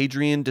 CE,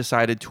 Hadrian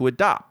decided to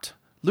adopt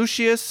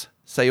Lucius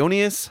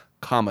Saeonius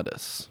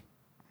Commodus.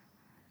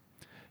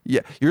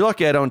 Yeah, you're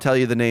lucky I don't tell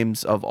you the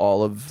names of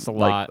all of. It's a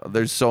lot.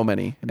 There's so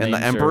many, and the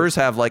emperors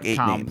have like 8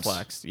 names.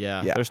 Complex.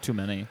 Yeah, there's too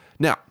many.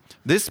 Now,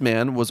 this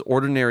man was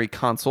ordinary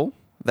consul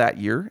that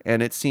year,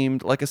 and it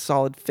seemed like a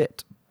solid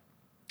fit.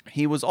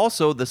 He was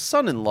also the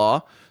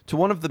son-in-law to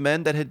one of the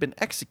men that had been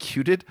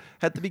executed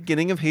at the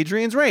beginning of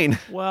Hadrian's reign.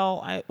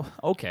 Well,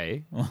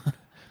 okay.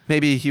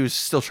 Maybe he was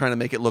still trying to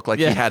make it look like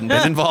he hadn't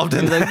been involved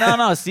in that. Like,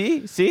 no, see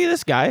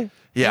this guy.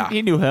 Yeah.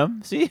 He knew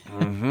him. See?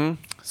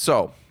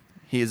 So,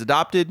 he is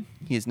adopted.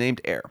 He is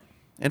named heir.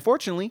 And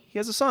fortunately, he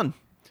has a son.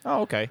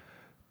 Oh, okay.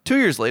 2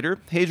 years later,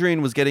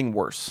 Hadrian was getting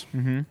worse.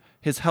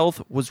 His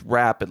health was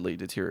rapidly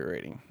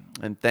deteriorating.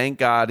 And thank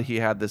God he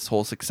had this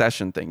whole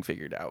succession thing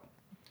figured out.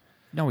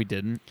 No, he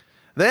didn't.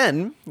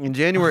 Then, in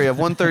January of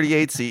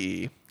 138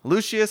 CE,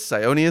 Lucius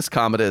Saeonius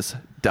Commodus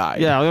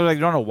died. Yeah, I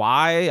don't know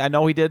why. I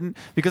know he didn't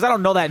because I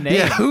don't know that name.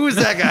 Yeah, who's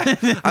that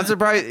guy? I'm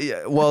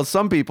surprised. Well,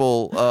 some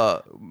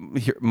people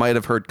might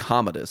have heard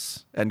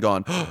Commodus and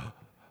gone,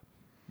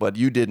 but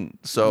you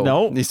didn't.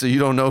 So, so you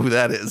don't know who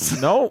that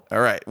is. No. All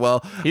right.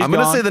 Well, I'm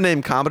going to say the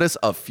name Commodus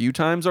a few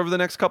times over the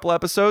next couple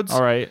episodes.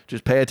 All right.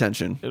 Just pay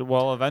attention.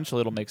 Well,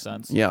 eventually it'll make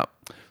sense. Yeah.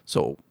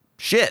 So,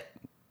 shit.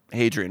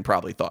 Hadrian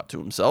probably thought to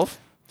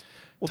himself.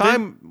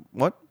 Well,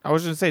 what? I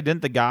was going to say,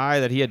 didn't the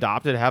guy that he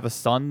adopted have a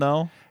son,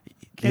 though?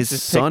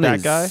 His son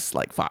is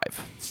like 5.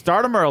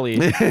 Start him early.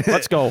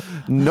 Let's go.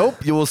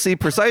 Nope. You will see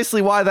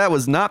precisely why that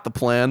was not the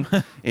plan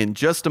in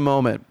just a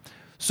moment.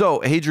 So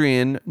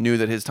Hadrian knew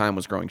that his time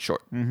was growing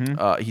short.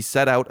 He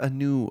set out a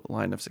new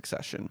line of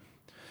succession.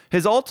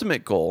 His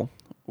ultimate goal,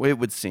 it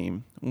would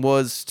seem,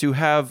 was to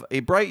have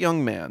a bright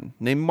young man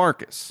named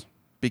Marcus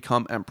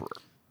become emperor.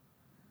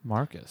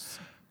 Marcus.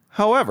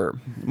 However,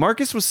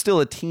 Marcus was still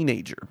a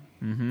teenager.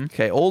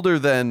 Okay, older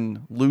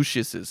than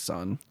Lucius's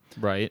son.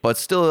 Right. But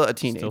still a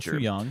teenager. Still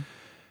too young.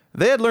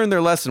 They had learned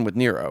their lesson with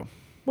Nero.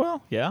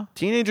 Well, yeah.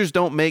 Teenagers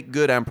don't make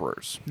good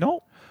emperors.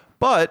 No.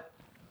 But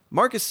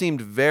Marcus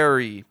seemed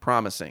very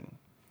promising.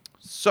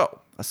 So,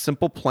 a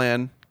simple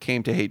plan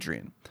came to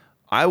Hadrian.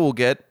 I will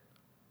get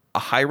a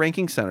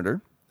high-ranking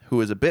senator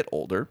who is a bit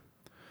older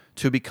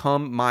to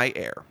become my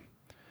heir,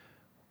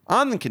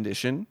 on the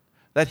condition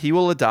that he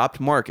will adopt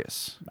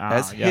Marcus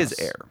as his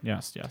heir.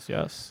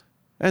 Yes.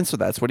 And so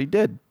that's what he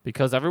did.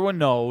 Because everyone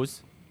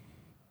knows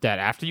that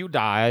after you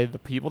die, the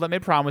people that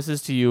made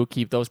promises to you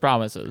keep those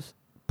promises.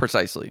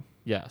 Precisely.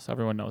 Yes,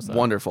 everyone knows that.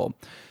 Wonderful.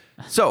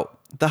 So,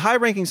 the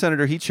high-ranking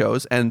senator he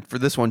chose, and for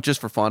this one,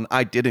 just for fun,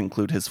 I did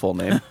include his full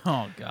name.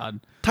 Oh, God.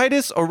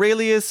 Titus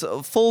Aurelius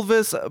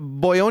Fulvus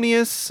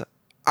Boionius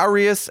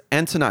Arius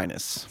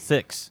Antoninus.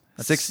 6.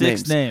 That's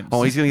 6 names.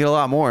 Oh, he's going to get a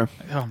lot more.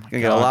 Oh, my God. Going to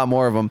get a lot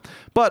more of them.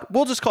 But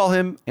we'll just call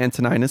him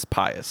Antoninus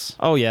Pius.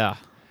 Oh, yeah.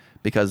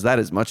 Because that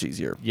is much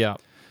easier. Yeah.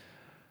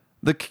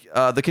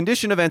 The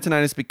condition of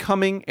Antoninus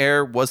becoming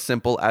heir was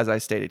simple, as I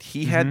stated.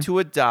 He had to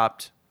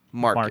adopt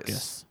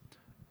Marcus.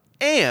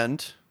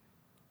 And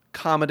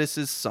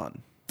Commodus's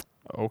son.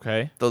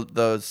 Okay.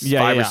 The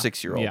 5 or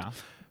 6 year old. Yeah.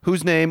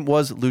 Whose name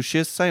was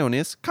Lucius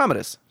Saeonius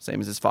Commodus,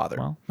 same as his father.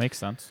 Well, makes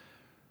sense.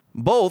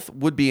 Both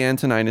would be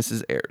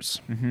Antoninus's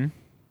heirs.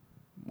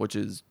 Which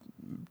is,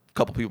 a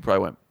couple people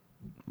probably went,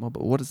 Well,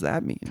 but what does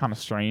that mean? Kind of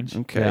strange.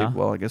 Okay, Yeah.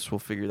 well, I guess we'll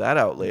figure that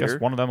out later. I guess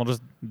one of them will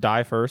just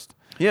die first.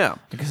 Yeah.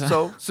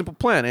 So, simple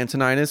plan.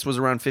 Antoninus was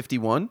around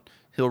 51.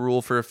 He'll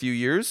rule for a few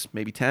years,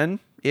 maybe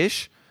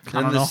 10-ish.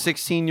 And the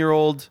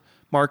 16-year-old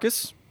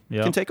Marcus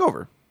can take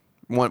over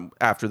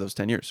after those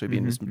 10 years. So he'd be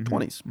in his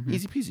 20s.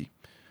 Easy peasy.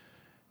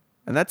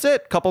 And that's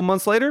it. A couple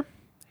months later,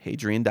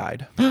 Hadrian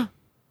died. What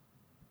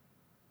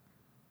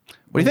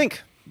do you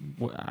think?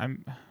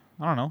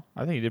 I don't know.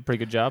 I think he did a pretty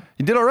good job.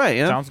 He did all right,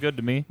 yeah? Sounds good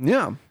to me.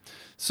 Yeah.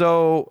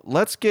 So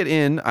let's get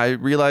in. I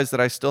realized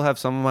that I still have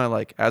some of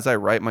my, as I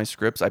write my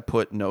scripts, I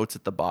put notes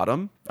at the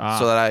bottom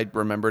so that I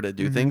remember to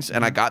do things.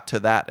 And I got to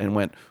that and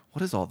went,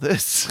 what is all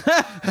this?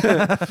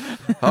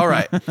 All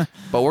right.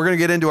 But we're going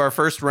to get into our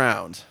first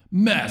round.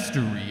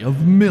 Mastery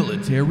of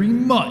military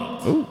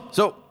might. Ooh.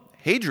 So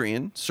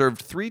Hadrian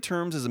served 3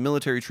 terms as a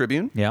military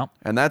tribune. Yeah.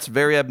 And that's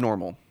very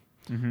abnormal.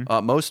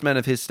 Most men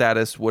of his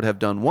status would have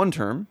done 1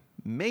 term,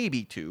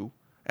 maybe 2,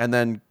 and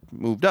then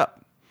moved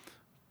up.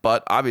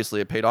 But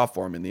obviously it paid off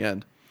for him in the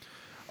end.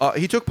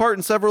 He took part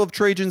in several of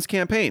Trajan's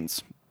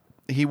campaigns.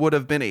 He would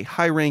have been a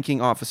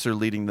high-ranking officer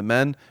leading the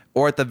men,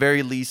 or at the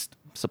very least,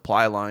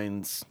 supply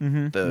lines,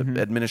 the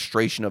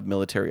administration of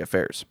military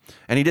affairs.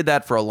 And he did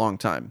that for a long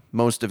time,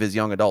 most of his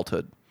young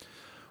adulthood.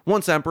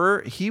 Once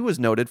emperor, he was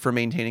noted for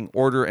maintaining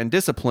order and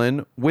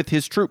discipline with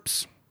his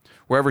troops.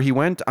 Wherever he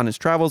went on his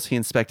travels, he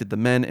inspected the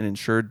men and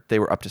ensured they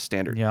were up to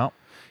standard. Yeah.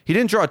 He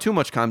didn't draw too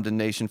much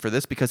condemnation for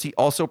this because he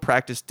also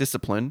practiced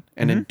discipline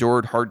and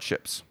endured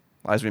hardships.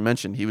 As we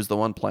mentioned, he was the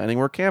one planning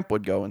where camp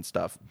would go and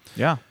stuff.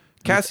 Yeah.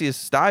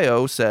 Cassius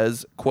Dio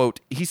says, quote,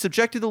 he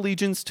subjected the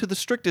legions to the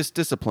strictest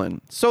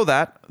discipline so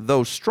that,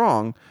 though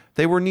strong,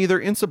 they were neither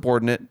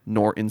insubordinate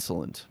nor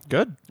insolent.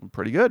 Good.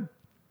 Pretty good.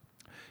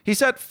 He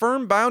set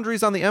firm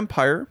boundaries on the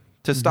empire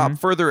to stop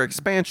further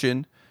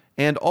expansion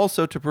and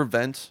also to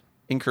prevent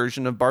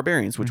incursion of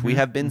barbarians, which we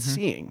have been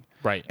seeing.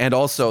 Right. And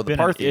also the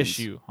Parthians. It's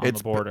been an issue on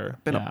the border.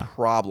 Been a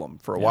problem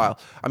for a while.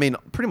 I mean,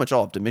 pretty much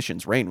all of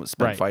Domitian's reign was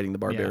spent fighting the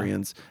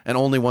barbarians. And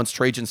only once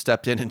Trajan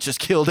stepped in and just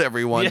killed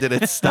everyone did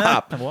it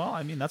stop. Well,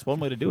 I mean, that's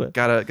one way to do it.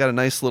 Got a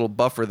nice little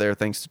buffer there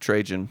thanks to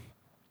Trajan.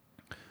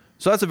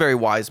 So that's a very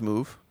wise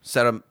move.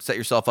 Set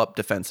yourself up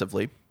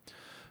defensively.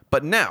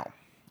 But now,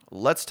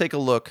 let's take a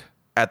look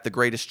at the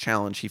greatest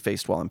challenge he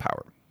faced while in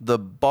power. The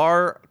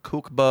Bar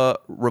Kokhba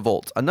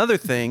revolt. Another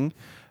thing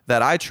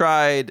that I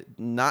tried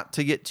not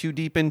to get too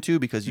deep into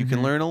because you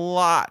can learn a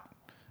lot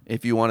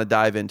if you want to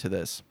dive into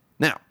this.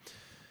 Now,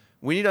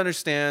 we need to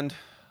understand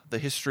the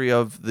history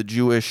of the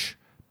Jewish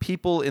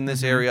people in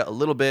this area a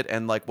little bit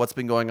and what's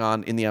been going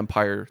on in the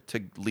empire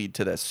to lead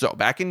to this. So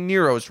back in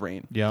Nero's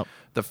reign,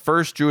 the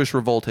first Jewish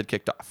revolt had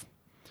kicked off.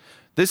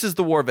 This is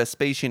the war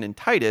Vespasian and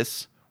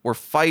Titus were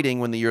fighting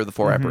when the year of the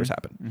 4 emperors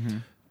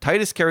happened.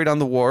 Titus carried on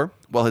the war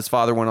while his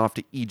father went off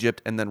to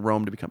Egypt and then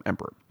Rome to become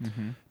emperor.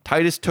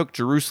 Titus took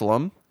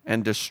Jerusalem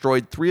and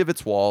destroyed 3 of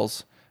its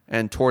walls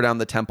and tore down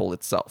the temple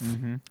itself.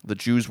 The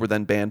Jews were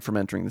then banned from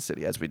entering the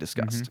city, as we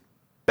discussed.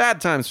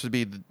 Bad times to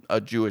be a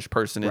Jewish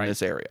person in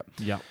this area.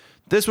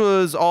 This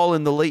was all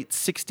in the late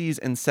 60s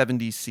and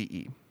 70s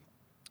CE.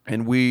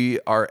 And we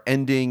are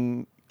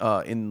ending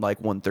in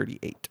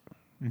 138.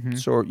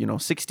 So,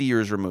 60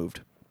 years removed.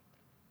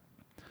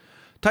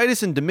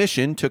 Titus and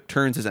Domitian took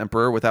turns as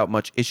emperor without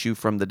much issue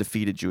from the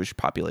defeated Jewish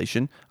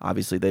population.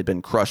 Obviously, they'd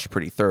been crushed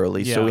pretty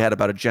thoroughly, so we had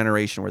about a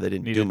generation where they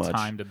didn't do much.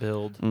 Time to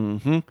build.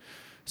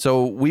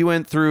 So we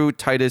went through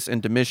Titus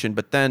and Domitian,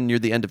 but then near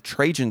the end of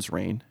Trajan's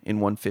reign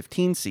in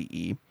 115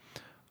 CE,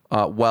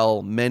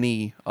 while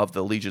many of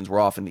the legions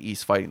were off in the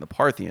east fighting the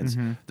Parthians,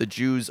 the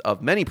Jews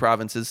of many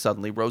provinces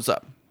suddenly rose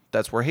up.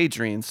 That's where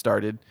Hadrian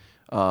started.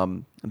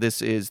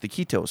 This is the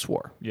Kitos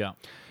War.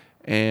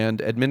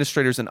 And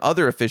administrators and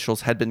other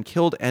officials had been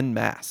killed en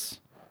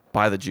masse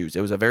by the Jews.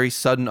 It was a very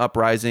sudden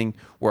uprising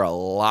where a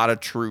lot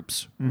of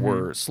troops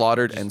were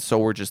slaughtered, and so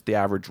were just the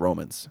average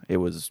Romans. It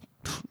was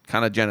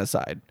kind of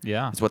genocide.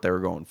 That's what they were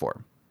going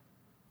for.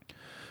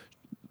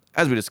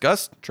 As we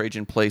discussed,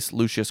 Trajan placed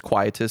Lucius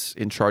Quietus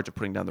in charge of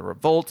putting down the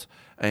revolt,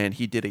 and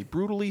he did a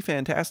brutally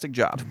fantastic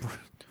job.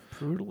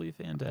 Brutally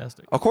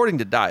fantastic. According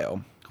to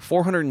Dio,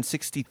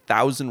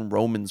 460,000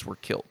 Romans were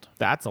killed.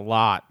 That's a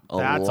lot.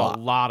 That's a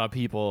lot of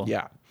people.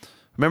 Yeah.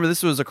 Remember,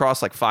 this was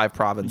across 5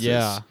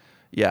 provinces.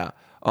 Yeah.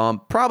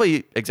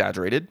 Probably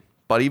exaggerated,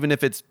 but even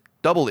if it's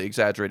doubly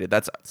exaggerated,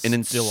 that's an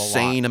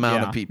insane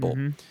amount of people.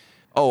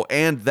 Oh,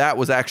 and that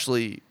was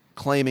actually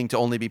claiming to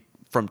only be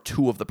from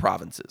 2 of the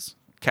provinces.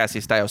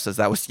 Cassius Dio says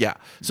that was,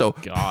 so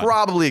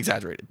probably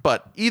exaggerated.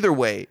 But either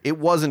way, it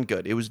wasn't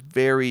good. It was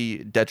very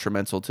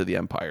detrimental to the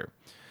empire.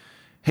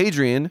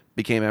 Hadrian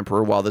became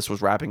emperor while this was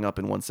wrapping up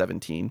in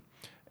 117,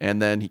 and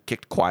then he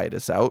kicked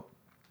Quietus out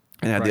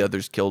and had the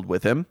others killed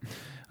with him.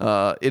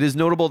 It is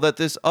notable that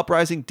this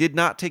uprising did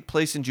not take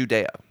place in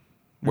Judea,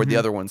 where the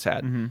other ones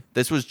had.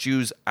 This was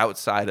Jews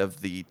outside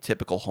of the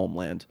typical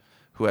homeland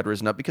who had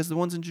risen up because the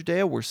ones in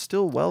Judea were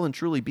still well and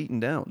truly beaten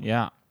down.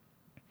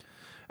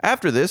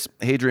 After this,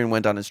 Hadrian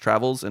went on his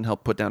travels and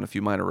helped put down a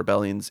few minor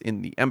rebellions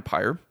in the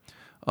empire.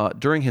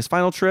 During his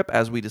final trip,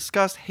 as we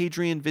discussed,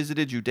 Hadrian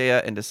visited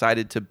Judea and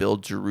decided to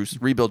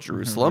rebuild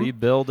Jerusalem.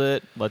 Rebuild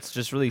it. Let's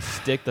just really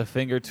stick the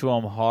finger to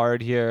him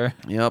hard here.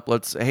 Yep.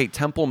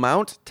 Temple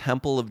Mount,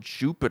 Temple of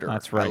Jupiter.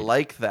 That's right. I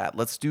like that.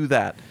 Let's do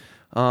that.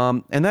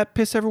 And that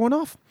pissed everyone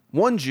off.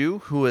 One Jew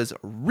who was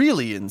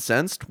really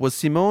incensed was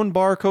Simon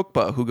Bar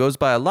Kokhba, who goes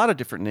by a lot of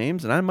different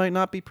names, and I might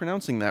not be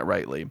pronouncing that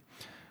rightly.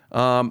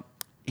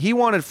 He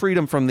wanted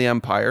freedom from the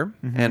empire,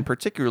 and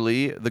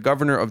particularly the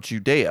governor of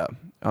Judea,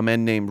 a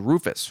man named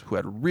Rufus, who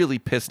had really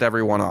pissed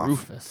everyone off.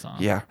 Rufus, huh?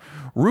 Yeah.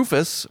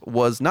 Rufus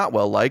was not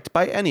well liked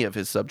by any of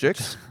his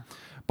subjects.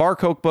 Bar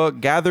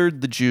Kokhba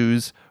gathered the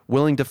Jews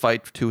willing to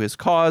fight to his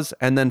cause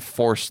and then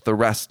forced the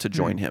rest to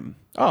join him.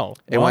 Oh.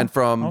 It went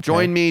from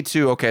join me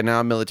to, okay, now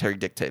I'm military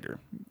dictator.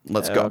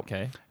 Let's go.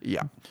 Okay.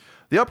 Yeah.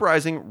 The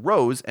uprising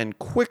rose and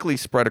quickly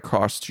spread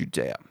across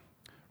Judea.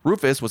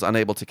 Rufus was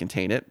unable to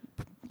contain it,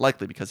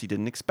 likely because he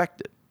didn't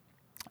expect it.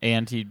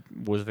 And he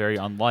was very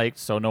unliked,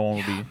 so no one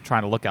would be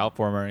trying to look out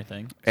for him or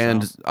anything.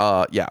 And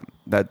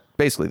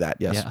basically that,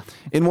 yes. Yeah.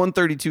 In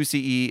 132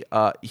 CE,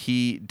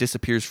 he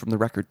disappears from the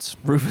records.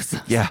 Rufus.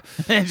 Yeah.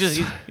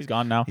 he's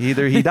gone now.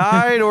 Either he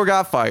died or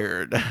got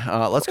fired.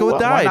 Let's go with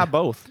died. Why not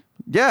both?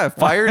 Yeah,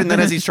 fired, and then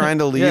as he's trying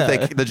to leave,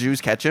 the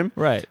Jews catch him.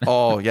 Right.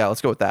 Oh, yeah,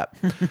 let's go with that.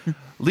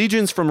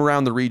 Legions from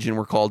around the region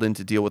were called in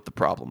to deal with the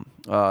problem.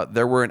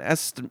 There were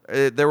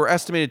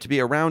estimated to be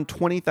around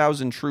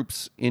 20,000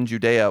 troops in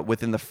Judea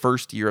within the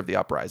first year of the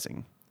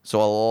uprising. So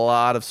a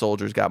lot of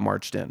soldiers got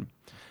marched in.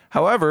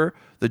 However,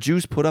 the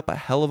Jews put up a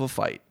hell of a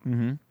fight.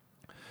 Mm-hmm.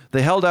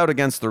 They held out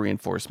against the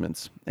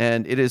reinforcements,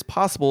 and it is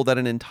possible that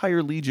an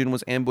entire legion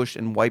was ambushed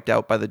and wiped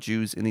out by the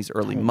Jews in these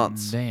early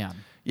months. Man.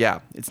 Yeah,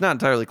 it's not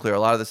entirely clear. A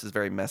lot of this is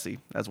very messy,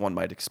 as one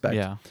might expect.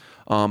 Yeah.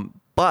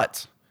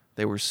 But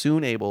they were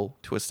soon able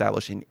to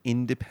establish an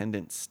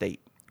independent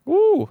state.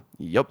 Ooh.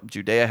 Yep,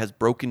 Judea has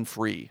broken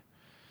free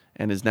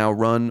and is now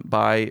run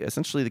by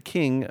essentially the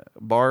king,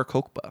 Bar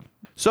Kokhba.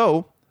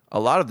 So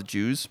a lot of the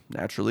Jews,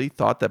 naturally,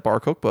 thought that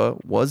Bar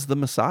Kokhba was the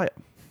Messiah.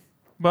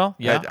 Well,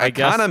 yeah, I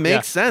guess. It kind of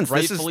makes sense.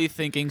 Rightfully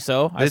thinking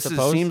so, I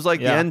suppose. Seems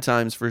like the end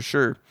times for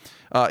sure.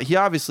 He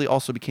obviously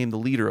also became the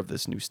leader of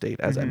this new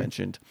state, as I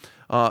mentioned.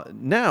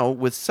 Now,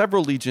 with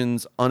several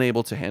legions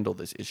unable to handle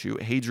this issue,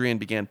 Hadrian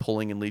began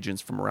pulling in legions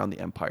from around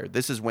the empire.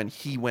 This is when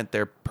he went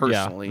there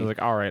personally. Yeah,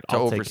 like, all right,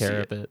 I'll take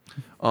care of it.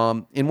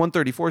 In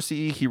 134 CE,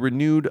 he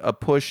renewed a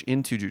push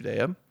into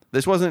Judea.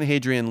 This wasn't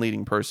Hadrian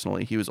leading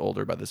personally. He was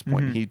older by this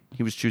point.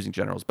 He was choosing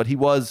generals, but he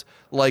was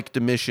like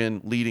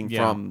Domitian leading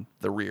from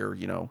the rear.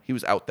 He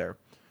was out there.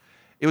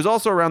 It was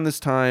also around this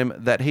time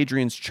that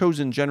Hadrian's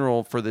chosen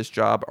general for this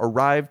job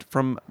arrived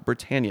from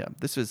Britannia.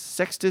 This is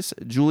Sextus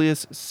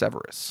Julius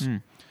Severus.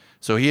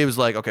 So he was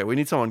like, okay, we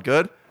need someone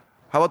good.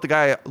 How about the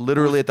guy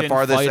literally at the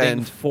farthest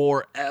end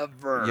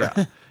forever?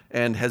 Yeah,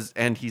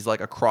 and he's like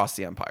across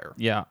the empire.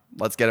 Yeah,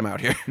 let's get him out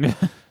here.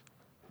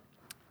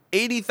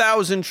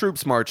 80,000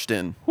 troops marched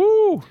in.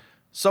 Woo!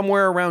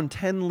 Somewhere around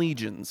 10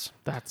 legions.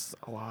 That's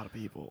a lot of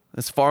people.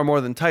 That's far more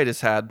than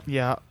Titus had.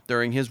 Yeah.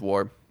 During his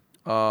war.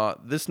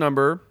 This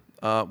number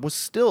was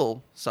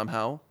still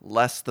somehow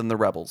less than the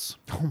rebels.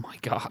 Oh my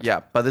God.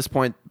 Yeah. By this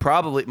point,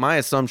 probably my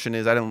assumption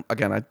is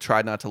I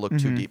tried not to look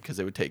too deep because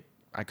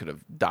I could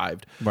have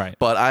dived. Right.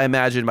 But I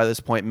imagine by this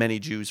point, many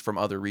Jews from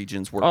other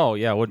regions were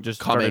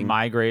started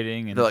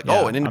migrating. And they're like,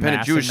 an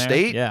independent Jewish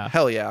state? Yeah.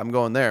 Hell yeah, I'm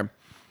going there.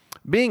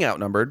 Being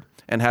outnumbered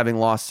and having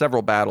lost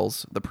several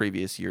battles the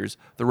previous years,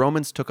 the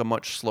Romans took a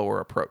much slower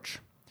approach.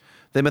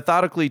 They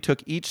methodically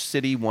took each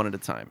city one at a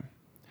time.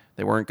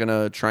 They weren't going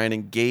to try and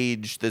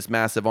engage this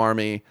massive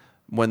army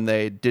when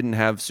they didn't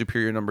have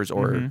superior numbers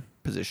or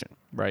position.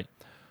 Right.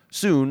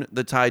 Soon,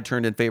 the tide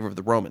turned in favor of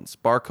the Romans.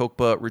 Bar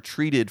Kokhba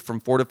retreated from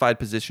fortified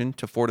position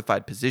to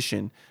fortified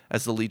position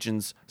as the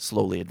legions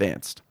slowly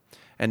advanced.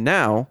 And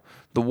now,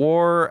 the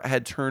war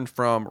had turned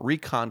from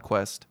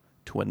reconquest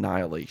to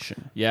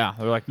annihilation. Yeah,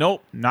 they're like,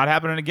 nope, not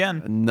happening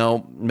again.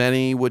 No,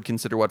 many would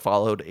consider what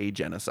followed a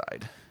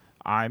genocide.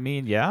 I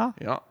mean, yeah.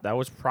 That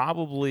was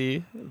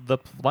probably the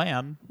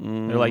plan.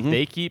 They're like,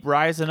 they keep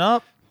rising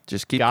up.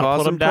 Just keep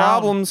causing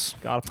problems.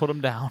 Gotta put them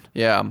down.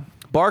 Yeah.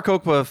 Bar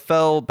Kokhba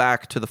fell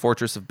back to the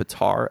fortress of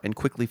Batar and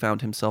quickly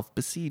found himself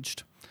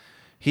besieged.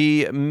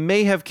 He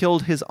may have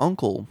killed his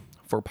uncle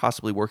for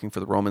possibly working for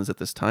the Romans at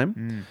this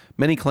time.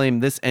 Many claim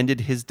this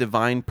ended his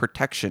divine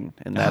protection,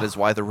 and that is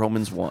why the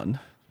Romans won.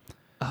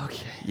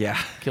 Okay. Yeah.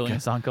 Killing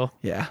his uncle.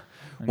 Yeah.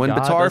 When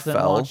God Batar doesn't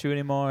fell, want you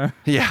anymore.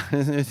 Yeah.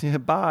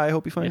 Bye.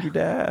 Hope you find your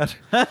dad.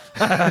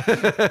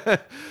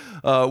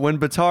 When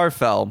Batar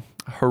fell,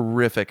 a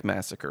horrific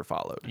massacre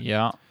followed.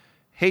 Yeah.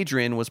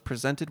 Hadrian was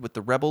presented with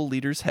the rebel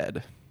leader's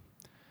head.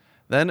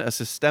 Then a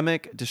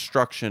systemic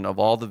destruction of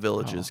all the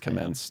villages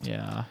commenced.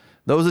 Yeah.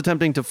 Those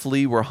attempting to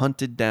flee were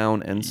hunted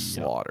down and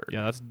slaughtered.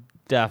 Yeah, that's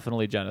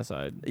definitely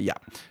genocide. Yeah.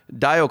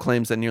 Dio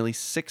claims that nearly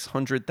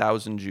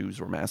 600,000 Jews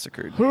were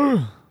massacred.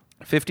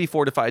 50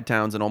 fortified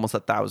towns and almost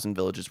 1,000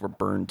 villages were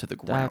burned to the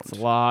ground. That's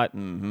a lot.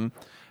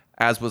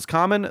 As was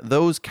common,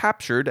 those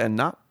captured and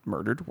not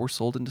murdered were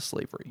sold into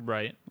slavery.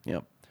 Right.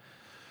 Yep.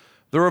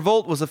 The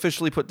revolt was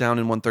officially put down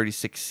in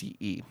 136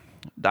 CE.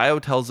 Dio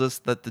tells us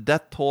that the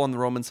death toll on the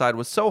Roman side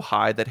was so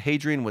high that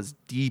Hadrian was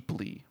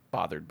deeply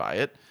bothered by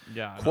it.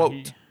 Yeah.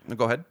 Quote,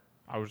 go ahead.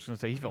 I was just going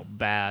to say he felt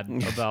bad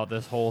about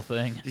this whole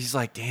thing. He's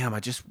like, damn, I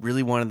just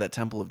really wanted that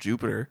Temple of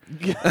Jupiter.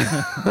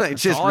 I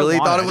just really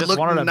thought it would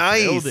look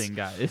nice. Building,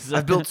 guys.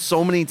 I've built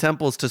so many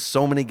temples to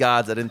so many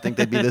gods. I didn't think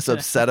they'd be this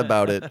upset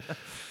about it.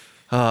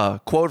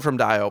 Quote from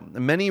Dio,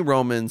 many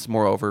Romans,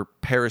 moreover,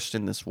 perished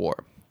in this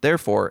war.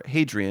 Therefore,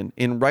 Hadrian,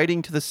 in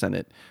writing to the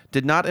Senate,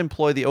 did not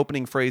employ the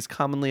opening phrase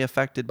commonly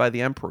affected by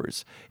the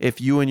emperors,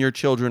 if you and your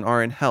children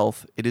are in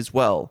health, it is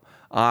well.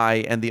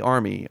 I and the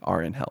army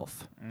are in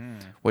health.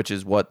 Which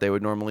is what they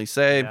would normally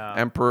say. Yeah.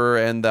 Emperor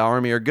and the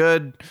army are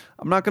good.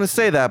 I'm not going to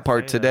say that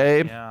part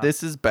today. Yeah.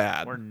 This is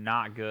bad. We're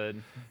not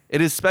good.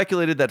 It is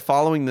speculated that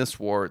following this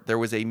war, there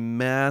was a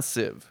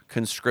massive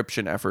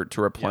conscription effort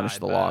to replenish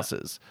the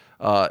losses.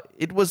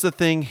 It was the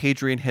thing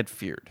Hadrian had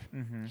feared.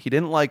 Mm-hmm. He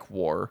didn't like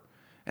war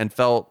and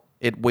felt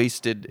it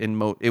wasted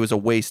it was a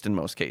waste in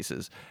most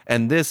cases.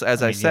 And this,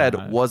 as I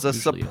said, was a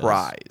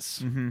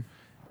surprise. Mm-hmm.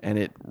 And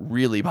it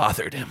really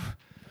bothered him.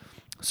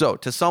 So,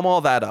 to sum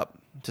all that up,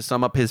 to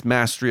sum up his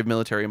mastery of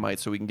military might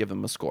so we can give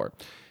him a score.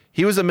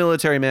 He was a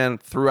military man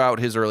throughout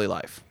his early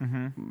life.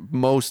 Mm-hmm.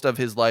 Most of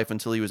his life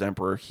until he was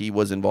emperor, he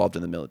was involved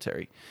in the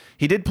military.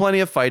 He did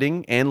plenty of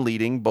fighting and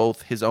leading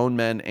both his own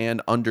men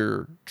and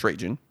under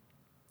Trajan.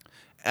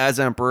 As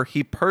emperor,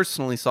 he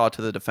personally saw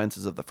to the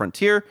defenses of the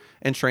frontier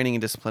and training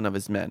and discipline of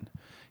his men.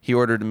 He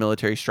ordered a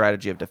military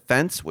strategy of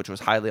defense, which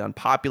was highly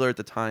unpopular at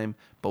the time,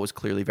 but was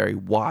clearly very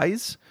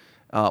wise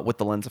with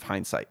the lens of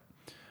hindsight.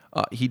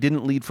 He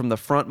didn't lead from the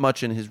front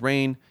much in his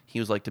reign. He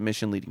was like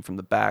Domitian, leading from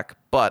the back.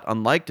 But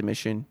unlike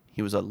Domitian,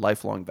 he was a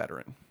lifelong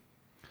veteran.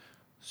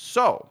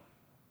 So,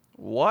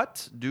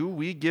 what do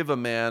we give a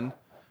man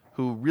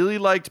who really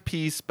liked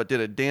peace but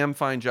did a damn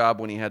fine job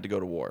when he had to go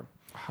to war?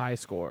 High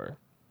score.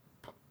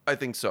 I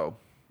think so.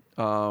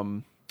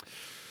 I'm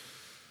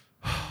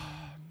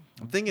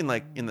thinking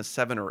like in the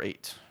 7 or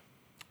 8.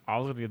 I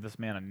was going to give this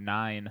man a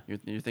 9.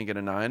 You're thinking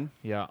a 9?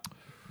 Yeah.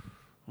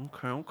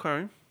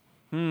 Okay.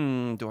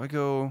 Do I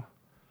go...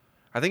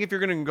 I think if you're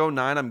going to go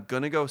 9, I'm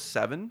going to go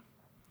 7.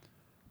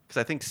 Because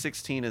I think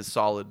 16 is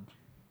solid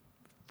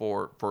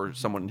for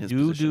someone in his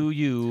position.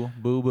 You,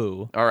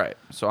 boo-boo. All right.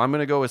 So I'm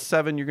going to go with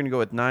 7. You're going to go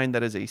with 9.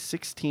 That is a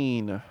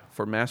 16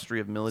 for mastery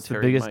of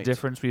military might. It's the biggest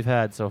difference we've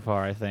had so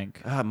far, I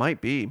think. It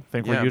might be. I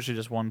think we're usually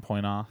just 1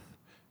 point off.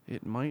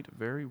 It might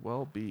very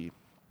well be.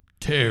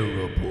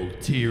 Terrible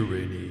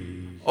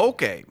tyranny.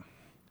 Okay.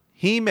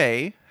 He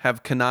may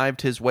have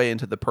connived his way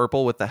into the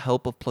purple with the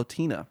help of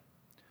Plotina.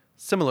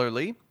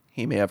 Similarly,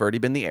 he may have already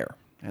been the heir,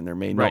 and there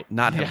may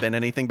not have been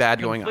anything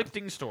bad going on.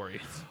 Conflicting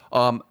stories.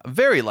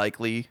 Very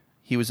likely,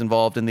 he was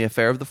involved in the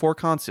affair of the 4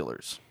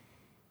 consulars.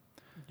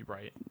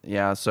 Right.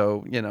 Yeah,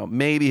 so,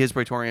 maybe his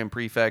praetorian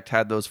prefect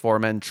had those 4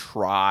 men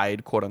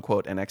tried, quote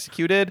unquote, and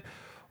executed,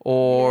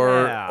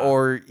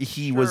 or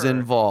he was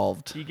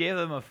involved. He gave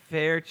them a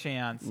fair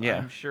chance. Yeah.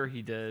 I'm sure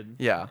he did.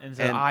 Yeah. And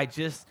said, I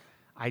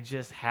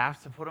just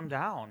have to put him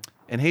down.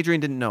 And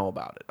Hadrian didn't know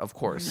about it, of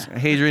course.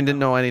 Hadrian didn't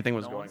know anything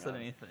was going on.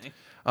 Anything.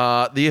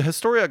 The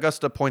Historia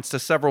Augusta points to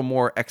several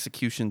more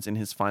executions in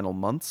his final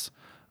months.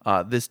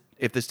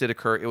 If this did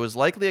occur, it was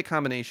likely a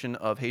combination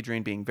of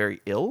Hadrian being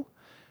very ill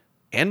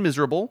and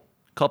miserable,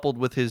 coupled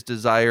with his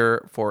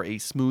desire for a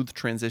smooth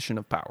transition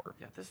of power.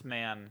 Yeah, this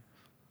man,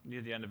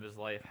 near the end of his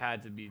life,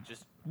 had to be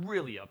just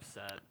really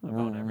upset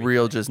about everything.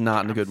 Real, just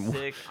not in a good way. I'm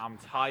sick, I'm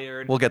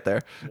tired. We'll get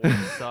there. War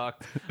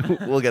sucked.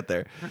 We'll get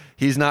there.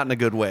 He's not in a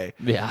good way.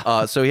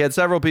 Yeah. So he had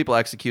several people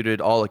executed,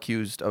 all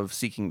accused of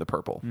seeking the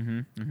purple,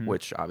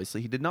 which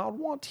obviously he did not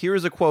want. Here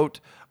is a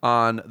quote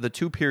on the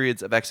 2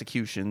 periods of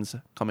executions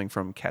coming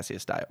from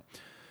Cassius Dio.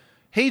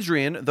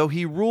 Hadrian, though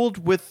he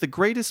ruled with the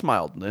greatest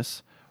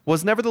mildness,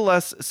 was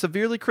nevertheless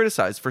severely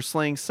criticized for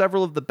slaying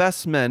several of the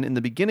best men in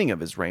the beginning of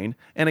his reign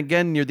and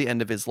again near the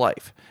end of his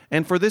life.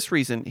 And for this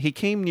reason, he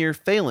came near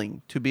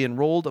failing to be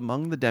enrolled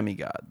among the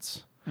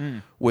demigods,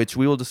 which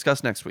we will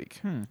discuss next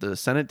week. The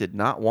Senate did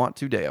not want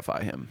to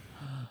deify him.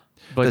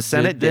 But the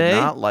Senate did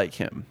not like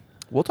him.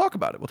 We'll talk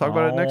about it. We'll talk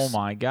about it next. Oh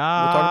my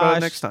gosh. We'll talk about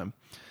it next time.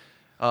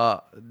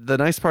 The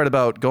nice part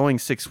about going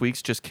 6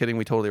 weeks, just kidding,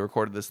 we totally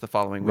recorded this the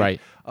following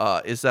week,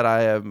 is that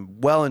I am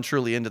well and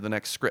truly into the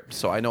next script.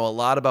 So I know a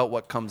lot about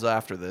what comes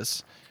after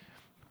this.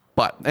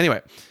 But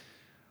anyway,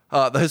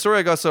 the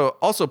Historia Augusta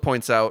also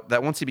points out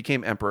that once he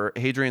became emperor,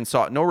 Hadrian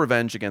sought no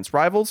revenge against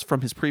rivals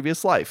from his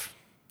previous life,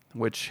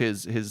 which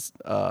his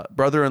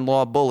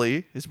brother-in-law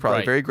Bully is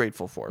probably very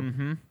grateful for.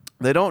 Mm-hmm.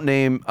 They don't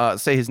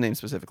say his name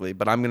specifically,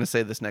 but I'm going to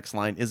say this next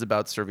line is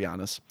about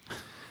Servianus.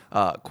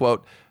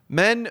 Quote,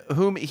 men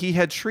whom he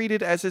had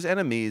treated as his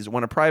enemies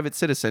when a private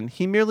citizen,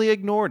 he merely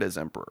ignored as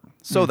emperor.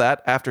 So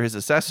that, after his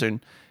accession,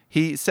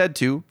 he said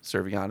to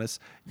Servianus,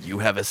 "You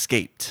have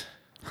escaped."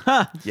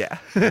 Yeah.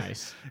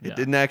 Nice. It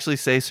didn't actually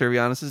say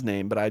Servianus'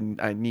 name, but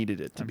I needed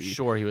it to be. I'm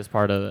sure he was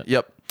part of it.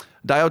 Yep.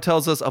 Dio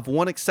tells us of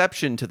one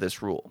exception to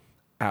this rule,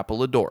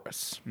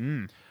 Apollodorus.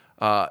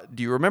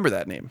 Do you remember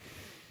that name?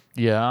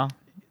 Yeah.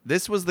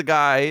 this was the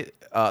guy,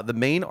 the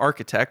main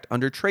architect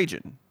under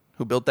Trajan,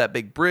 who built that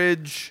big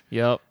bridge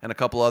and a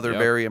couple other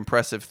very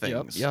impressive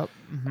things.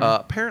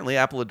 Apparently,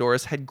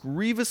 Apollodorus had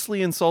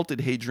grievously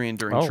insulted Hadrian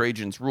during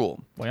Trajan's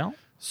rule. Well,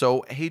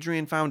 so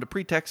Hadrian found a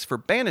pretext for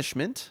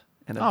banishment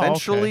and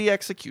eventually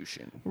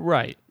execution.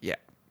 Right. Yeah.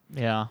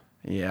 Yeah.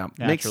 Yeah.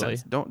 Makes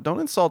sense. Don't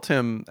insult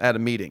him at a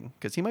meeting,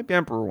 because he might be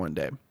emperor one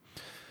day.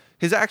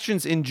 His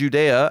actions in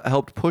Judea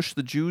helped push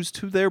the Jews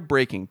to their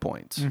breaking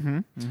point.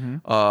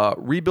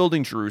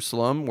 Rebuilding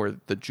Jerusalem, where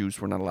the Jews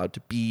were not allowed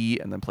to be,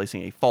 and then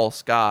placing a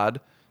false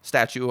god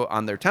statue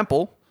on their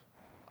temple,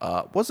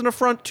 was an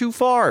affront too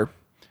far.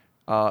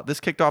 This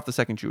kicked off the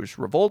Second Jewish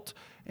Revolt,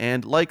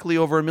 and likely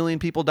over 1 million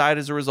people died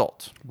as a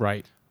result.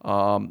 Right.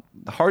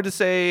 Hard to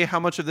say how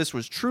much of this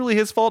was truly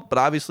his fault, but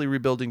obviously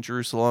rebuilding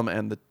Jerusalem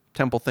and the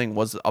temple thing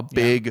was a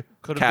big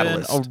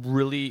catalyst. Could have been a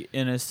really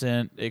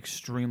innocent,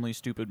 extremely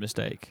stupid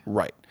mistake.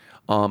 Right.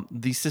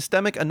 The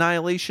systemic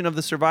annihilation of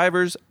the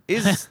survivors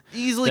is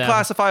easily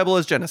classifiable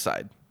as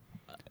genocide.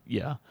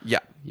 Yeah.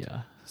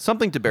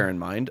 Something to bear in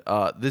mind.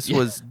 This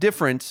was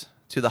different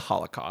to the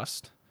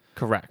Holocaust.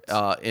 Correct.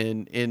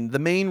 In the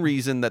main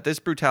reason that this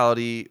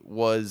brutality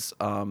was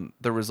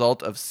the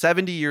result of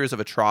 70 years of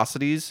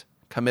atrocities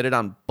committed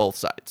on both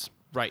sides.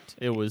 Right.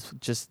 It was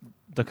just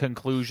the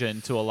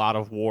conclusion to a lot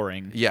of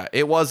warring. Yeah,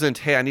 it wasn't,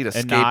 hey, I need a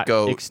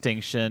scapegoat. Not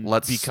extinction.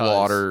 Let's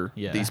slaughter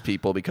these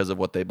people because of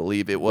what they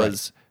believe. It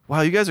was,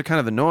 wow, you guys are kind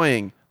of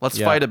annoying. Let's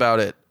fight about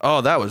it.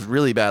 Oh, that was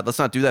really bad. Let's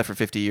not do that for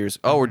 50 years.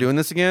 Oh, we're doing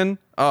this again?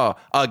 Oh,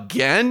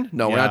 again?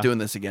 No, we're not doing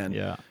this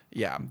again.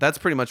 Yeah, that's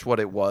pretty much what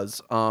it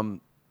was.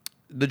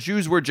 The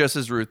Jews were just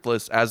as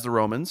ruthless as the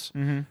Romans,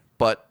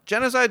 but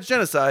genocide's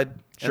genocide.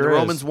 And the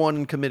Romans won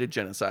and committed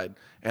genocide.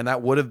 And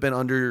that would have been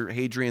under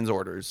Hadrian's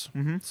orders.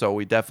 So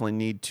we definitely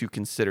need to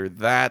consider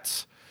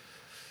that.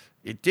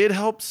 It did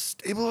help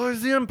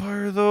stabilize the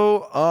empire,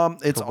 though.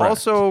 It's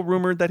also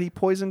rumored that he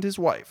poisoned his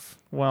wife.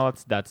 Well,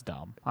 that's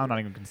dumb. I'm not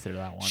even consider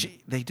that one.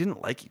 They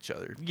didn't like each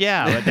other.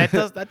 Yeah, that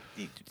does that.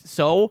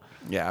 So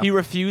he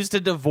refused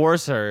to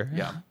divorce her.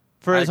 Yeah.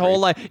 For his whole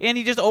life, and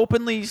he just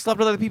openly slept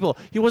with other people.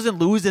 He wasn't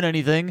losing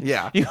anything.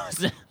 Yeah,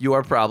 you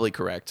are probably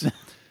correct.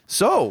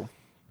 So,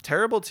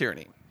 terrible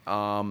tyranny.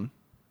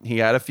 He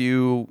had a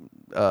few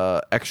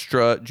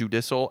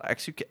extrajudicial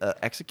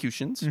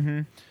executions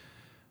and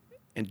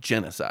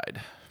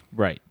genocide.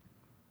 Right.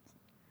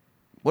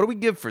 What do we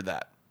give for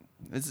that?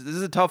 This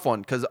is a tough one,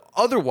 because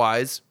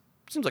otherwise,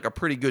 seems like a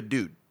pretty good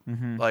dude.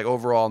 Like,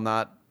 overall,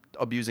 not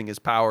abusing his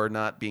power,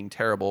 not being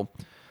terrible.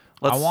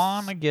 I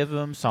want to give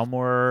him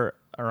somewhere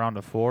around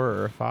a 4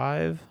 or a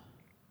 5.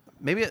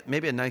 Maybe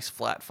a nice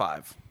flat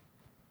 5.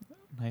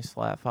 Nice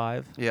flat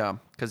 5. Yeah,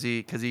 because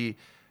he,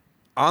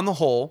 on the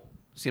whole,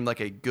 seemed like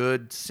a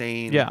good,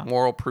 sane,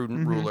 moral,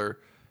 prudent ruler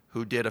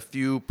who did a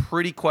few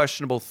pretty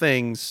questionable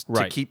things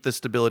to keep the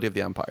stability of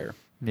the empire.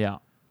 Yeah.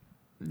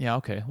 Yeah,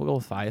 okay. We'll go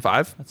with 5.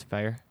 5? That's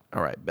fair.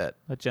 All right, bet.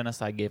 But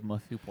genocide gave him a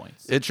few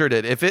points. It sure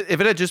did. If it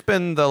had just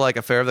been the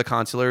affair of the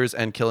consulars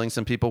and killing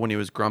some people when he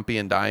was grumpy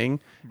and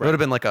dying, it would have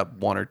been like a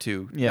 1 or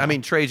 2. Yeah. I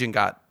mean, Trajan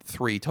got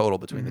 3 total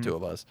between the two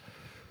of us.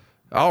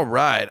 All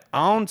right,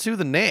 on to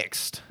the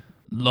next.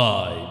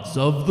 Lives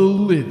of the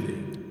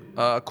Living.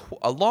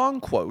 A long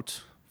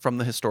quote from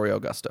the Historia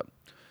Augusta.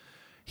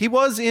 He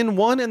was in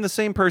one and the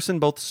same person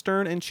both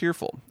stern and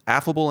cheerful,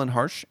 affable and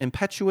harsh,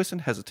 impetuous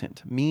and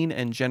hesitant, mean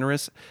and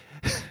generous,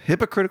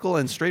 hypocritical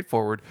and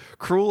straightforward,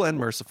 cruel and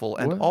merciful,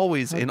 and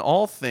always in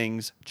all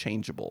things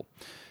changeable.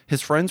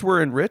 His friends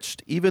were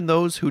enriched, even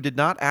those who did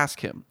not ask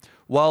him,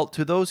 while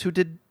to those who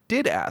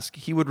did ask,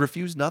 he would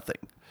refuse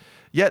nothing.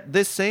 Yet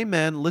this same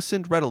man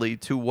listened readily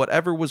to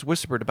whatever was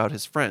whispered about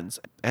his friends,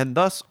 and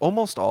thus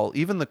almost all,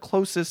 even the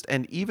closest,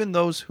 and even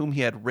those whom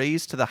he had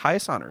raised to the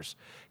highest honors,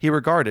 he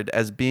regarded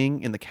as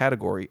being in the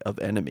category of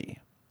enemy.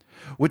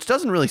 Which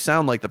doesn't really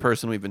sound like the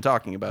person we've been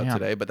talking about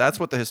today, but that's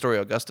what the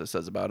Historia Augusta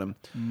says about him.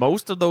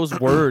 Most of those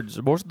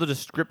words, most of the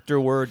descriptor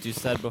words you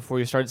said before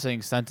you started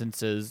saying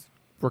sentences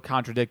were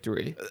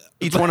contradictory.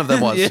 Each one of them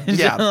was.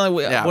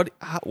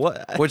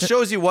 What? Which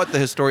shows you what the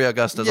Historia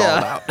Augusta is all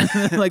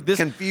about. Like this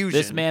confusion.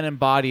 This man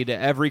embodied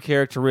every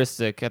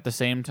characteristic at the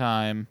same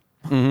time.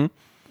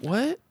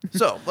 What?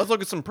 So let's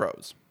look at some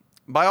pros.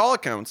 By all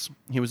accounts,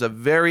 he was a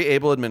very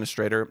able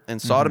administrator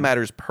and saw to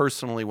matters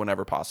personally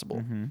whenever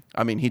possible.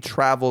 I mean, he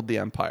traveled the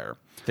empire.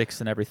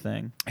 Fixing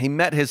everything. He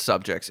met his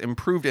subjects,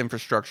 improved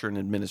infrastructure and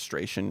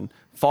administration,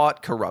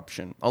 fought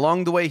corruption.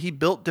 Along the way, he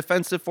built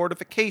defensive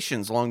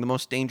fortifications along the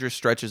most dangerous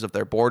stretches of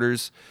their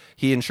borders.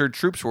 He ensured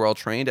troops were well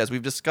trained, as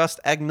we've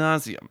discussed ad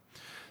nauseum.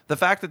 The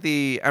fact that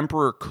the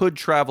emperor could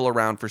travel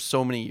around for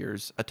so many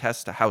years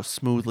attests to how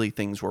smoothly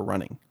things were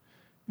running.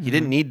 He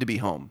didn't need to be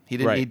home. He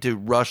didn't need to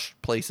rush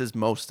places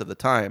most of the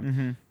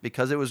time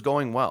because it was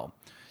going well.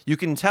 You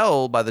can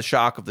tell by the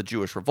shock of the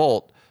Jewish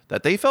revolt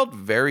that they felt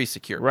very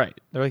secure. Right.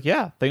 They're like,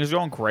 yeah, things are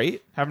going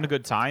great. Having a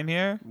good time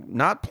here.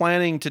 Not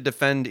planning to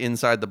defend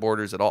inside the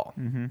borders at all.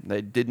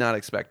 They did not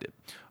expect it.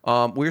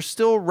 We're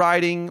still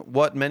riding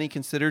what many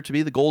consider to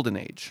be the golden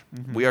age.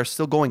 We are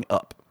still going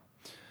up.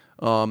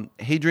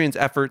 Hadrian's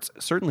efforts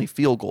certainly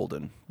feel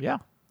golden. Yeah.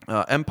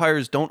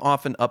 Empires don't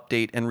often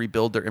update and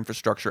rebuild their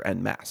infrastructure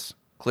en masse.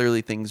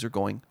 Clearly, things are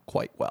going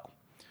quite well.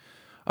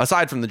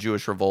 Aside from the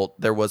Jewish revolt,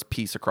 there was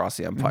peace across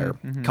the empire.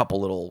 Couple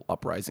little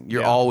uprising.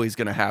 You're always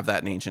going to have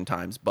that in ancient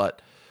times.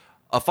 But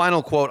a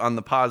final quote on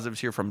the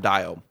positives here from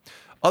Dio.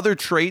 Other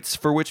traits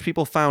for which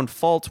people found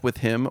fault with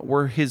him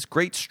were his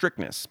great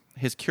strictness,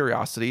 his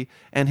curiosity,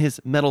 and his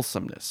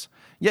meddlesomeness.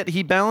 Yet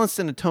he balanced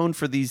and atoned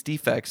for these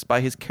defects by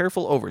his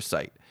careful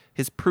oversight,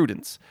 his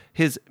prudence,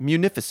 his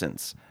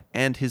munificence,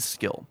 and his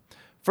skill.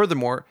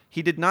 Furthermore,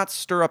 he did not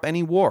stir up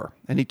any war,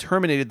 and he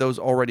terminated those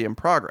already in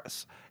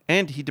progress.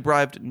 And he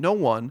deprived no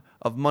one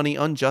of money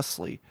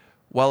unjustly,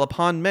 while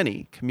upon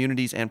many,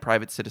 communities and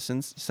private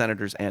citizens,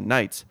 senators and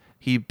knights,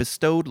 he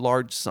bestowed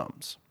large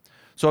sums.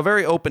 So a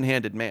very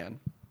open-handed man.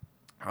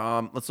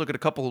 Let's look at a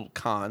couple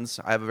cons.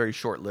 I have a very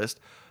short list.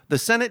 The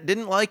Senate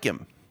didn't like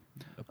him.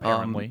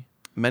 Apparently.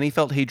 Many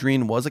felt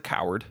Hadrian was a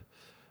coward.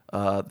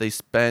 They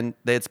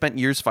had spent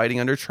years fighting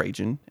under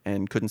Trajan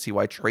and couldn't see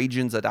why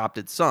Trajan's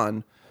adopted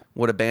son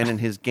would abandon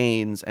his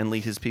gains and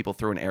lead his people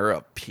through an era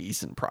of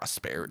peace and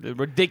prosperity.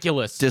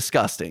 Ridiculous.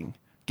 Disgusting.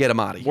 Get him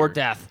out of here. Or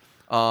death.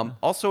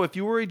 Also, if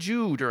you were a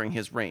Jew during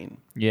his reign,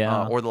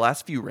 or the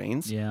last few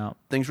reigns,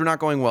 things were not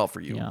going well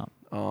for you. Yeah.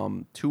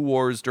 2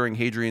 wars during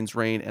Hadrian's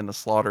reign and the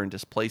slaughter and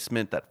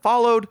displacement that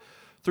followed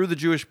threw the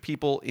Jewish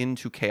people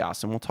into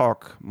chaos. And we'll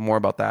talk more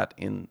about that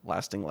in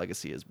Lasting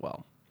Legacy as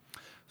well.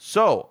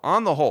 So,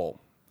 on the whole,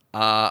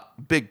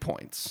 big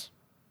points.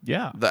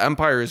 Yeah. The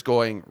empire is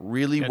going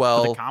really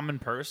well. For the common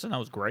person, that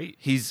was great.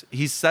 He's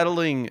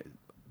settling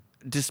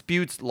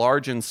disputes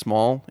large and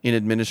small in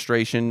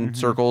administration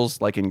circles,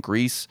 like in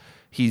Greece.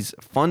 He's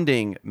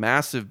funding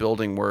massive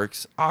building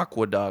works,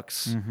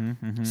 aqueducts,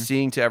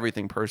 seeing to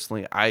everything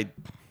personally. I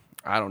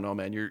don't know,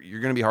 man. You're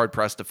going to be hard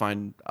pressed to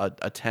find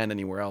a 10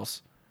 anywhere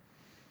else.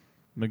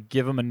 I'm gonna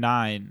give him a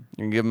 9.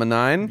 You're gonna give him a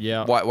 9?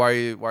 Yeah. Why are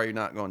you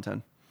not going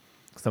 10?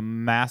 Because a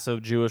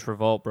massive Jewish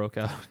revolt broke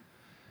out.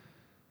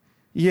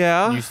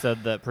 Yeah. You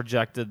said that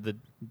projected the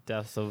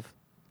deaths of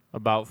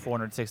about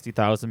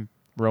 460,000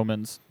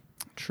 Romans.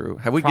 True.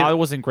 Probably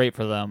wasn't great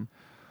for them.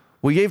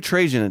 We gave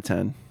Trajan a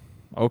 10.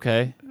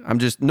 Okay. I'm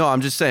just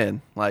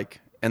saying,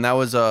 and that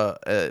was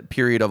a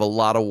period of a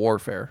lot of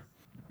warfare.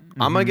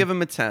 I'm gonna give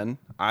him a 10.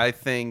 I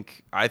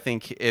think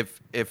if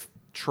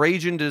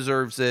Trajan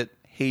deserves it,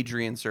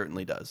 Hadrian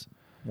certainly does.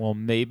 Well,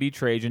 maybe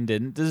Trajan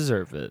didn't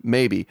deserve it.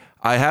 Maybe.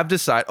 I have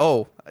decided.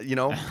 Oh,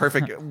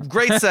 perfect.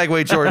 Great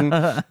segue, Jordan.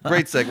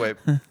 Great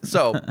segue.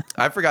 So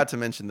I forgot to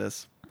mention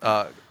this.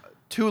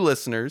 2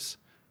 listeners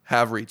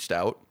have reached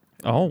out.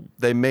 Oh.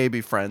 They may be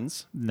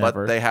friends,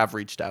 Never. but they have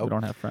reached out. We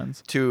don't have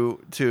friends.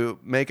 To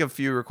make a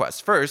few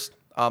requests. First,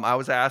 I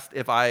was asked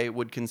if I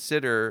would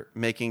consider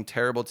making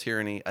Terrible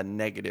Tyranny a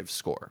negative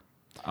score.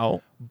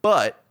 Oh.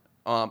 But,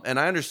 and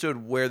I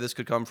understood where this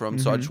could come from,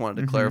 so I just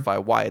wanted to clarify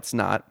why it's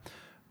not.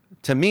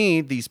 To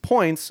me, these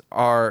points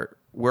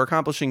we're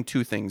accomplishing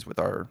 2 things with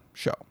our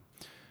show.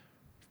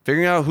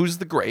 Figuring out who's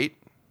the great.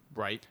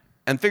 Right.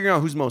 And figuring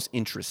out who's most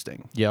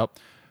interesting. Yep.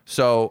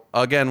 So,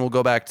 again, we'll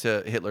go back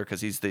to Hitler because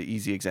he's the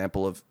easy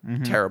example of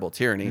terrible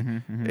tyranny.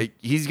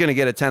 He's going to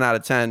get a 10 out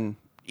of 10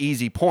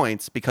 easy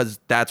points because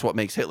that's what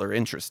makes Hitler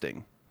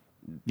interesting.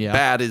 Yeah.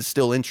 Bad is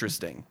still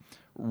interesting.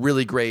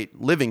 Really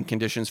great living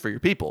conditions for your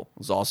people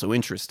is also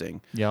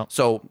interesting. Yeah.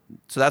 So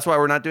that's why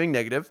we're not doing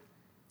negative.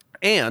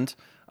 And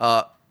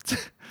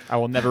I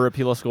will never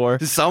repeal a score.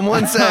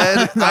 someone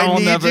said, I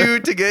need you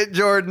to get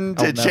Jordan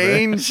to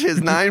change his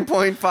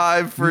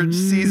 9.5 for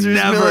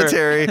Caesar's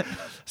military.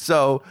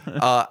 So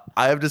I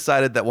have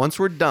decided that once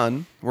we're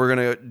done, we're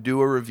going to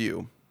do a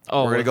review.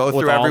 Oh, we're going to go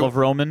through all of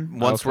Roman?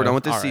 Once we're done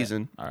with this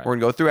season, we're going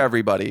to go through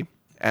everybody,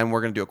 and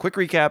we're going to do a quick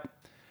recap,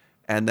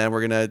 and then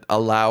we're going to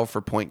allow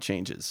for point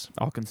changes.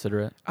 I'll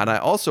consider it. And I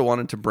also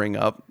wanted to bring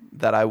up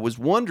that I was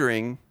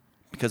wondering,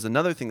 because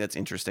another thing that's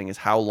interesting is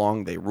how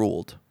long they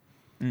ruled.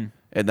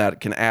 And that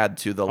can add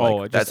to the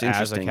that's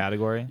interesting. As a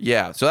category?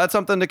 Yeah, so that's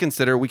something to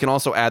consider. We can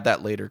also add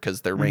that later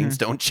because their reigns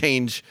don't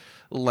change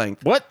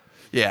length. What?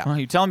 Yeah. Well,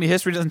 you telling me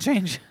history doesn't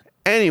change?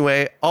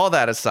 Anyway, all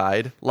that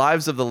aside,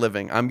 Lives of the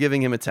Living, I'm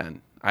giving him a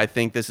 10. I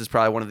think this is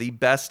probably one of the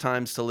best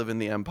times to live in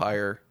the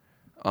Empire.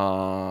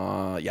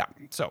 Yeah,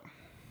 so.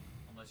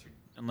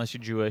 Unless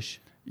you're Jewish.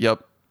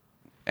 Yep.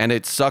 And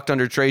it sucked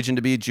under Trajan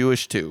to be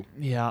Jewish too.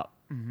 Yeah.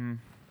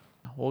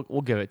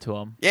 We'll give it to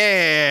him.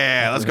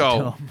 Yeah, let's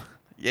go.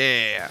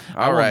 Yeah.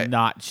 All right. I will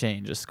not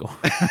change a score.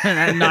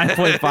 And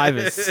 9.5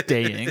 is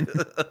staying.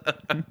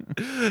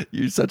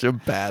 You're such a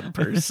bad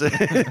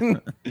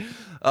person.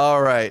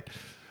 All right.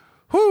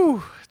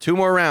 Whew. 2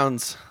 more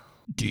rounds.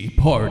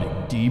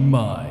 Departing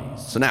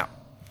demise. So now,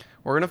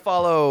 we're going to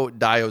follow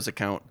Dio's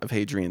account of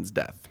Hadrian's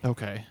death.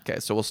 Okay. Okay,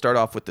 so we'll start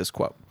off with this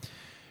quote.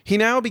 He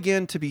now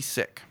began to be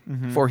sick,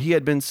 for he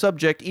had been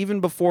subject even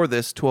before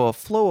this to a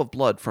flow of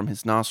blood from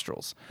his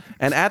nostrils,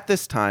 and at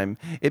this time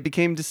it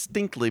became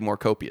distinctly more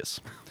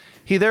copious.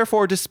 He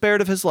therefore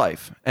despaired of his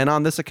life, and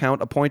on this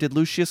account appointed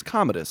Lucius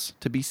Commodus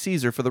to be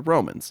Caesar for the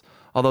Romans,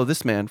 although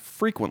this man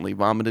frequently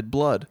vomited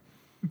blood.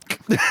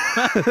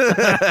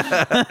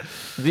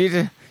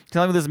 You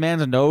telling me this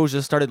man's nose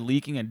just started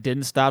leaking and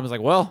didn't stop? He's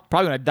like, well,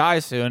 probably going to die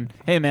soon.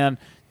 Hey, man,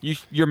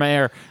 you're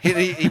mayor.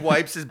 He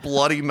wipes his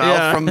bloody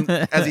mouth from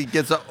as he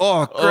gets up.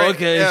 Oh, great.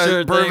 Okay, yeah,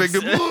 sure, perfect.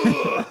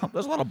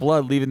 There's a lot of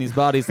blood leaving these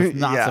bodies that's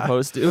not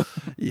supposed to.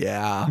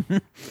 Yeah.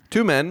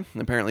 2 men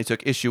apparently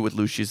took issue with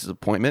Lucius's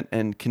appointment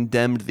and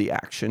condemned the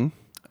action.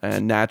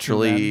 And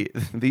naturally,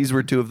 these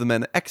were 2 of the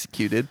men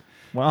executed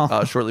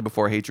shortly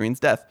before Hadrian's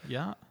death.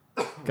 Yeah.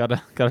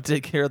 Gotta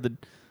take care of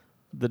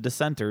the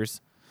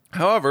dissenters.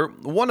 However,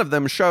 one of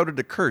them shouted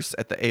a curse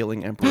at the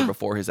ailing emperor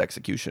before his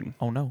execution.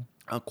 Oh, no.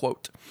 A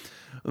quote,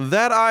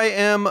 that I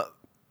am...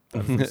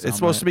 It's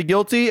supposed to be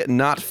guilty,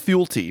 not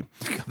fealty.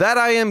 That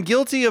I am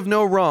guilty of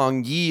no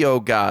wrong, ye, O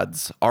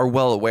gods, are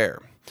well aware.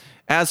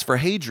 As for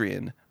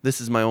Hadrian, this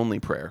is my only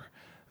prayer,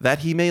 that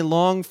he may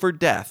long for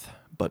death,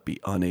 but be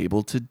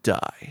unable to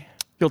die.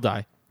 He'll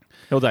die.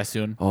 He'll die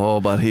soon.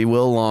 Oh, but he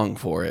will long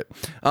for it.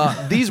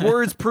 These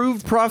words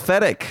proved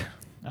prophetic.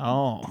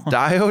 Oh.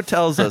 Dio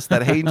tells us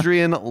that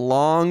Hadrian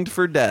longed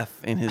for death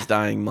in his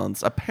dying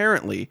months.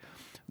 Apparently,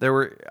 there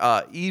were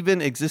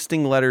even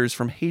existing letters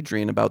from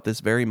Hadrian about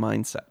this very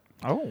mindset.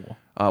 Oh.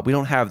 We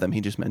don't have them.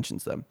 He just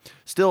mentions them.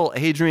 Still,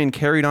 Hadrian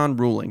carried on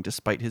ruling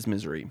despite his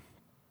misery.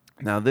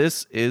 Now,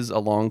 this is a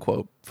long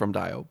quote from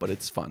Dio, but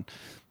it's fun.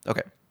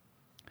 Okay.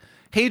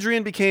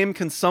 Hadrian became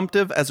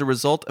consumptive as a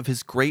result of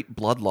his great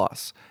blood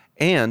loss,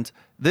 and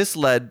this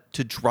led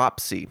to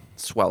dropsy,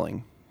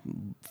 swelling,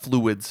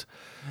 fluids.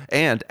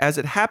 And as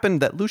it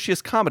happened that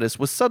Lucius Commodus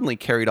was suddenly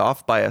carried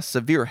off by a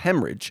severe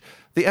hemorrhage,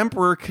 the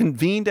emperor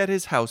convened at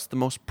his house the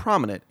most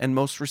prominent and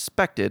most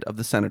respected of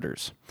the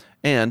senators.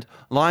 And,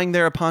 lying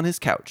there upon his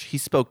couch, he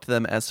spoke to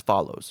them as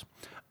follows.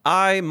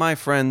 I, my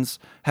friends,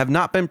 have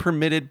not been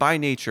permitted by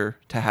nature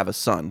to have a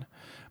son,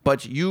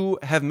 but you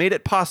have made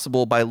it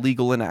possible by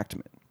legal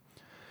enactment.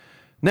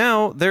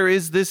 Now, there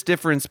is this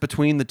difference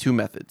between the 2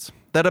 methods,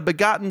 that a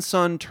begotten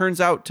son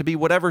turns out to be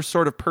whatever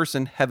sort of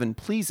person heaven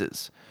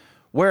pleases,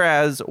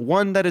 whereas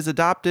one that is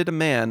adopted a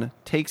man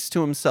takes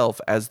to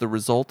himself as the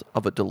result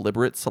of a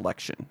deliberate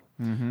selection.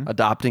 Mm-hmm.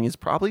 Adopting is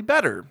probably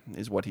better,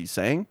 is what he's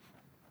saying.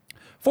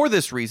 For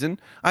this reason,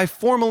 I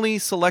formally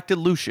selected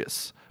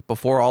Lucius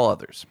before all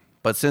others.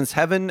 But since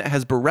heaven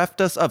has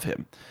bereft us of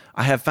him,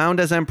 I have found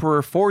as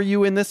emperor for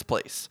you in this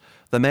place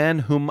the man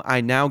whom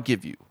I now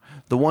give you,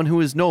 the one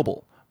who is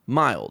noble,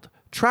 mild,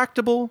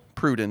 tractable,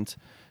 prudent,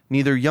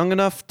 neither young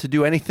enough to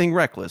do anything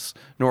reckless,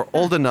 nor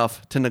old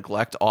enough to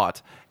neglect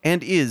aught,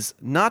 and is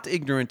not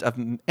ignorant of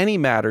any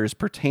matters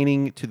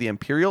pertaining to the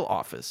imperial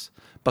office,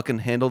 but can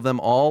handle them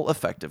all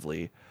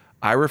effectively.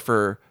 I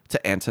refer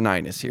to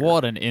Antoninus here.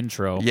 What an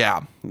intro.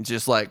 Yeah,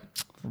 just like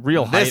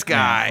real this hype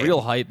guy. Man.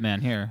 Real hype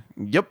man here.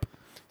 Yep.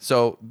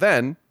 So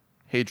then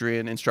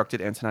Hadrian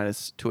instructed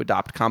Antoninus to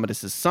adopt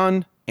Commodus'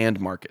 son and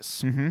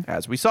Marcus,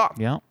 as we saw.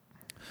 Yeah.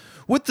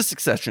 With the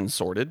succession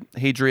sorted,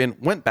 Hadrian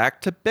went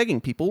back to begging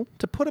people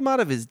to put him out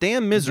of his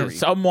damn misery.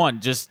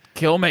 Someone just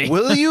kill me.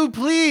 Will you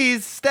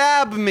please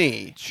stab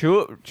me?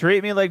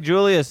 Treat me like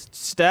Julius.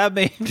 Stab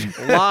me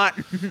a lot.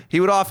 He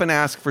would often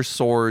ask for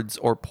swords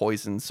or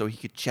poison so he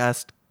could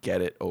just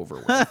get it over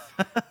with.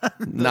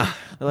 They're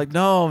like,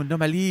 no,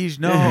 my liege,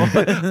 no.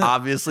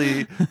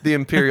 Obviously, the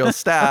imperial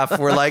staff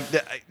were like,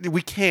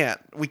 we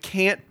can't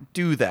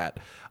do that.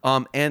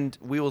 And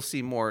we will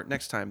see more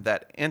next time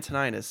that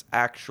Antoninus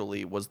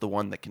actually was the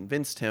one that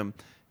convinced him,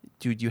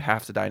 dude, you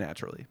have to die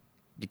naturally.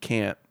 You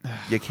can't.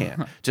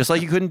 Just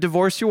like you couldn't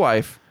divorce your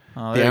wife,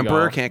 the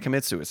emperor can't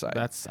commit suicide.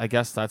 I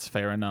guess that's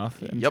fair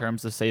enough in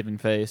terms of saving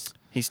face.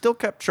 He still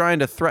kept trying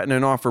to threaten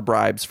and offer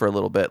bribes for a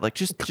little bit, like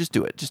just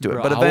do it.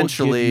 Bro, but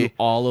eventually, I'll give you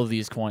all of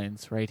these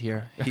coins right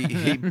here.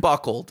 he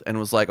buckled and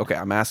was like, okay,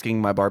 I'm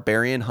asking my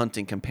barbarian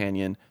hunting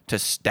companion to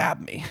stab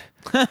me.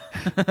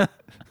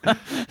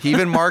 He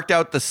even marked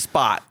out the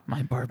spot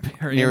my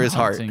barbarian near his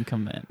heart.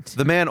 Command.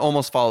 The man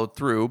almost followed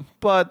through,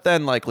 but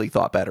then likely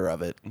thought better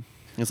of it.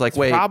 He's like,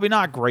 wait. Probably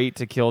not great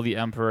to kill the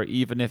emperor,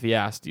 even if he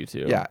asked you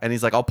to. Yeah, and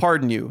he's like, I'll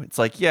pardon you. It's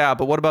like, yeah,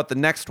 but what about the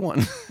next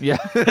one? Yeah.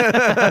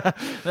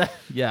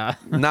 Yeah.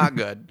 Not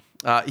good.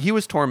 He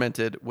was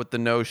tormented with the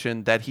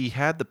notion that he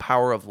had the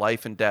power of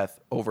life and death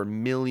over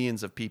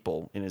millions of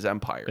people in his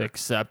empire.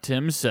 Except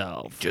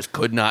himself. Just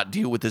could not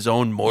deal with his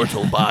own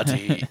mortal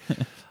body.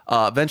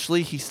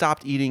 Eventually, he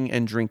stopped eating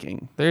and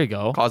drinking. There you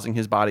go. Causing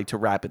his body to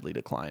rapidly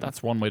decline.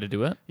 That's one way to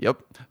do it.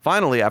 Yep.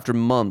 Finally, after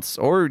months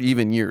or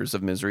even years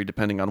of misery,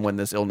 depending on when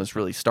this illness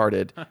really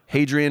started,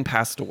 Hadrian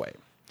passed away.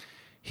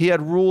 He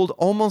had ruled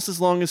almost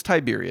as long as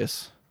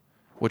Tiberius,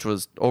 which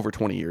was over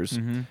 20 years,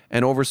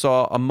 and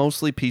oversaw a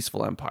mostly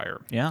peaceful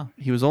empire. Yeah.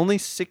 He was only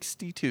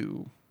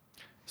 62.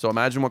 So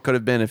imagine what could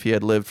have been if he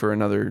had lived for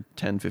another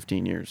 10,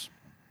 15 years.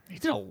 He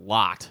did a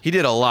lot. He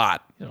did a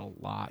lot.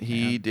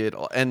 He did.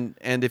 And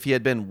if he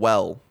had been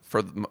well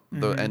for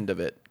the end of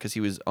it, because he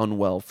was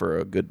unwell for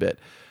a good bit.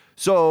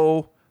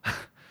 So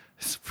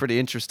it's a pretty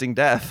interesting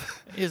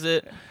death. Is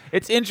it?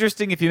 It's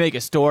interesting if you make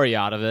a story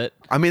out of it.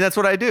 I mean, that's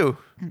what I do.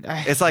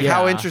 It's like,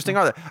 how interesting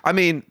are they? I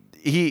mean,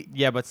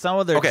 but some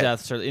of their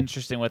deaths are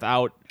interesting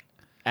without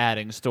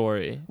adding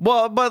story.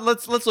 Well, but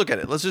let's look at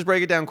it. Let's just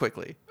break it down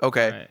quickly.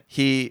 Okay. Right.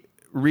 He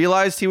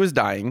realized he was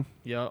dying.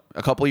 Yep.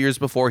 A couple years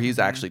before he's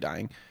actually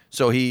dying.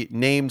 So he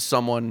named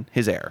someone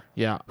his heir.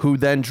 Yeah. Who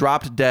then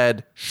dropped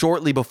dead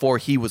shortly before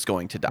he was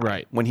going to die.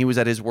 Right. When he was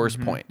at his worst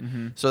point.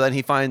 So then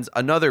he finds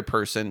another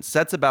person,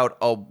 sets about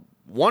a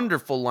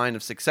wonderful line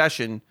of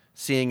succession,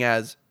 seeing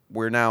as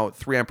we're now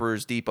 3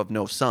 emperors deep of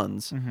no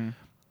sons,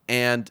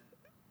 and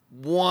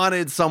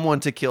wanted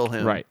someone to kill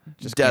him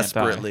Just can't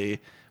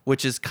desperately,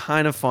 which is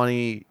kind of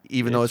funny,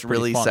 even though it's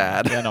really funny.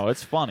 sad. Yeah, no,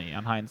 it's funny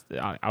on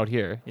out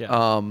here.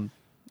 Yeah.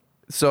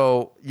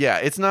 So, yeah,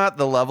 it's not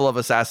the level of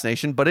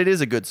assassination, but it is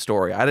a good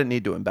story. I didn't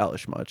need to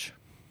embellish much.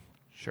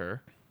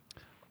 Sure.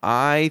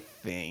 I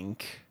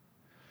think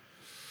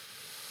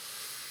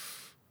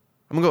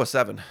I'm going to go with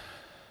 7.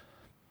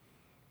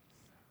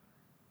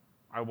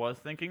 I was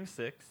thinking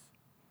 6.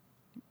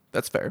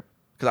 That's fair.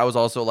 Because I was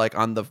also like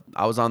on the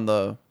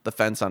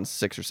fence on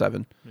 6 or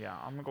 7. Yeah,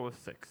 I'm gonna go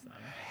with 6 then.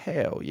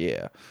 Hell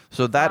yeah.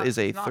 So that is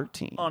a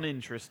 13.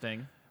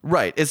 Uninteresting.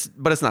 Right.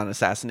 But it's not an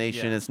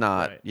assassination. Yeah, It's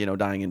not, right.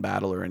 Dying in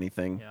battle or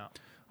anything. Yeah.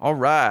 All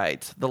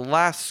right. The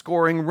last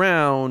scoring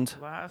round.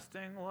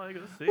 Lasting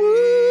legacy.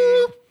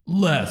 Woo!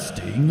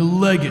 Lasting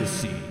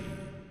legacy.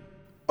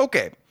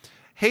 Okay.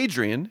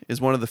 Hadrian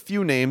is one of the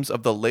few names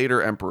of the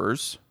later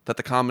emperors that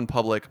the common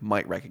public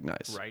might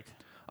recognize. Right.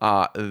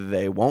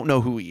 They won't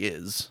know who he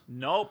is.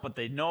 Nope, but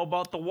they know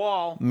about the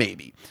wall.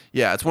 Maybe.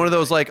 Yeah, it's one of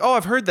those like, oh,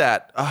 I've heard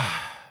that.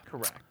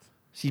 Correct.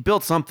 He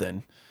built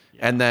something.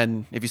 Yeah. And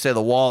then if you say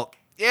the wall,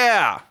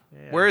 yeah.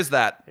 Where is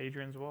that?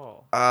 Hadrian's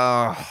wall.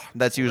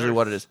 That's usually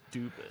what it is.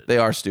 Stupid. They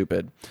are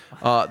stupid.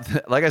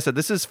 Like I said,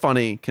 this is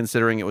funny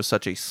considering it was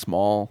such a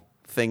small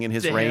thing in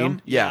his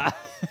reign. Yeah.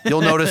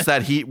 You'll notice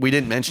that we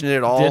didn't mention it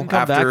at all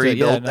after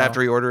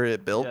he ordered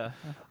it built.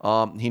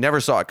 Yeah. He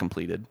never saw it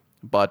completed.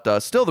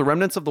 But still, the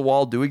remnants of the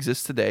wall do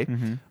exist today,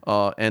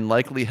 and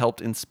likely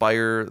helped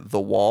inspire the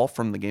wall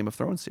from the Game of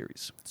Thrones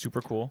series.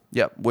 Super cool.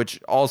 Yeah,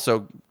 which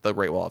also the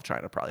Great Wall of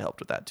China probably helped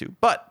with that too.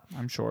 But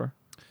I'm sure.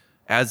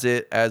 As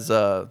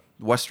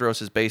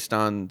Westeros is based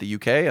on the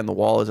UK and the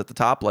wall is at the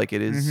top, like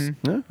it is,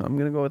 I'm going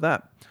to go with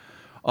that.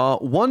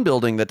 One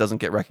building that doesn't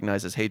get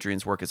recognized as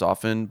Hadrian's work as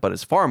often, but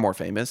is far more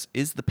famous,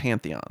 is the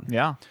Pantheon.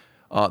 Yeah.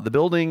 The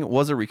building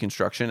was a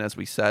reconstruction, as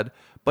we said,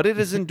 but it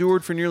has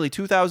endured for nearly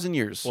 2,000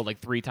 years. Well,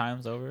 like 3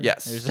 times over?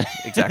 Yes,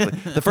 exactly.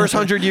 The first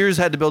 100 years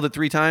had to build it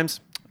 3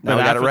 times. Now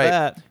we got it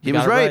right. He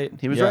was right.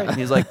 He was right.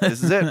 He's like,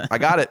 this is it. I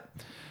got it.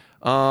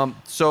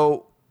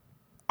 So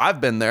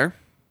I've been there.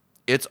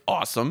 It's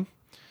awesome.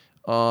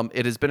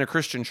 It has been a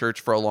Christian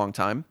church for a long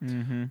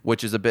time,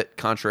 which is a bit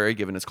contrary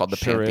given it's called the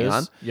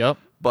Pantheon. Yep.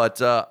 But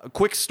a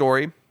quick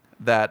story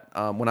that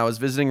when I was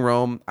visiting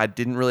Rome, I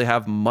didn't really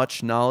have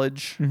much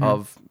knowledge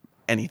of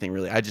anything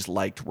really. I just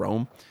liked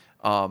Rome.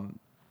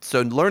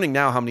 So learning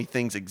now how many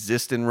things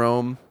exist in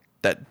Rome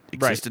that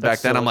existed back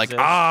then, I'm like,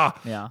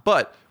 Yeah.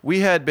 But we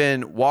had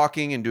been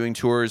walking and doing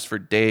tours for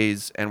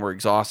days and we're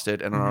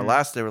exhausted. And on our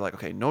last day, we're like,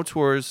 okay, no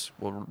tours.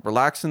 We'll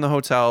relax in the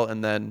hotel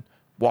and then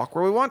walk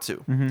where we want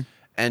to.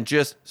 And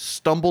just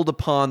stumbled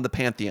upon the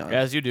Pantheon.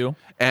 As you do.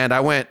 And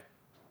I went,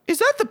 is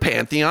that the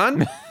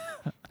Pantheon?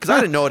 Because I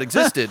didn't know it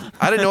existed.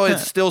 I didn't know it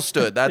still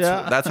stood.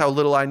 That's how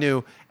little I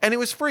knew. And it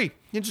was free.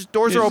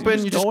 Doors are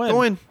open. You just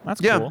go in.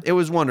 That's cool. It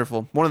was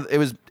wonderful.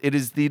 It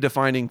is the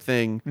defining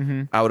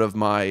thing out of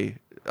my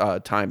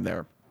time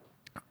there.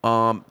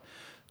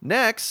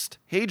 Next,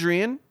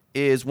 Hadrian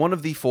is one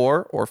of the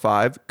 4 or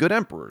 5 good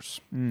emperors.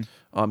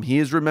 He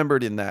is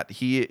remembered in that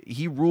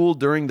he ruled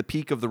during the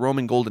peak of the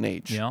Roman Golden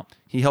Age. Yep.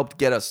 He helped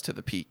get us to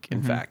the peak,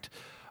 in fact.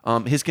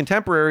 His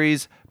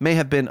contemporaries may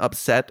have been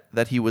upset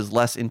that he was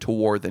less into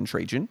war than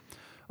Trajan,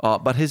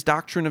 but his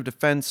doctrine of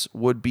defense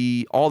would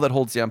be all that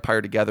holds the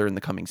empire together in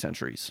the coming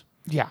centuries.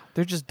 Yeah,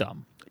 they're just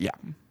dumb. Yeah.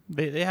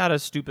 They had a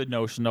stupid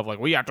notion of like,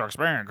 we have to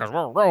expand because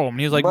we're Rome. And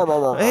he was like,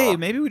 hey,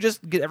 maybe we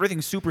just get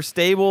everything super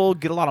stable,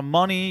 get a lot of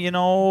money,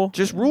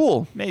 Just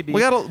rule. Maybe.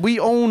 We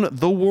own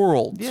the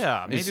world.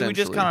 Yeah, maybe we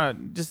just kind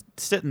of just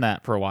sit in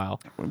that for a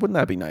while. Wouldn't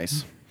that be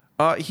nice?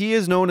 He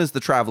is known as the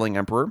traveling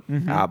emperor,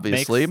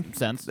 obviously. Makes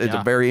sense. It's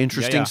a very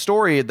interesting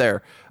story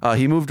there.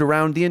 He moved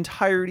around the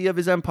entirety of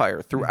his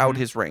empire throughout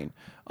his reign.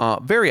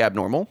 Very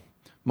abnormal.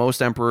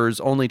 Most emperors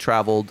only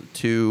traveled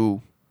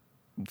to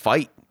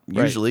fight,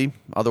 usually. Right.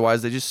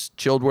 Otherwise, they just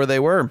chilled where they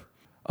were.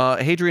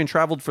 Hadrian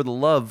traveled for the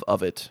love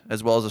of it,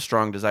 as well as a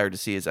strong desire to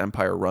see his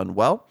empire run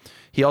well.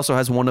 He also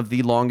has one of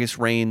the longest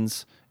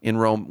reigns in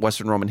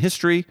Western Roman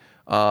history.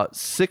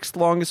 6th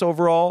longest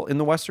overall in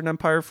the Western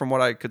Empire from what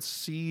I could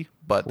see,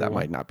 but that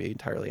might not be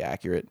entirely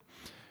accurate,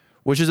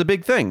 which is a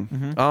big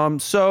thing.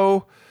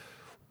 So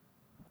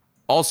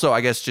also,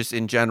 I guess just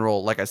in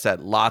general, like I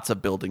said, lots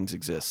of buildings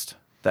exist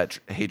that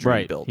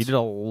Hadrian built. He did a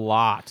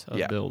lot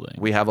of building.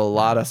 We have a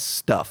lot of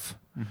stuff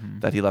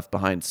that he left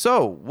behind.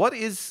 So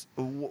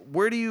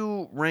where do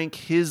you rank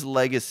his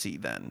legacy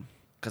then?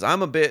 Because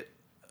I'm a bit,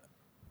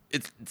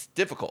 it's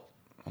difficult.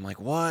 I'm like,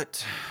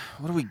 what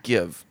do we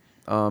give?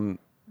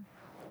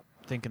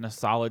 Thinking a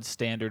solid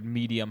standard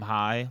medium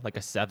high, like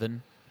a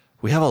 7.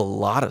 We have a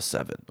lot of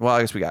 7. Well,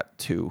 I guess we got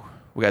 2.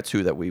 We got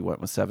 2 that we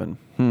went with 7.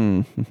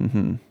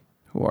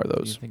 Who are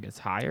those? Do you think it's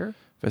higher?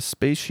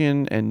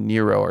 Vespasian and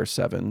Nero are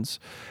 7s.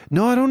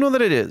 No, I don't know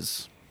that it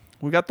is.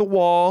 We got the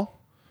wall.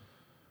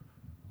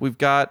 We've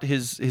got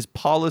his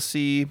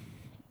policy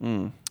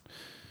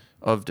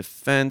of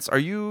defense. Do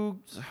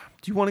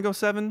you want to go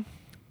 7?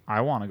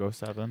 I want to go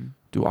 7.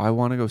 Do I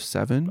want to go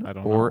 7 I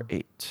don't or know.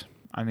 8?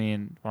 I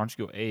mean, why don't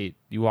you go 8?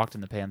 You walked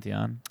in the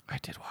Pantheon. I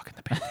did walk in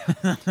the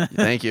Pantheon.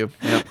 Thank you.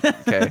 Yep.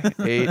 Okay.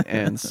 8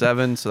 and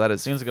 7. So that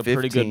is Seems like a 15.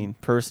 pretty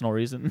good personal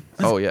reason.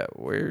 Oh yeah.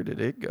 Where did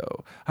it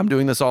go? I'm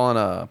doing this all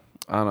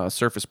on a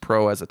Surface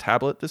Pro as a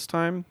tablet this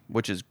time,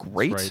 which is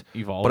great. Right.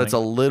 Evolving. But it's a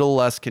little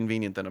less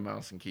convenient than a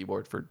mouse and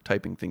keyboard for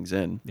typing things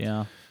in.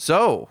 Yeah.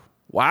 So,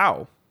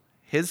 wow.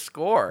 His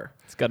score.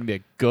 It's got to be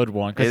a good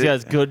one because he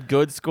has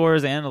good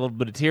scores and a little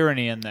bit of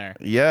tyranny in there.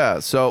 Yeah.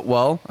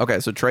 So,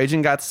 so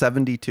Trajan got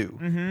 72.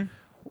 Mm-hmm.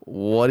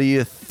 What do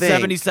you think?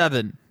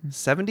 77.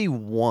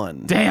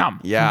 71. Damn.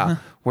 Yeah.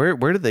 Where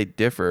did they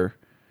differ?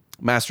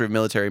 Master of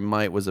Military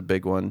Might was a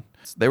big one.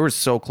 They were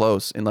so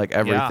close in like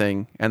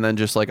everything, and then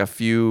just like a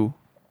few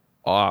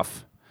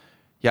off.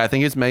 Yeah, I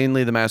think it's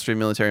mainly the Mastery of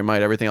Military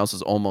Might. Everything else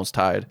is almost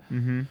tied.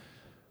 Mm-hmm.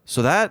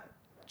 So that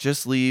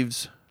just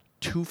leaves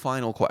 2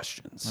 final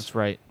questions. That's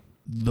right.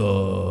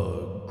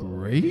 The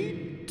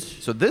Great?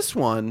 So this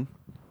one,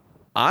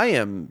 I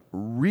am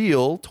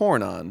real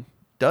torn on.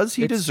 Does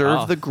he It's deserve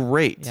tough. the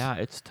Great? Yeah,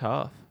 it's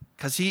tough.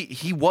 Because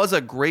he was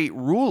a great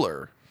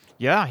ruler.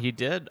 Yeah, he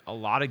did a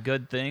lot of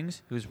good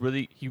things.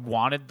 He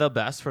wanted the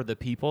best for the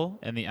people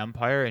and the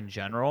empire in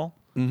general.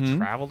 Mm-hmm.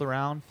 Traveled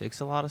around,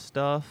 fixed a lot of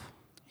stuff.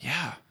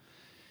 Yeah.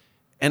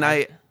 And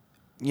I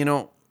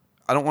don't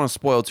want to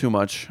spoil too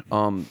much,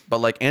 but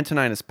like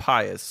Antoninus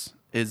Pius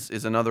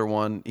is another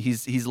one.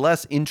 He's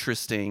less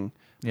interesting,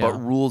 but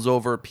rules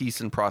over peace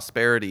and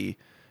prosperity.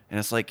 And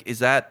it's like, is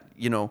that,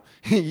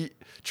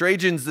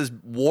 Trajan's this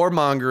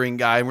warmongering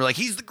guy, and we're like,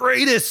 he's the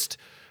greatest.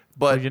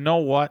 But Well, you know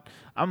what?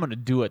 I'm going to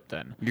do it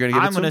then. You're gonna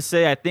give it I'm to going to him?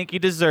 say I think he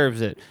deserves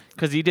it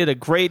because he did a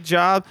great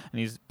job and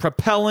he's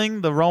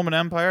propelling the Roman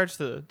Empire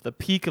to the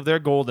peak of their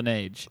golden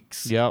age.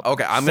 Yep.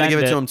 okay, I'm going to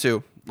give it to him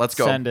too. Let's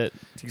go. Send it.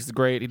 He's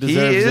great. He He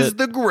deserves it. is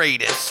the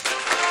greatest.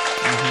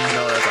 No,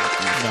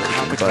 that's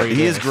Not the but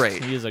he is greatest.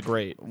 great. He is a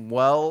great.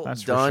 Well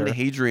That's for done, sure.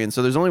 Hadrian.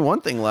 So there's only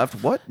one thing left.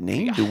 What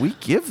name do we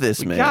give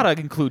this We man? gotta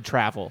include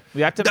travel.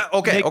 We have to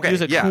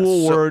use a yeah,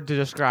 cool so- word to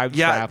describe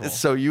Yeah, travel.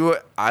 so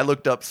I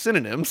looked up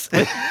synonyms.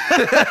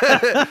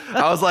 I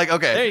was like,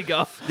 okay. There you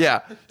go.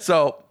 Yeah.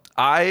 So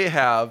I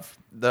have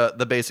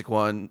the basic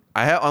one.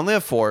 I only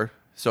have 4.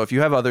 So if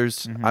you have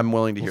others, I'm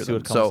willing to hear see them.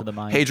 what comes So to the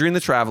mind. Hadrian the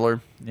Traveler.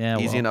 Yeah,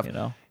 Easy enough.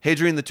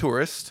 Hadrian the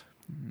Tourist.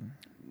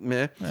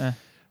 Meh.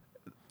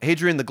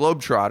 Hadrian the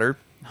Globetrotter.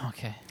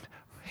 Okay.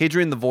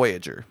 Hadrian the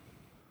Voyager.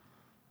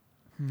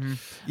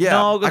 Yeah.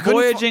 No, the I couldn't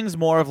voyaging's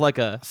more of like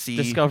a See.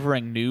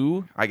 discovering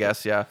new. I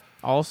guess, yeah.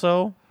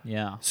 Also,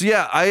 yeah. So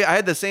yeah, I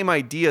had the same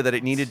idea that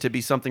it needed to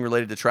be something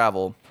related to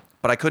travel,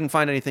 but I couldn't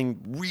find anything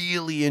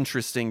really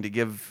interesting to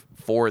give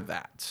for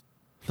that.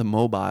 The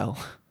mobile.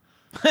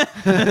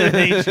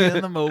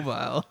 Hadrian the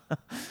Mobile.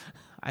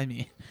 I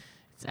mean,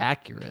 it's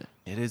accurate.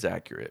 It is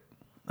accurate.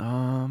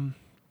 Man,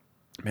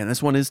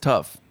 this one is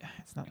tough.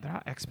 They're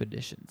not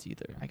expeditions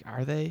either. Like,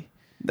 are they?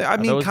 I Are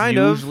mean, those kind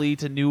of. usually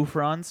to new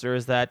fronts, or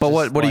is that? But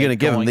just what are you like going to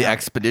give him? going The up?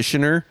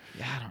 expeditioner?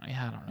 Yeah,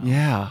 I don't know.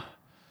 Yeah.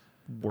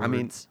 Words. I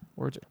mean-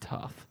 words are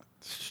tough.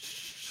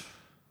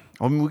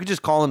 I mean, we could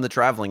just call him the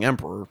traveling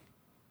emperor,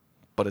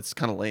 but it's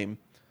kind of lame.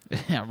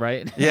 Yeah,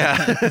 right.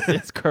 Yeah.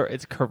 it's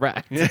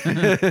correct.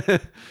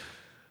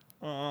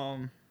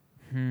 I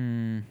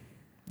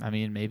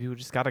mean, maybe we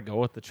just got to go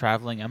with the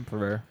traveling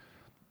emperor.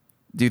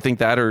 Do you think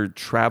that or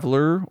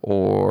traveler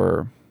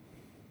or...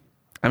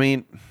 I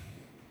mean,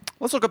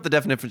 let's look up the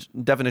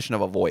definition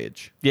of a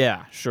voyage.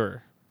 Yeah,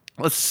 sure.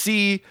 Let's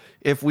see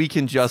if we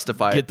can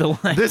justify Get it.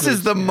 the This is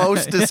language. the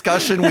most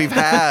discussion we've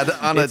had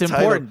on It's a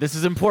title. important. This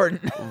is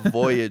important.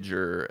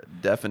 Voyager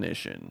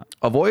definition.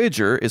 A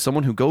voyager is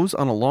someone who goes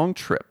on a long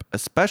trip,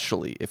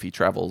 especially if he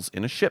travels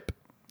in a ship,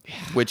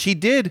 which he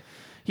did.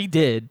 He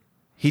did.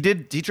 He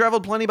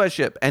traveled plenty by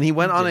ship, and he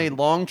went on a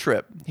long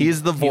trip. He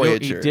is the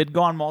voyager. He did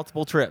go on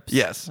multiple trips.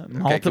 Yes. Okay,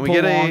 Multiple can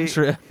we get long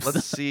trips.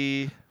 Let's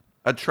see.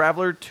 A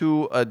traveler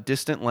to a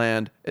distant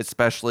land,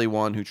 especially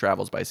one who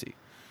travels by sea.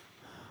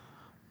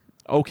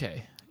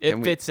 Okay. It Can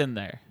we- fits in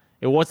there.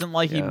 It wasn't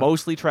like he Yeah.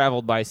 mostly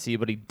traveled by sea,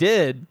 but he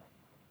did.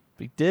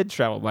 He did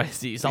travel by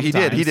sea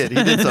sometimes. He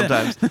did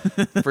sometimes,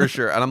 for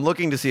sure. And I'm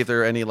looking to see if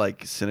there are any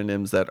like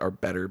synonyms that are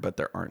better, but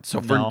there aren't. So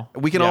No.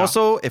 we can Yeah.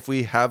 also, if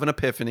we have an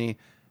epiphany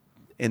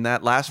in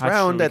that last That's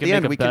round true. at the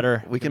end, we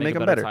can make a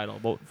them better. title.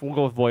 But we'll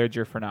go with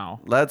Voyager for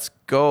now. Let's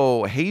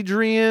go,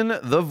 Hadrian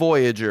the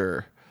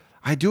Voyager.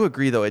 I do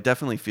agree, though. It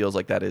definitely feels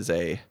like that is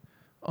a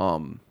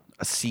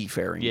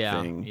seafaring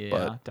thing. Yeah,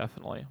 But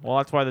definitely. Well,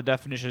 that's why the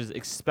definition is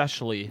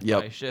especially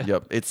by ship.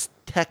 yep. It's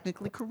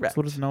technically correct. That's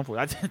what it's known for.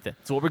 That's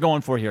what we're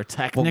going for here.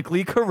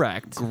 Technically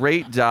correct.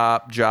 Great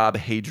job,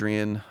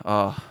 Hadrian.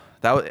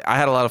 I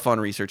had a lot of fun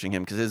researching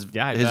him because his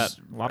a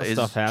lot of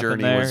stuff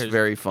journey there. was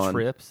very fun.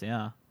 Trips,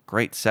 yeah.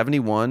 Great.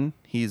 71.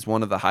 He's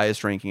one of the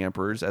highest ranking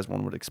emperors, as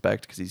one would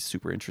expect, because he's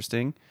super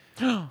interesting.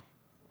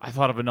 I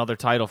thought of another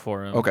title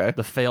for him. Okay.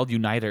 The Failed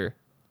Uniter.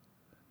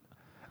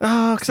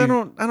 Oh, because I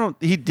don't.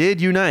 He did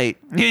unite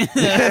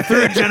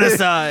through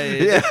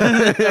genocide. Yeah.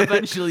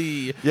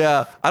 Eventually.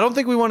 Yeah. I don't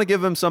think we want to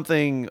give him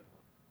something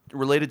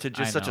related to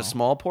just such a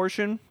small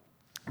portion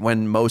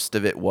when most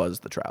of it was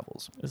the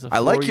travels. I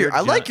like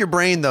your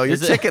brain though. You're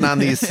ticking on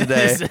these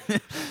today.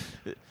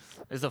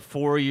 Is a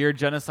 4-year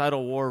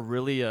genocidal war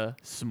really a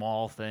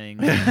small thing?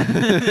 In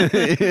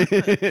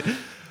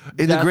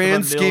the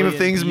grand scheme of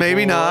things,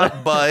 maybe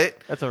not, but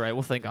that's all right.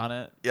 We'll think on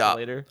it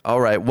later.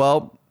 All right.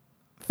 Well,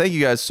 thank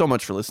you guys so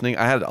much for listening.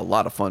 I had a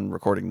lot of fun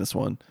recording this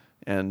one,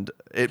 and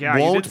it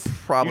won't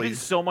probably. You did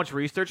so much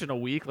research in a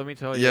week. Let me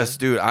tell you. Yes,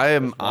 dude. I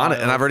am on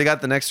it, and I've already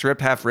got the next script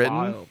half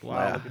written.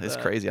 Wild. It's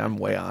crazy. I'm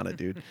way on it,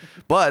 dude.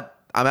 But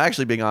I'm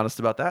actually being honest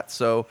about that.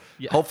 So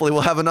hopefully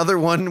we'll have another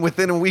one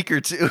within a week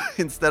or two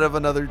instead of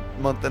another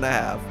month and a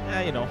half.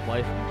 Yeah,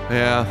 life.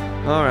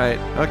 Yeah. All right.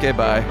 Okay.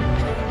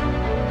 Bye.